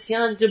بس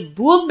نسیان، جب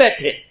بھول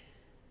بیٹھے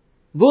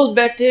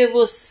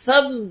وہ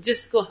سب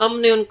جس کو ہم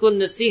نے ان کو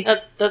نصیحت،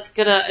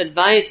 تذکرہ،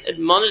 ایڈوائس،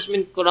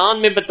 ایڈمانشمنٹ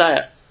قرآن میں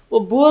بتایا، وہ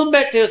بھول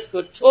بیٹھے، اس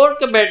کو چھوڑ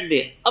کر بیٹھ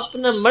دیے،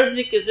 اپنا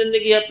مرضی کی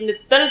زندگی، اپنے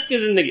طرز کی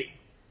زندگی.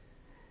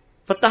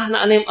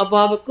 فتحنا علیہم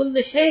ابواب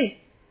کل شیء،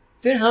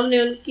 پھر ہم نے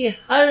ان کی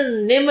ہر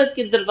نعمت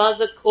کی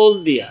دروازہ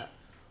کھول دیا،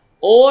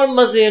 اور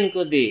مزے ان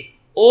کو دی،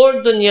 اور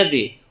دنیا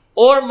دی،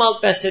 اور مال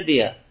پیسے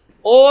دیا،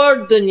 اور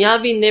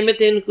دنیاوی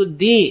نعمتیں ان کو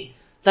دی،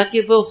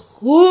 تاکہ وہ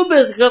خوب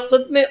اس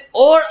غفلت میں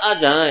اور آ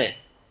جائیں،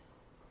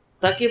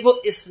 تاکہ وہ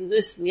اس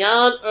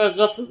نسیان اور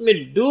غفلت میں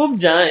ڈوب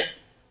جائیں.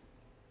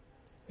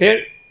 پھر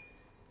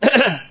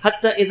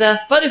حتی اذا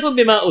فرحوا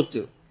بما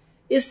اوتوا،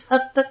 اس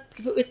حد تک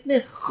کہ وہ اتنے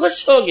خوش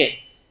ہو گئے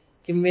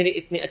کہ میری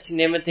اتنی اچھی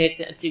نعمت ہے،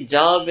 اچھی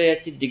جاب ہے،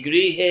 اچھی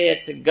ڈگری ہے،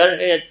 اچھے گھر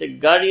ہے، اچھی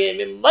گاڑی ہے،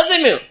 میں مزے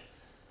میں ہوں.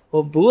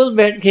 وہ بھول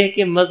بیٹھ گئے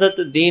کہ مزہ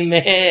تو دین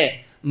میں ہے،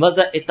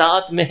 مزہ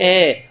اطاعت میں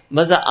ہے،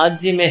 مزہ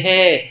عاجزی میں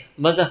ہے،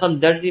 مزہ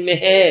ہمدردی میں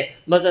ہے،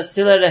 مزہ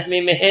صلہ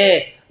رحمی میں ہے.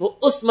 وہ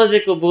اس مزے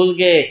کو بھول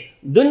گئے،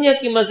 دنیا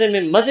کی مزے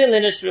میں مزے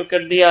لینا شروع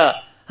کر دیا.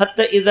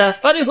 حتی اذا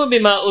فرحوا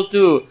بما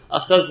اوتوا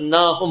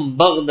اخذناهم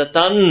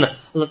بغتة،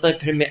 اللہ تعالیٰ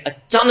پھر میں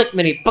اچانک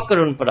میری پکڑ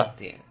ان پر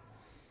آتی ہے.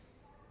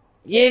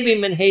 یہ بھی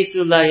من حیث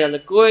لا یعلم،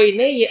 کوئی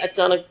نہیں یہ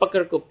اچانک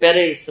پکڑ کو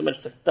پہلے سمجھ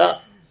سکتا.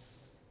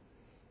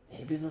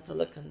 یہ بھی اللہ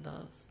تعالیٰ کا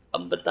انداز.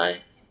 اب بتائیں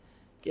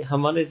کہ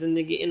ہماری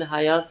زندگی ان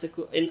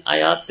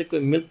آیات سے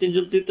کوئی ملتی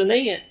جلتی تو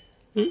نہیں ہے؟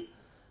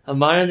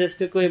 ہمارے دیش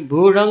کے کوئی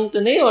بھو رنگ تو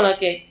نہیں ہو رہا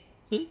کہ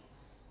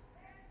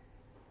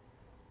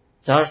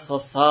 400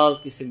 سال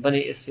کسی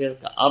بنی اسرائیل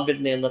کا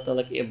عابد نے اللہ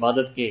تعالیٰ کی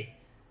عبادت کی,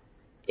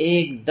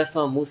 ایک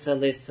دفعہ موسیٰ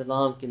علیہ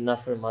السلام کی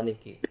نافرمانی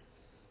کی.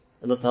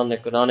 اللہ تعالیٰ نے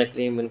قرآن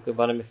کریم ان کے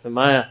بارے میں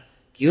فرمایا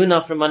کیوں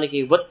نافرمانی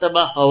کی؟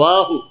 وَاتَّبَعَ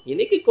هَوَاهُ, یہ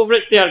نہیں کہ کفر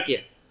اختیار کیا,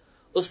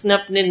 اس نے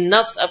اپنے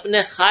نفس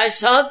اپنے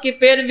خواہشات کی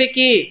پیروی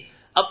کی,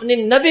 اپنی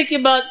نبی کی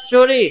بات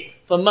چھوڑی.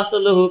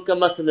 فَمَثَلُهُ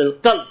كَمَثَلِ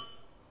الْكَلْبِ,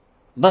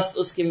 بس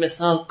اس کی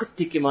مثال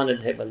کتی کی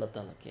مانند ہے. اللہ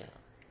تعالیٰ کیا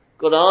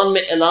قرآن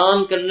میں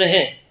اعلان کر رہے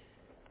ہیں,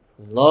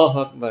 اللہ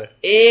اکبر,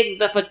 ایک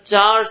دفعہ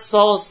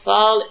 400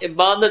 سال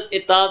عبادت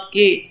اطاعت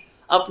کی,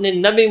 اپنے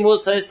نبی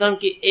موسیٰ علیہ السلام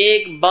کی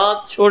ایک بات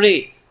چھوڑی.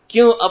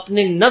 کیوں؟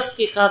 اپنی نفس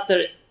کی خاطر,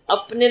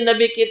 اپنے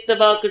نبی کی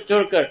اتباع کو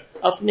چھوڑ کر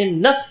اپنے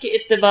نفس کی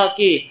اتباع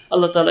کی.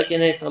 اللہ تعالیٰ کے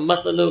نے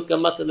فَمَثَلُهُ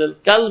كَمَثَلِ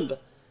الْكَلْبِ.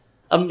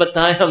 اب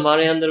بتائیں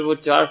ہمارے اندر وہ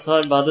 400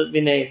 عبادت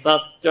بھی نہیں,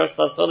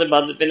 700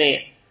 عبادت بھی نہیں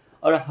ہے,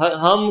 اور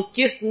ہم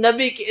کس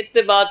نبی کی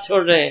اتباع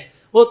چھوڑ رہے ہیں؟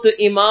 وہ تو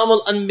امام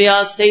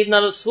الانبیاء سیدنا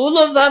رسول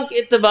اللہ کی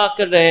اتباع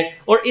کر رہے ہیں,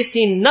 اور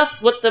اسی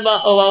نفس واتباع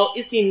ہوا,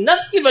 اسی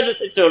نفس کی وجہ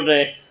سے چھوڑ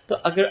رہے ہیں. تو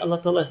اگر اللہ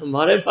تعالیٰ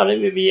ہمارے بارے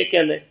میں بھی یہ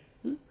کہہ لے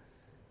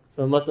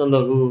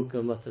فَمَثَلُهُ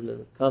كَمَثَلِ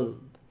الْكَلْبِ,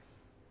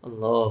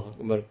 اللہ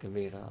اکبر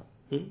کبیرہ.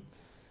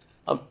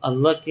 اب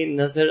اللہ کی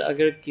نظر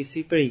اگر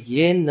کسی پر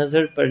یہ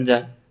نظر پڑ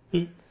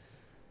جائے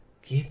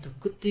کہ یہ تو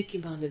کتے کی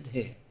مانند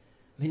ہے,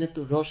 میں نے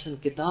تو روشن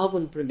کتاب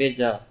ان پر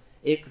بھیجا,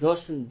 ایک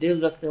روشن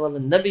دل رکھنے والا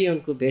نبی ان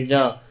کو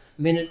بھیجا,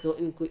 میں نے تو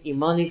ان کو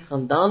ایمانی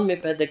خاندان میں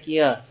پیدا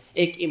کیا,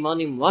 ایک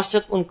ایمانی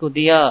معاشرت ان کو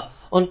دیا,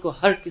 ان کو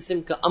ہر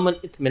قسم کا امن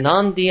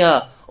اطمینان دیا,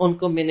 ان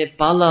کو میں نے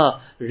پالا,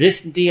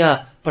 رزق دیا,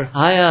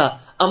 پڑھایا,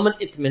 امن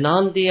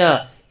اطمینان دیا,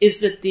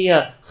 عزت دیا,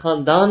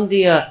 خاندان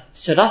دیا,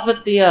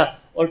 شرافت دیا,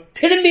 اور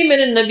پھر بھی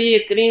میرے نبی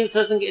کریم صلی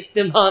اللہ علیہ وسلم کی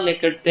اتباع نہیں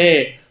کرتے.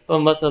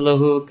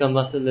 فَمَثَلُهُ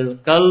كَمَثَلِ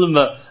الْكَلْبِ.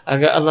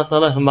 اگر اللہ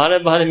تعالیٰ ہمارے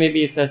بارے میں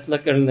بھی فیصلہ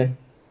کر لیں,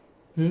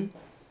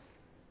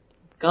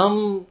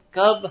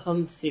 کب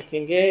ہم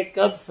سیکھیں گے,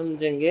 کب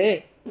سمجھیں گے؟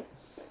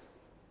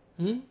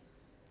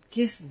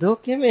 کس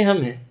دھوکے میں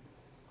ہم ہیں,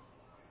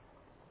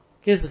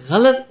 کس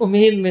غلط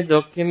امید میں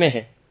دھوکے میں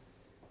ہیں.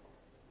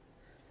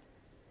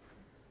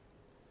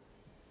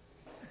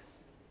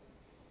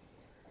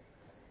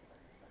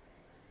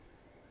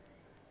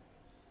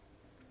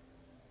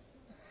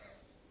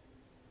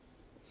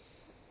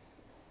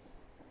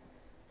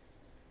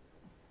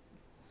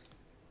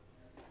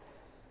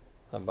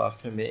 اب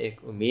آخر میں ایک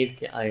امید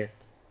کی آیت,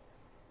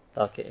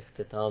 تاکہ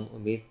اختتام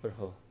امید پر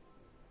ہو,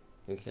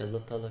 کیونکہ اللہ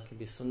تعالیٰ کی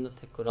بھی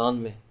سنت ہے قرآن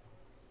میں.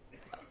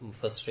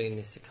 مفسرین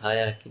نے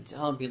سکھایا کہ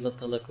جہاں بھی اللہ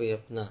تعالیٰ کوئی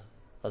اپنا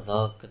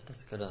عذاب کا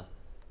تذکرہ,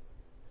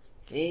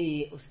 کہ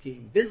اس کی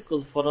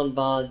بالکل فوراً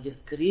بعد یا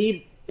قریب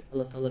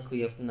اللہ تعالیٰ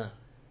کوئی اپنا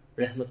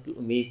رحمت کی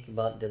امید کی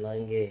بات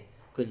دلائیں گے,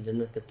 کوئی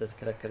جنت کا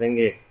تذکرہ کریں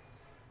گے.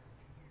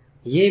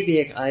 یہ بھی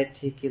ایک آیت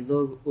تھی کہ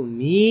لوگ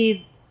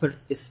امید پر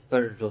اس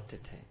پر روتے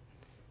تھے.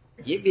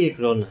 یہ بھی ایک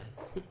رونا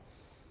ہے,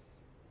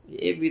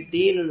 یہ بھی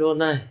دین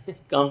رونا ہے,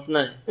 کانپنا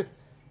ہے,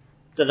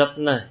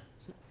 تڑپنا ہے.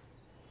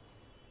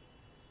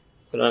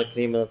 قرآن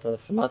کریم اللہ تعالیٰ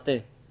فرماتے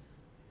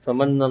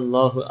فَمَنَّ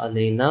اللَّهُ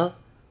عَلَيْنَا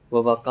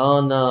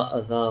وَوَقَانَا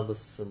عَذَابَ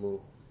السَّمُومِ,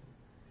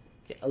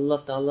 کہ اللہ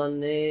تعالیٰ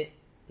نے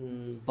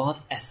بہت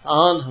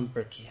احسان ہم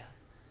پر کیا,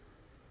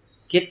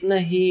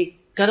 کتنا ہی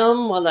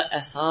کرم والا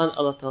احسان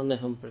اللہ تعالیٰ نے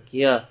ہم پر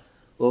کیا.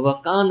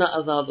 وَوَقَانَا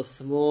عَذَابَ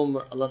السَّمُومِ,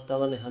 اور اللہ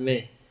تعالیٰ نے ہمیں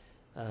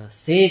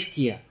سیف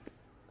کیا,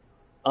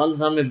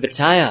 اللہ ہمیں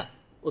بچایا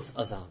اس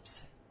عذاب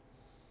سے.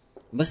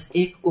 بس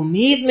ایک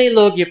امید میں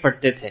لوگ یہ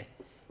پڑھتے تھے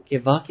کہ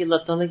واقعی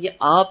اللہ تعالیٰ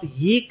یہ آپ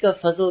ہی کا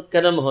فضل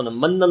کرم ہونا,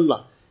 من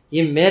اللہ,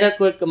 یہ میرا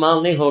کوئی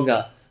کمال نہیں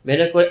ہوگا,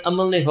 میرا کوئی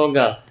عمل نہیں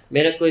ہوگا,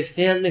 میرا کوئی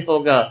فعل نہیں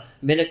ہوگا,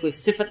 میرا کوئی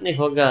صفت نہیں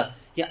ہوگا,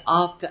 یہ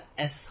آپ کا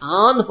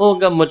احسان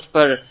ہوگا مجھ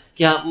پر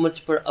کہ آپ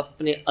مجھ پر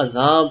اپنے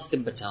عذاب سے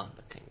بچا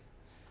رکھیں گے.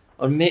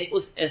 اور میں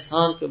اس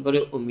احسان کے بڑے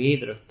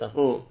امید رکھتا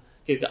ہوں,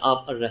 کیونکہ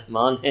آپ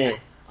الرحمن ہیں,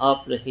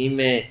 آپ رحیم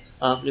ہیں,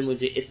 آپ نے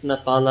مجھے اتنا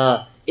پالا,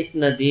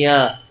 اتنا دیا,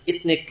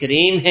 اتنے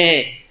کریم ہیں,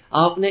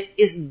 آپ نے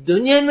اس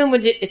دنیا میں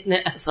مجھے اتنے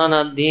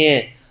احسانات دیے.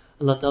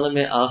 اللہ تعالیٰ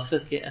میں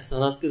آخرت کے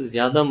احسانات کے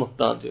زیادہ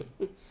محتاج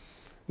ہوں,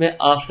 میں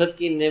آخرت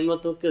کی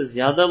نعمتوں کے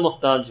زیادہ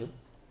محتاج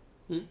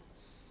ہوں.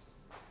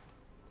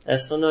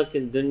 ایسا نہ کہ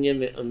دنیا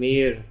میں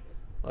امیر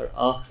اور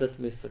آخرت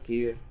میں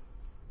فقیر,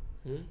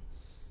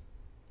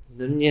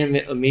 دنیا میں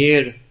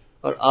امیر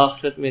اور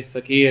آخرت میں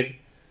فقیر,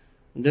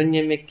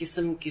 دنیا میں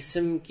قسم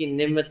قسم کی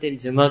نعمتیں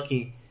جمع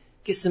کی,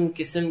 قسم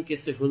قسم کی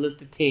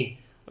سہولتیں تھیں,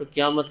 اور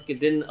قیامت کے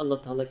دن اللہ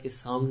تعالیٰ کے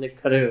سامنے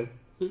کھڑے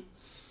ہو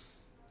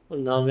اور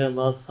نام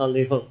اعمال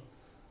خالی ہو,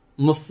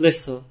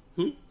 مفلس ہو.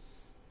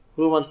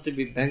 Who wants to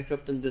be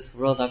bankrupt in this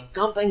world? آپ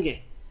کانپیں گے.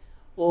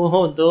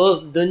 اوہ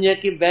دوست, دنیا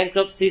کی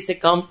بینکرپسی سے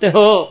کانپتے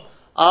ہو,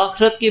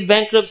 آخرت کی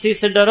بینکرپسی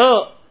سے ڈرو,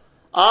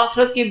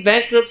 آخرت کی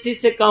بینکرپسی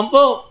سے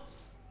کانپو.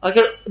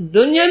 اگر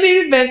دنیا میں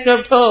بھی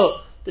بینکرپٹ ہو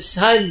تو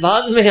شاید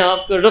بعد میں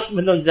آپ کا رخ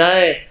بدل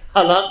جائے,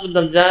 حالات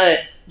بدل جائے,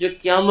 جو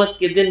قیامت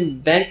کے دن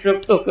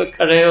بینکرپٹ ہو کر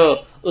کھڑے ہو,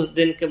 اس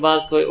دن کے بعد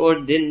کوئی اور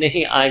دن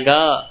نہیں آئے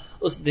گا,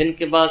 اس دن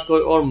کے بعد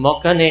کوئی اور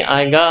موقع نہیں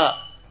آئے گا.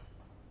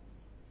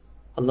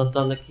 اللہ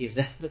تعالیٰ کی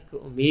رحمت کو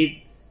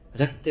امید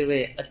رکھتے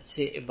ہوئے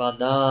اچھے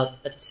عبادات,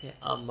 اچھے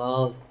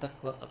اعمال,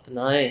 تقوی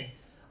اپنائیں,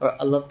 اور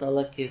اللہ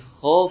تعالیٰ کے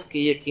خوف کے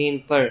یقین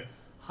پر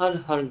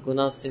ہر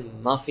گناہ سے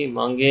معافی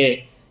مانگے,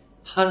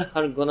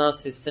 ہر گناہ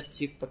سے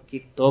سچی پکی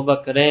توبہ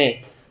کریں,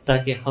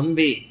 تاکہ ہم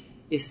بھی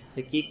اس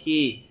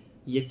حقیقی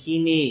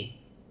یقینی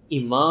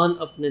ایمان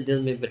اپنے دل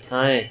میں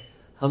بٹھائیں,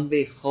 ہم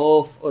بھی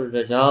خوف اور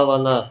رجا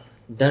والا,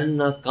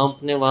 ڈرنا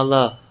کانپنے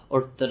والا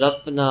اور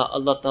تڑپنا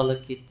اللہ تعالیٰ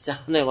کی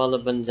چاہنے والا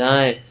بن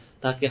جائیں,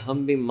 تاکہ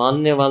ہم بھی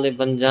ماننے والے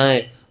بن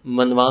جائیں,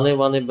 منوانے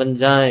والے بن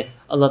جائیں,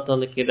 اللہ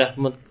تعالیٰ کی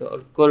رحمت کا اور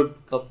قرب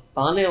کا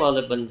پانے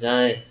والے بن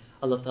جائیں.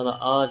 اللہ تعالیٰ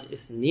آج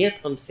اس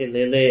نیت ہم سے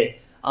لے لے,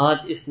 آج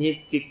اس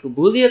نیت کی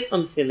قبولیت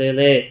ہم سے لے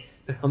لے,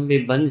 پھر ہم بھی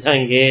بن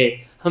جائیں گے,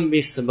 ہم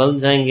بھی سنبھل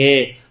جائیں گے,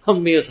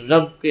 ہم بھی اس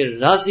رب کے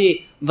راضی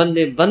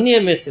بندے بننے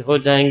میں سے ہو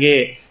جائیں گے.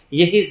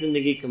 یہی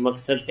زندگی کا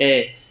مقصد ہے,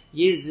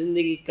 یہ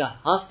زندگی کا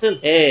حاصل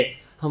ہے.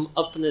 ہم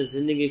اپنے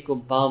زندگی کو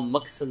با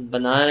مقصد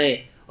بنائیں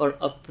اور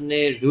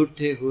اپنے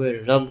روٹے ہوئے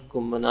رب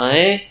کو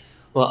منائیں.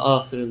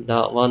 وآخر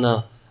دعوانا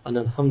ان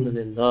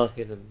الحمدللہ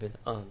رب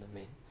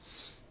العالمین.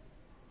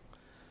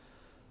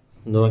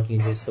 دعا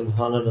کیجیے.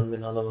 سبحان رب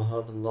العلی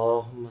وحمد,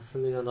 اللہم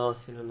صلی علی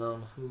سیدنا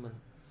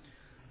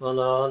محمد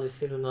وعلی آل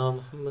سیدنا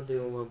محمد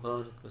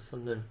وبارک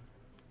وسلم.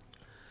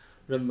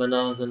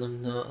 ربنا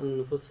ظلمنا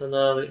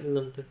انفسنا وان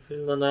لم تغفر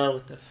لنا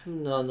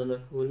وترحمنا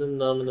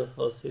لنكونن من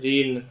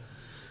الخاسرین.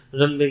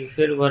 رب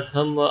اغفر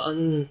وارحم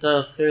وانت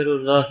خیر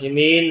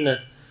الراحمین.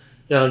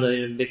 یا اللہ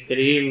رب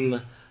کریم,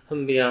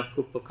 ہم بھی آپ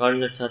کو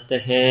پکارنا چاہتے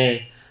ہیں,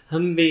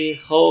 ہم بھی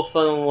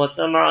خوفا و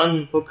طمعا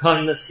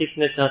پکارنا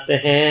سیکھنا چاہتے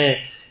ہیں.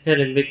 اے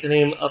رب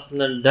کریم,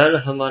 اپنا ڈر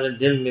ہمارے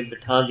دل میں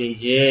بٹھا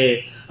دیجئے,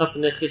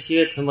 اپنے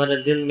خشیت ہمارے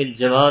دل میں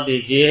جما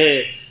دیجئے.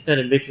 اے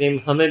رب کریم,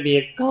 ہمیں بھی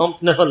ایک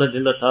کانپنے والا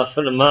دل عطا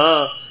فرما.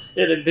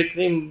 اے رب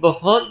کریم,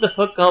 بہت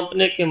دفعہ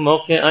کانپنے کے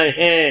موقع آئے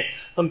ہیں,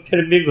 ہم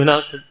پھر بھی گناہ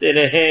کرتے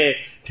رہے,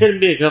 پھر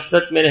بھی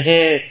غفلت میں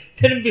رہے,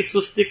 پھر بھی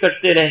سستی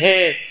کرتے رہے.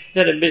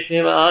 اے رب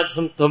کریم, آج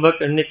ہم توبہ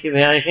کرنے کے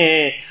لیے آئے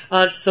ہیں,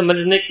 آج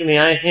سمجھنے کے لیے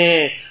آئے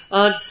ہیں,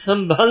 آج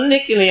سنبھالنے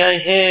کے لیے آئے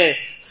ہیں.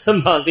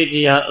 سنبھال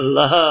دیجیے یا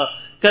اللہ,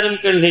 کرم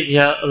کر لیجیے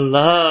یا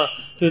اللہ.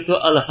 تو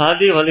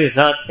الہادی والی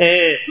ذات ہے,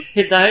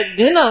 ہدایت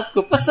دینا آپ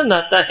کو پسند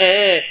آتا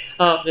ہے.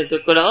 آپ نے تو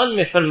قرآن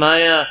میں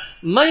فرمایا,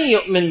 من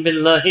یؤمن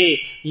باللہ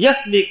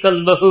یہدی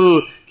قلبہ,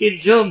 کہ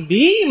جو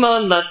بھی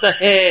ایمان لاتا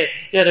ہے,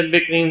 یا رب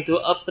کریم تو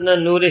اپنا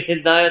نور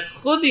ہدایت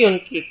خود ہی ان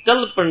کے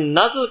قلب پر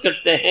نازل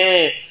کرتے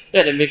ہیں.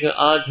 یا رب کریم,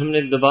 آج ہم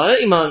نے دوبارہ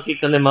ایمان کی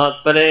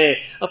کلمات پڑھے,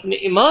 اپنے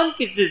ایمان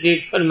کی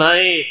تجدید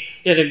فرمائے.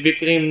 یا رب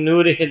کریم,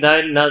 نور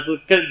ہدایت نازل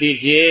کر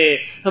دیجئے,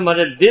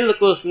 ہمارے دل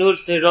کو اس نور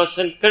سے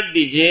روشن کر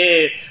دیجئے,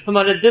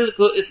 ہمارے دل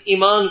کو اس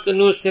ایمان کے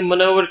نور سے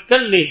منور کر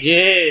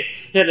لیجئے.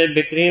 یا رب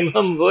کریم,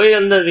 ہم وہی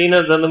الذین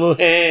ظلموا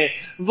ہیں,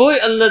 وہی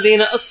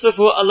الذین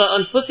اسرفوا علی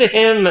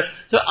انفسہم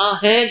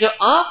جو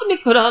آپ نے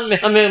قرآن میں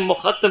ہمیں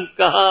مخاطب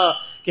کہا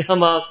کہ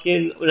ہم آپ کی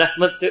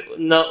رحمت سے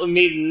نا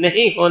امید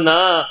نہیں ہونا,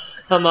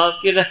 ہم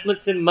آپ کی رحمت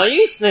سے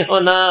مایوس نہیں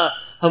ہونا.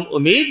 ہم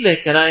امید لے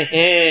کر آئے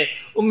ہیں,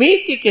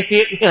 امید کی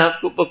کیفیت میں آپ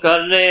کو پکار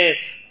رہے ہیں,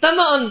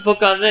 تمام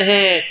پکار رہے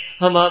ہیں.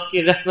 ہم آپ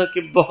کی رحمت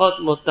کے بہت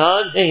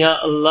محتاج ہیں یا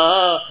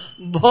اللہ,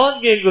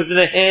 بہت گئے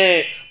گزرے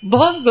ہیں,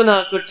 بہت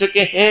گناہ کر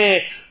چکے ہیں,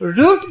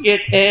 روٹ گئے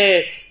تھے,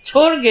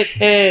 چھوڑ گئے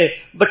تھے,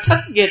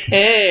 بھٹک گئے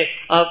تھے.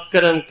 آپ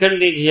کرم کر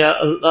لیجیے یا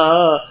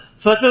اللہ,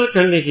 فضل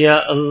کر لیجیے یا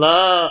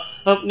اللہ,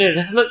 اپنے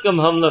رحمت کا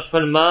معاملہ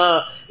فرما.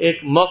 ایک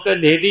موقع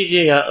دے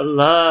دیجیے یا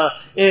اللہ,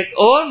 ایک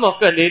اور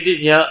موقع دے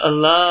دیجیے یا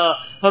اللہ.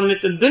 ہم نے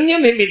تو دنیا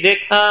میں بھی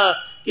دیکھا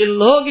کہ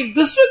لوگ ایک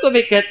دوسرے کو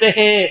بھی کہتے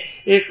ہیں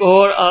ایک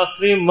اور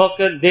آخری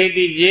موقع دے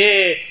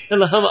دیجئے.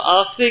 ہم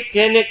آخری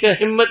کہنے کا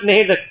ہمت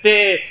نہیں رکھتے,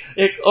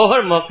 ایک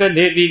اور موقع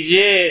دے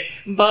دیجئے,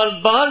 بار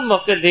بار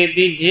موقع دے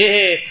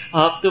دیجئے.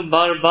 آپ تو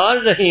بار بار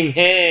رحیم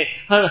ہیں,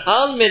 ہر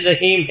حال میں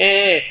رحیم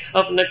ہیں.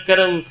 اپنا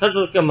کرم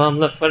فضل کا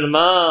معاملہ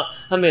فرما,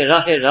 ہمیں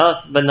راہ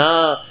راست بنا,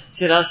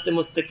 صراط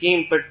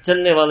مستقیم پر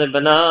چلنے والے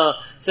بنا,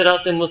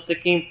 صراط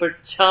مستقیم پر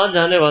چھا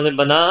جانے والے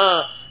بنا.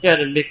 یا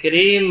رب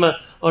کریم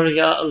اور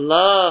یا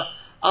اللہ,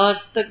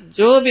 آج تک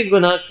جو بھی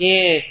گناہ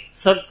کیے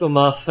سب کو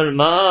معاف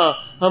فرما.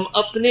 ہم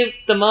اپنے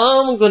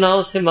تمام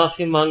گناہوں سے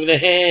معافی مانگ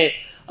رہے ہیں,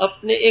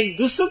 اپنے ایک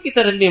دوسروں کی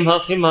طرف بھی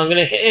معافی مانگ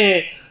رہے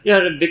ہیں. یا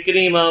رب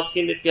کریم, آپ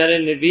کے پیارے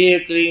نبی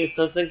کریم صلی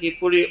اللہ علیہ وسلم کی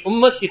پوری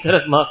امت کی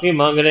طرف معافی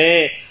مانگ رہے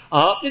ہیں.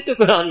 آپ نے تو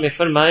قرآن میں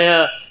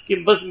فرمایا کہ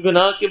بس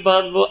گناہ کے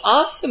بعد وہ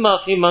آپ سے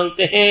معافی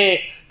مانگتے ہیں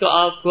تو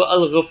آپ کو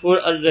الغفور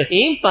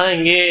الرحیم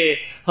پائیں گے.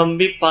 ہم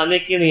بھی پانے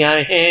کے لیے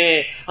آئے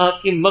ہیں,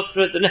 آپ کی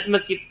مغفرت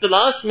رحمت کی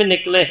تلاش میں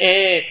نکلے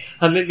ہیں.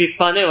 ہمیں بھی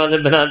پانے والے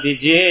بنا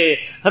دیجئے,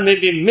 ہمیں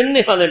بھی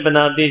ملنے والے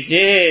بنا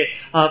دیجئے.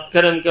 آپ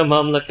کرم کا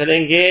معاملہ کریں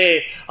گے,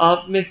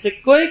 آپ میں سے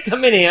کوئی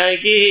کمی نہیں آئے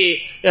گی.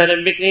 یا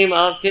رب کریم,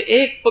 آپ کے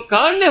ایک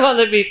پکارنے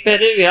والے بھی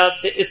پہلے بھی آپ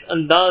سے اس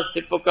انداز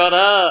سے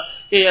پکارا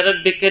کہ یا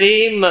رب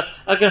کریم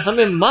اگر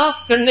ہمیں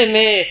معاف کرنے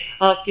میں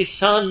آپ کی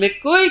شان میں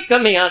کوئی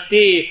کمی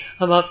آتی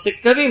ہم آپ سے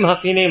کبھی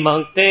معافی نہیں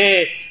مانگتے.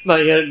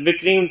 یا رب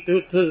کریم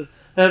تو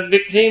رب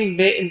کریم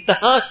بے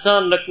انتہا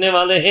شان رکھنے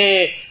والے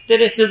ہیں,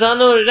 تیرے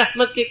خزانوں اور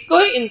رحمت کی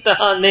کوئی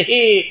انتہا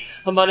نہیں,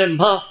 ہمارے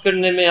معاف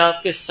کرنے میں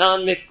آپ کے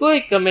شان میں کوئی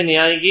کمی نہیں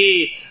آئے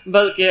گی,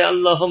 بلکہ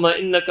اللہم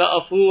انکا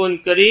عفو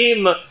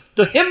کریم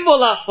تحب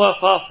العفو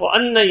فاعف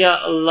عنا یا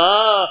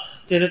اللہ,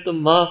 تیرے تو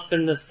معاف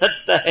کرنا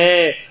سجتا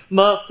ہے,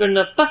 معاف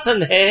کرنا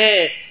پسند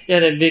ہے. یا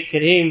رب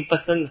کریم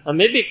پسند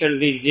ہمیں بھی کر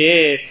لیجئے,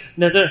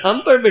 نظر ہم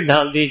پر بھی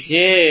ڈال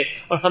دیجئے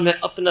اور ہمیں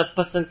اپنا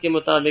پسند کے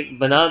مطابق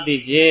بنا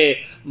دیجئے,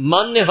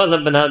 ماننے والا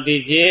بنا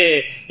دیجئے.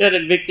 یا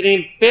رب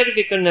کریم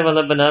پیروی کرنے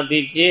والا بنا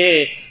دیجئے,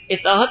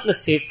 اطاعت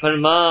نصیب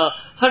فرما,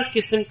 ہر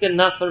قسم کے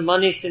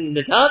نافرمانی سے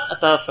نجات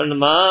عطا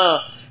فرما.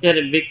 یا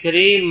رب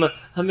کریم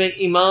ہمیں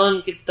ایمان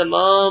کی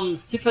تمام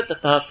صفت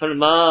عطا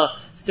فرما,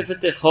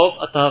 صفت خوف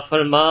عطا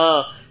فرما,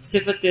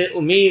 صفت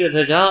امید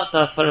رجا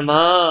عطا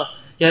فرما.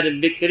 یا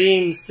رب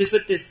کریم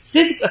صفت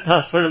صدق عطا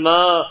فرما,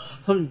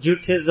 ہم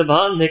جھوٹے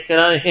زبان لے کر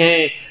آئے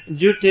ہیں,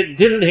 جھوٹے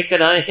دل لے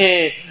کر آئے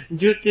ہیں,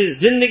 جھوٹی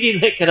زندگی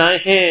لے کر آئے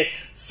ہیں,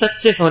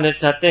 سچے ہونے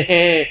چاہتے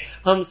ہیں.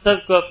 ہم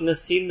سب کو اپنا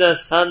سیدھا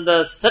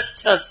سادہ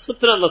سچا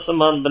ستھرا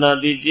مسلمان بنا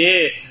دیجئے,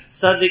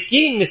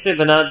 صادقین میں سے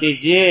بنا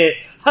دیجئے,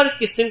 ہر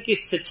قسم کی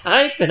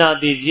سچائی پہنا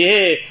دیجئے,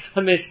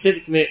 ہمیں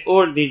صدق میں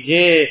اوڑھ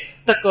دیجئے,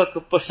 تقوی کو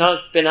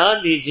پوشاک پہنا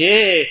دیجئے.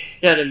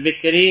 یا رب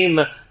کریم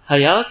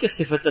حیا کی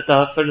صفت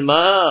عطا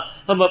فرما,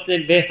 ہم اپنے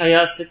بے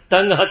حیا سے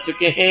تنگ آ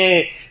چکے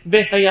ہیں,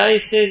 بے حیائی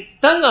سے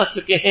تنگ آ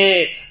چکے ہیں,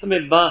 ہمیں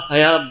با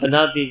حیا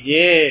بنا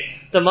دیجئے.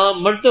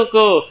 تمام مردوں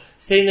کو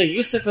سیدنا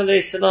یوسف علیہ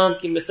السلام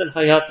کی مثل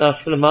حیا عطا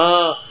فرما,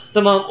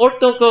 تمام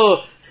عورتوں کو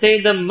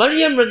سیدہ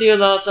مریم رضی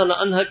اللہ تعالی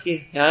عنہ کی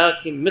حیا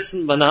کی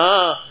مثل بنا.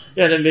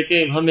 یا رب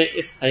کریم ہمیں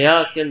اس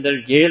حیا کے اندر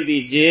گھیر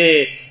دیجئے,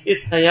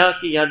 اس حیا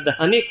کی یاد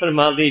دہانی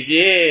فرما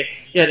دیجئے.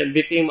 یا رب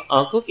کریم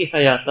آنکھوں کی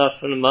حیا عطا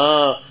فرما,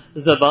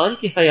 زبان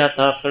کی حیا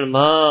عطا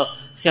فرما,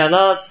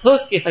 خیالات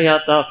سوچ کی حیا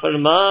عطا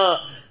فرما,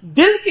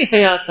 دل کی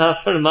حیا عطا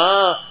فرما.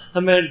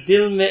 ہمیں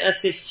دل میں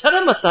ایسی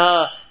شرم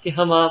عطا کہ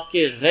ہم آپ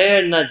کے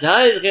غیر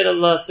ناجائز غیر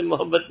اللہ سے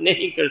محبت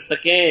نہیں کر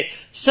سکیں,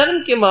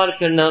 شرم کے مار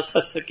کر نہ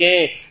کھس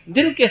سکیں,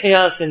 دل کے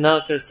حیا سے نہ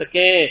کر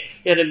سکیں.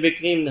 یا رب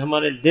کریم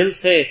ہمارے دل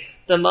سے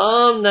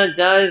تمام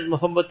ناجائز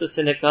محبتوں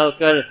سے نکال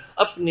کر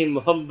اپنی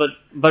محبت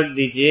بڑھ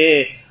دیجئے,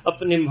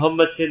 اپنی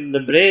محبت سے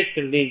لبریز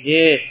کر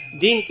دیجئے.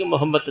 دین کی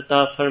محبت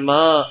عطا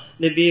فرما,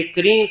 نبی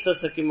کریم صلی اللہ علیہ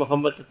وسلم کی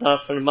محبت عطا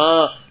فرما,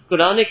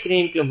 قرآن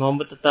کریم کی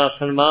محبت عطا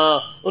فرما,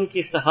 ان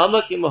کی صحابہ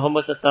کی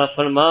محبت عطا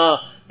فرما,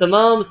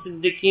 تمام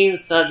صدیقین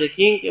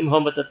صادقین کی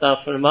محبت عطا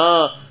فرما,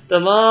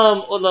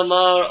 تمام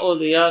علماء اور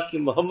اولیاء کی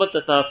محبت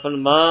عطا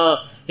فرما.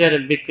 یا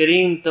رب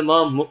کریم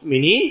تمام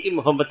مؤمنین کی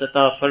محبت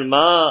عطا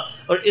فرما,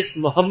 اور اس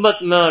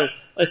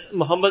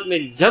محبت میں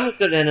جم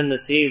کر رہنا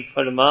نصیب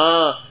فرما.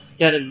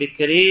 یا رب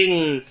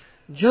کریم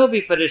جو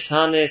بھی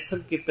پریشان ہے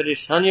سب کی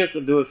پریشانیوں کو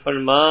دور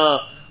فرما,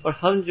 اور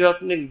ہم جو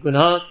اپنے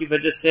گناہ کی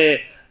وجہ سے,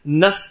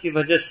 نفس کی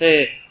وجہ سے,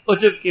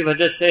 عجب کی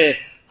وجہ سے,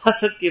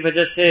 حسد کی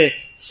وجہ سے,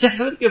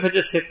 شہوت کی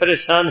وجہ سے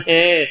پریشان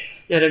ہیں,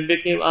 یا رب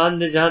کریم آج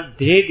نجات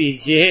دے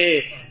دیجئے,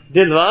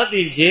 دلوا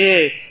دیجئے,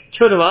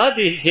 چھڑوا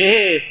دیجئے,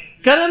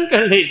 کرم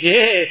کر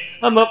لیجئے.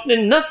 ہم اپنے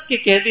نفس کے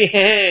قیدی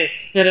ہیں.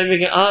 یا رب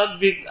کریم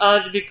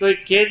آج بھی کوئی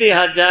قیدی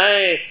آ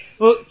جائے,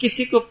 وہ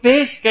کسی کو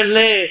پیش کر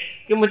لے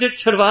کہ مجھے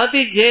چھڑوا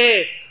دیجئے,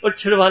 اور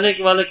چھڑوانے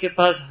والے کے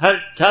پاس ہر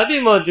چابی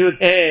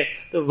موجود ہے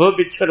تو وہ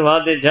بھی چھڑوا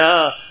دے جا.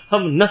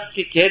 ہم نفس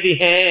کے قیدی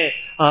ہیں,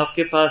 آپ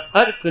کے پاس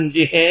ہر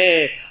کنجی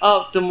ہے,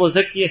 آپ تو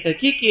مزکی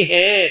حقیقی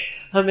ہیں.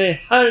 ہمیں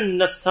ہر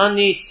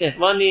نفسانی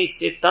شہوانی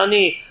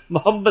شیطانی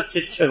محبت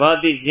سے چھڑوا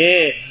دیجئے,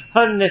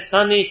 ہر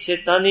نفسانی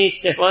شیطانی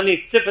شہوانی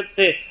صفت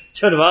سے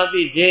چھڑوا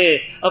دیجئے,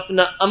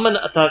 اپنا امن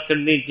عطا کر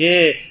دیجئے,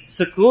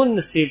 سکون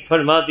نصیب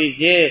فرما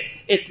دیجئے,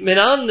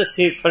 اطمینان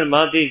نصیب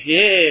فرما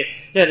دیجئے.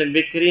 یا رب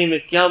کریم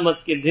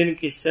قیامت کے دن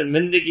کی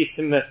شرمندگی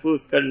سے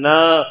محفوظ کرنا.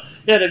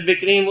 یا رب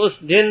کریم اس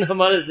دن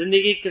ہمارے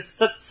زندگی کے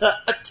سب سے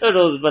اچھا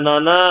روز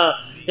بنانا.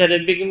 یا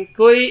رب کریم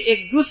کوئی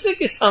ایک دوسرے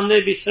کے سامنے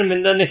بھی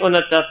شرمندہ نہیں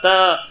ہونا چاہتا,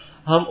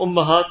 ہم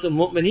امہات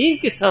المؤمنین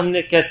کے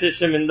سامنے کیسے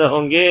شرمندہ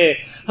ہوں گے؟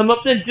 ہم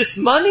اپنے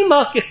جسمانی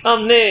ماں کے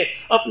سامنے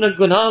اپنا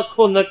گناہ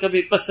کھولنا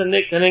کبھی پسند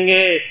نہیں کریں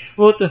گے.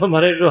 وہ تو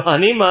ہمارے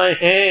روحانی ماں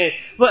ہیں,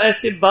 وہ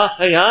ایسے با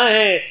حیا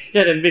ہیں.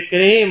 یا رب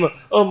کریم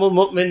ام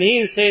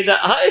المؤمنین سیدہ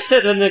عائشہ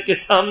رضی اللہ کے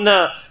سامنا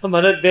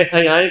ہمارے بے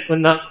حیائی کو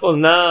نہ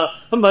کھولنا,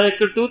 ہمارے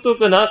کرتوتوں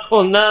کو نہ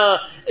کھولنا.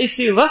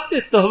 اسی وقت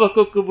توبہ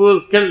کو قبول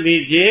کر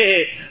لیجئے.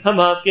 ہم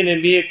آپ کے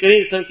نبی کریم صلی اللہ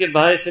علیہ وسلم کے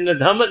باعث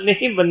ندامت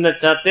نہیں بننا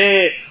چاہتے,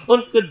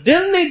 ان کو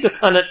دل نہیں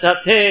دکھانا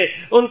چاہتے.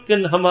 ان کے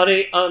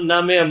ہمارے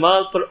نام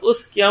اعمال پر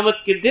اس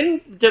قیامت کے دن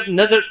جب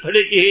نظر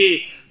پڑے گی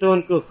تو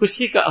ان کو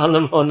خوشی کا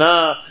عالم ہونا.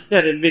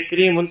 یا رب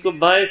کریم ان کو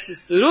باعث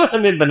سرور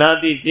ہمیں بنا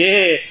دیجئے.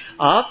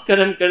 آپ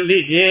کرم کر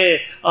لیجئے.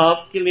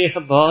 آپ کے لیے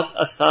بہت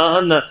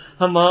آسان،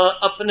 ہم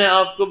اپنے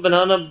آپ کو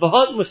بنانا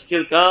بہت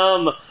مشکل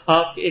کام.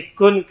 آپ ایک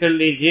کن کر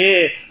لیجئے،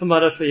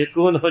 ہمارا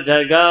فیکون ہو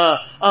جائے گا.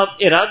 آپ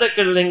ارادہ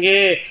کر لیں گے،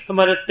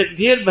 ہمارا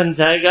تقدیر بن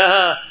جائے گا.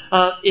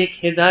 آپ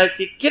ایک ہدایت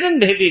کی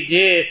کرن دے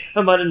دیجئے،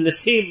 ہمارا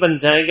نصیب بن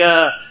جائے گا.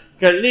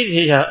 کر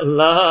لیجئے یا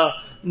اللہ،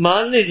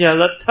 مان لیجئے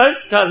اللہ،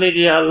 تھرس کھا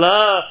لیجئے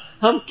اللہ.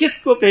 ہم کس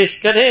کو پیش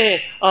کریں؟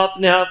 آپ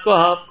نے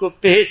آپ کو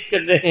پیش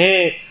کر رہے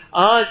ہیں.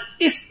 آج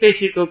اس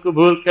پیشی کو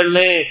قبول کر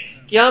لیں.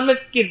 قیامت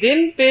کے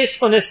دن پیش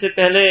ہونے سے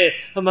پہلے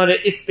ہمارے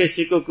اس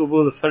پیشی کو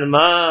قبول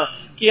فرما.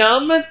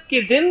 قیامت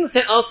کے دن سے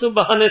آنسو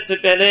بہانے سے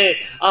پہلے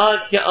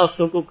آج کے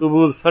آنسو کو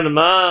قبول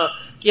فرما.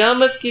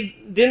 قیامت کے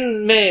دن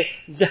میں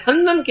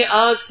جہنم کے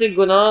آگ سے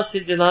گناہ سے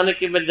جلانے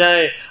کے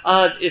بجائے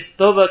آج اس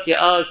توبہ کی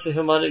آگ سے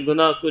ہمارے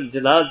گناہ کو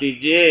جلا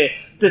دیجئے.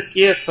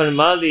 تزکیہ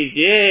فرما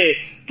لیجئے،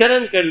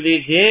 کرم کر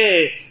لیجئے.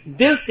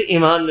 دل سے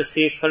ایمان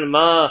نصیب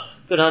فرما.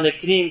 قرآن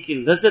کریم کی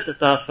لذت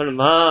عطا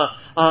فرما.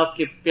 آپ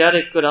کے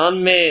پیارے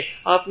قرآن میں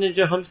آپ نے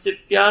جو ہم سے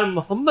پیار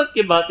محبت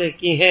کی باتیں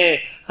کی ہیں،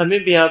 ہمیں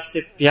بھی آپ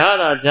سے پیار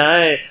آ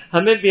جائے.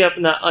 ہمیں بھی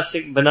اپنا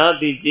عاشق بنا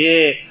دیجئے،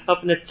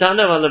 اپنے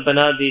چاہنے والا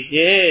بنا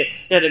دیجئے.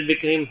 یا رب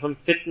کریم ہم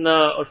فتنہ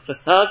اور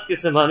فساد کے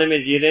زمانے میں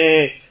جی رہے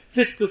ہیں،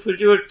 فسق و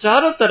فجور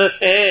چاروں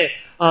طرف ہے.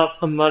 آپ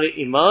ہمارے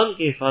ایمان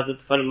کی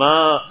حفاظت فرما،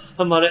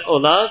 ہمارے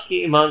اولاد کی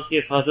ایمان کی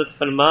حفاظت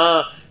فرما.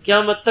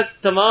 قیامت تک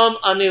تمام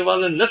آنے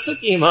والے نسل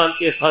کی ایمان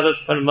کی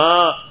حفاظت فرما.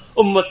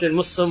 امت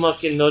مسلمہ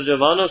کے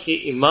نوجوانوں کی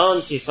ایمان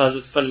کی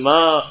حفاظت فرما.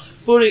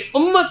 پوری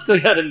امت کو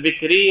یا رب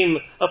کریم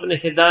اپنے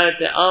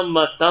ہدایت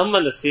عامہ تامہ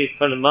نصیب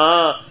فرما.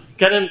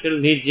 کرم کر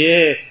لیجئے،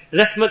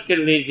 رحمت کر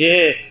لیجئے،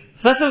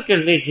 فضل کر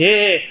لیجئے.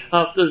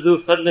 آپ تو ذو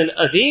فضل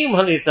عظیم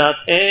والی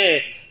ذات ہیں.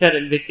 یا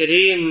رب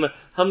کریم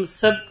ہم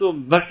سب کو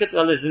برکت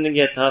والی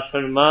زندگی عطا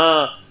فرما.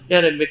 یا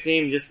رب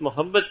کریم جس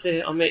محبت سے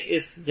ہمیں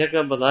اس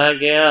جگہ بلایا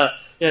گیا،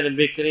 یا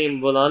رب کریم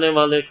بلانے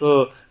والے کو،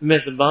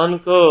 میزبان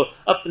کو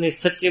اپنی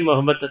سچی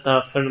محبت عطا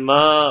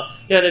فرما.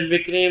 یا رب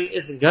کریم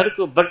اس گھر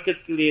کو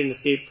برکت کے لیے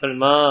نصیب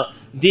فرما،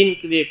 دین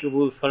کے لیے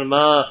قبول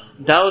فرما،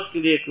 دعوت کے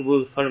لیے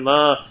قبول فرما،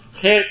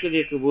 خیر کے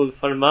لیے قبول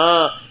فرما.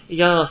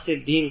 یہاں سے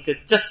دین کے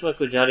چشمہ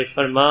کو جاری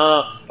فرما،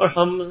 اور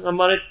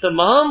ہمارے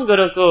تمام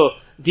گھروں کو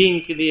دین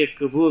کے لیے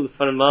قبول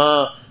فرما.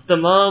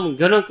 تمام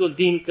گھروں کو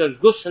دین کا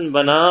گلشن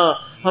بنا.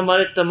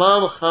 ہمارے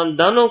تمام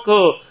خاندانوں کو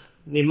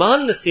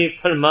ایمان نصیب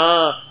فرما.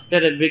 یا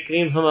رب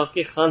کریم ہم آپ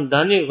کے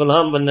خاندانی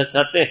غلام بننا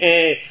چاہتے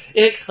ہیں،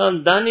 ایک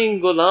خاندانی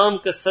غلام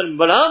کا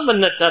سربراہ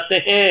بننا چاہتے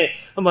ہیں.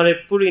 ہمارے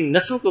پوری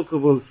نسل کو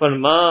قبول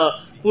فرما،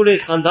 پورے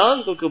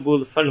خاندان کو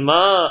قبول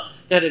فرما.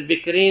 یا رب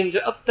کریم جو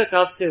اب تک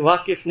آپ سے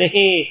واقف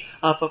نہیں،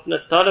 آپ اپنا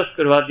تعارف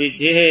کروا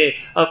دیجئے،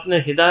 اپنے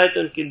ہدایت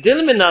ان کے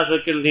دل میں نازل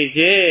کر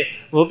لیجئے.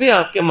 وہ بھی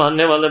آپ کے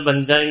ماننے والے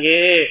بن جائیں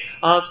گے،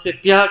 آپ سے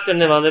پیار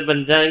کرنے والے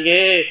بن جائیں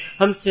گے،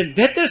 ہم سے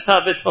بہتر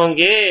ثابت ہوں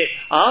گے.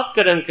 آپ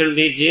کرم کر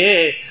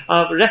لیجئے،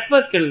 آپ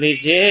رحمت کر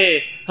لیجئے.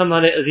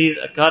 ہمارے عزیز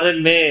اقارب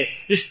میں،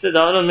 رشتہ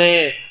داروں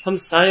میں،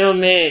 ہمسایوں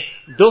میں،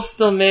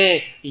 دوستوں میں،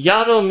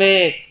 یاروں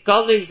میں،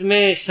 کالجز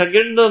میں،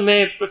 شاگردوں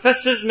میں،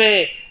 پروفیسرز میں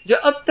جو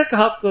اب تک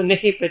آپ کو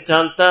نہیں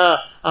پہچانتا،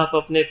 آپ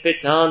اپنے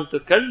پہچان تو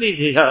کر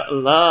لیجیے یا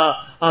اللہ.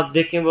 آپ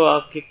دیکھیں وہ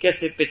آپ کے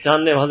کیسے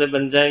پہچاننے والے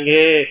بن جائیں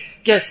گے،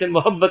 کیسے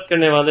محبت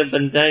کرنے والے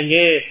بن جائیں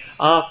گے.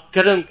 آپ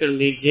کرم کر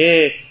لیجئے،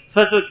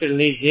 فضل کر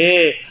لیجئے.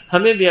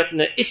 ہمیں بھی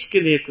اپنے عشق کے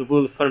لیے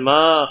قبول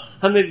فرما،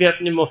 ہمیں بھی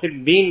اپنے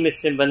محبین میں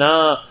سے بنا،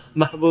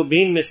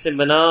 محبوبین میں سے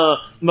بنا،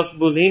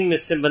 مقبولین میں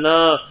سے بنا،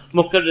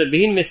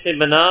 مقربین میں سے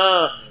بنا.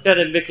 یا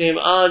رب کریم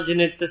آج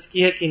جنہیں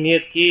تزکیہ کی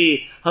نیت کی،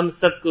 ہم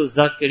سب کو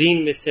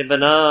ذاکرین میں سے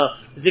بنا.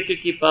 ذکر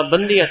کی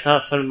پابندی عطا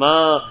فرما،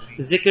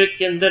 ذکر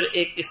کے اندر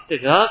ایک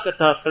استغراق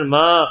عطا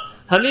فرما.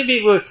 ہمیں بھی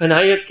وہ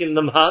فنائیت کے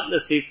لمحات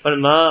نصیب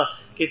فرما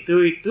کہ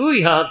تو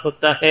یاد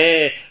ہوتا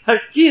ہے، ہر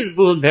چیز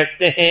بھول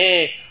بیٹھتے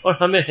ہیں، اور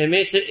ہمیں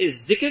ہمیشہ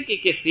اس ذکر کی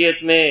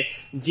کیفیت میں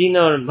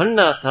جینا اور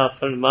مرنا عطا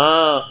فرما.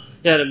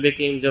 یا رب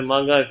کریم جو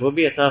مانگا ہے وہ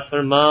بھی عطا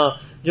فرما،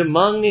 جو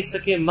مانگ نہیں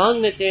سکے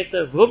مانگنے چاہیے تو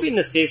وہ بھی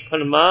نصیب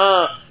فرما.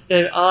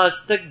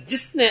 آج تک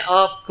جس نے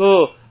آپ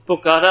کو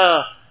پکارا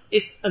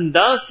اس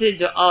انداز سے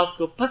جو آپ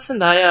کو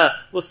پسند آیا،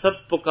 وہ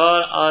سب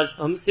پکار آج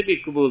ہم سے بھی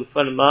قبول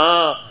فرما.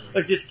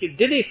 اور جس کی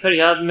دلی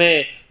فریاد میں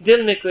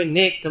دل میں کوئی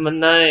نیک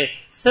تمنائیں،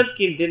 سب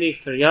کی دلی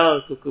فریاد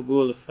کو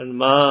قبول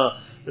فرما.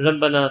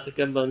 ربنا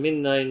تقبل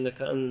منا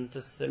انك انت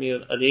السميع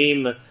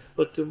العليم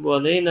وتب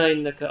علينا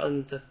انك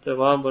انت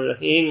التواب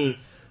الرحيم.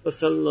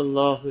 وصلى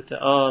الله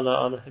تعالى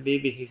على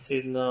حبيبه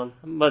سيدنا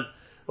محمد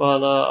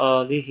وعلى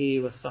آله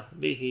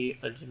وصحبه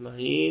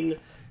أجمعين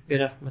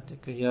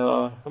برحمتك يا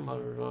أرحم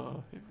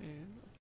الراحمين.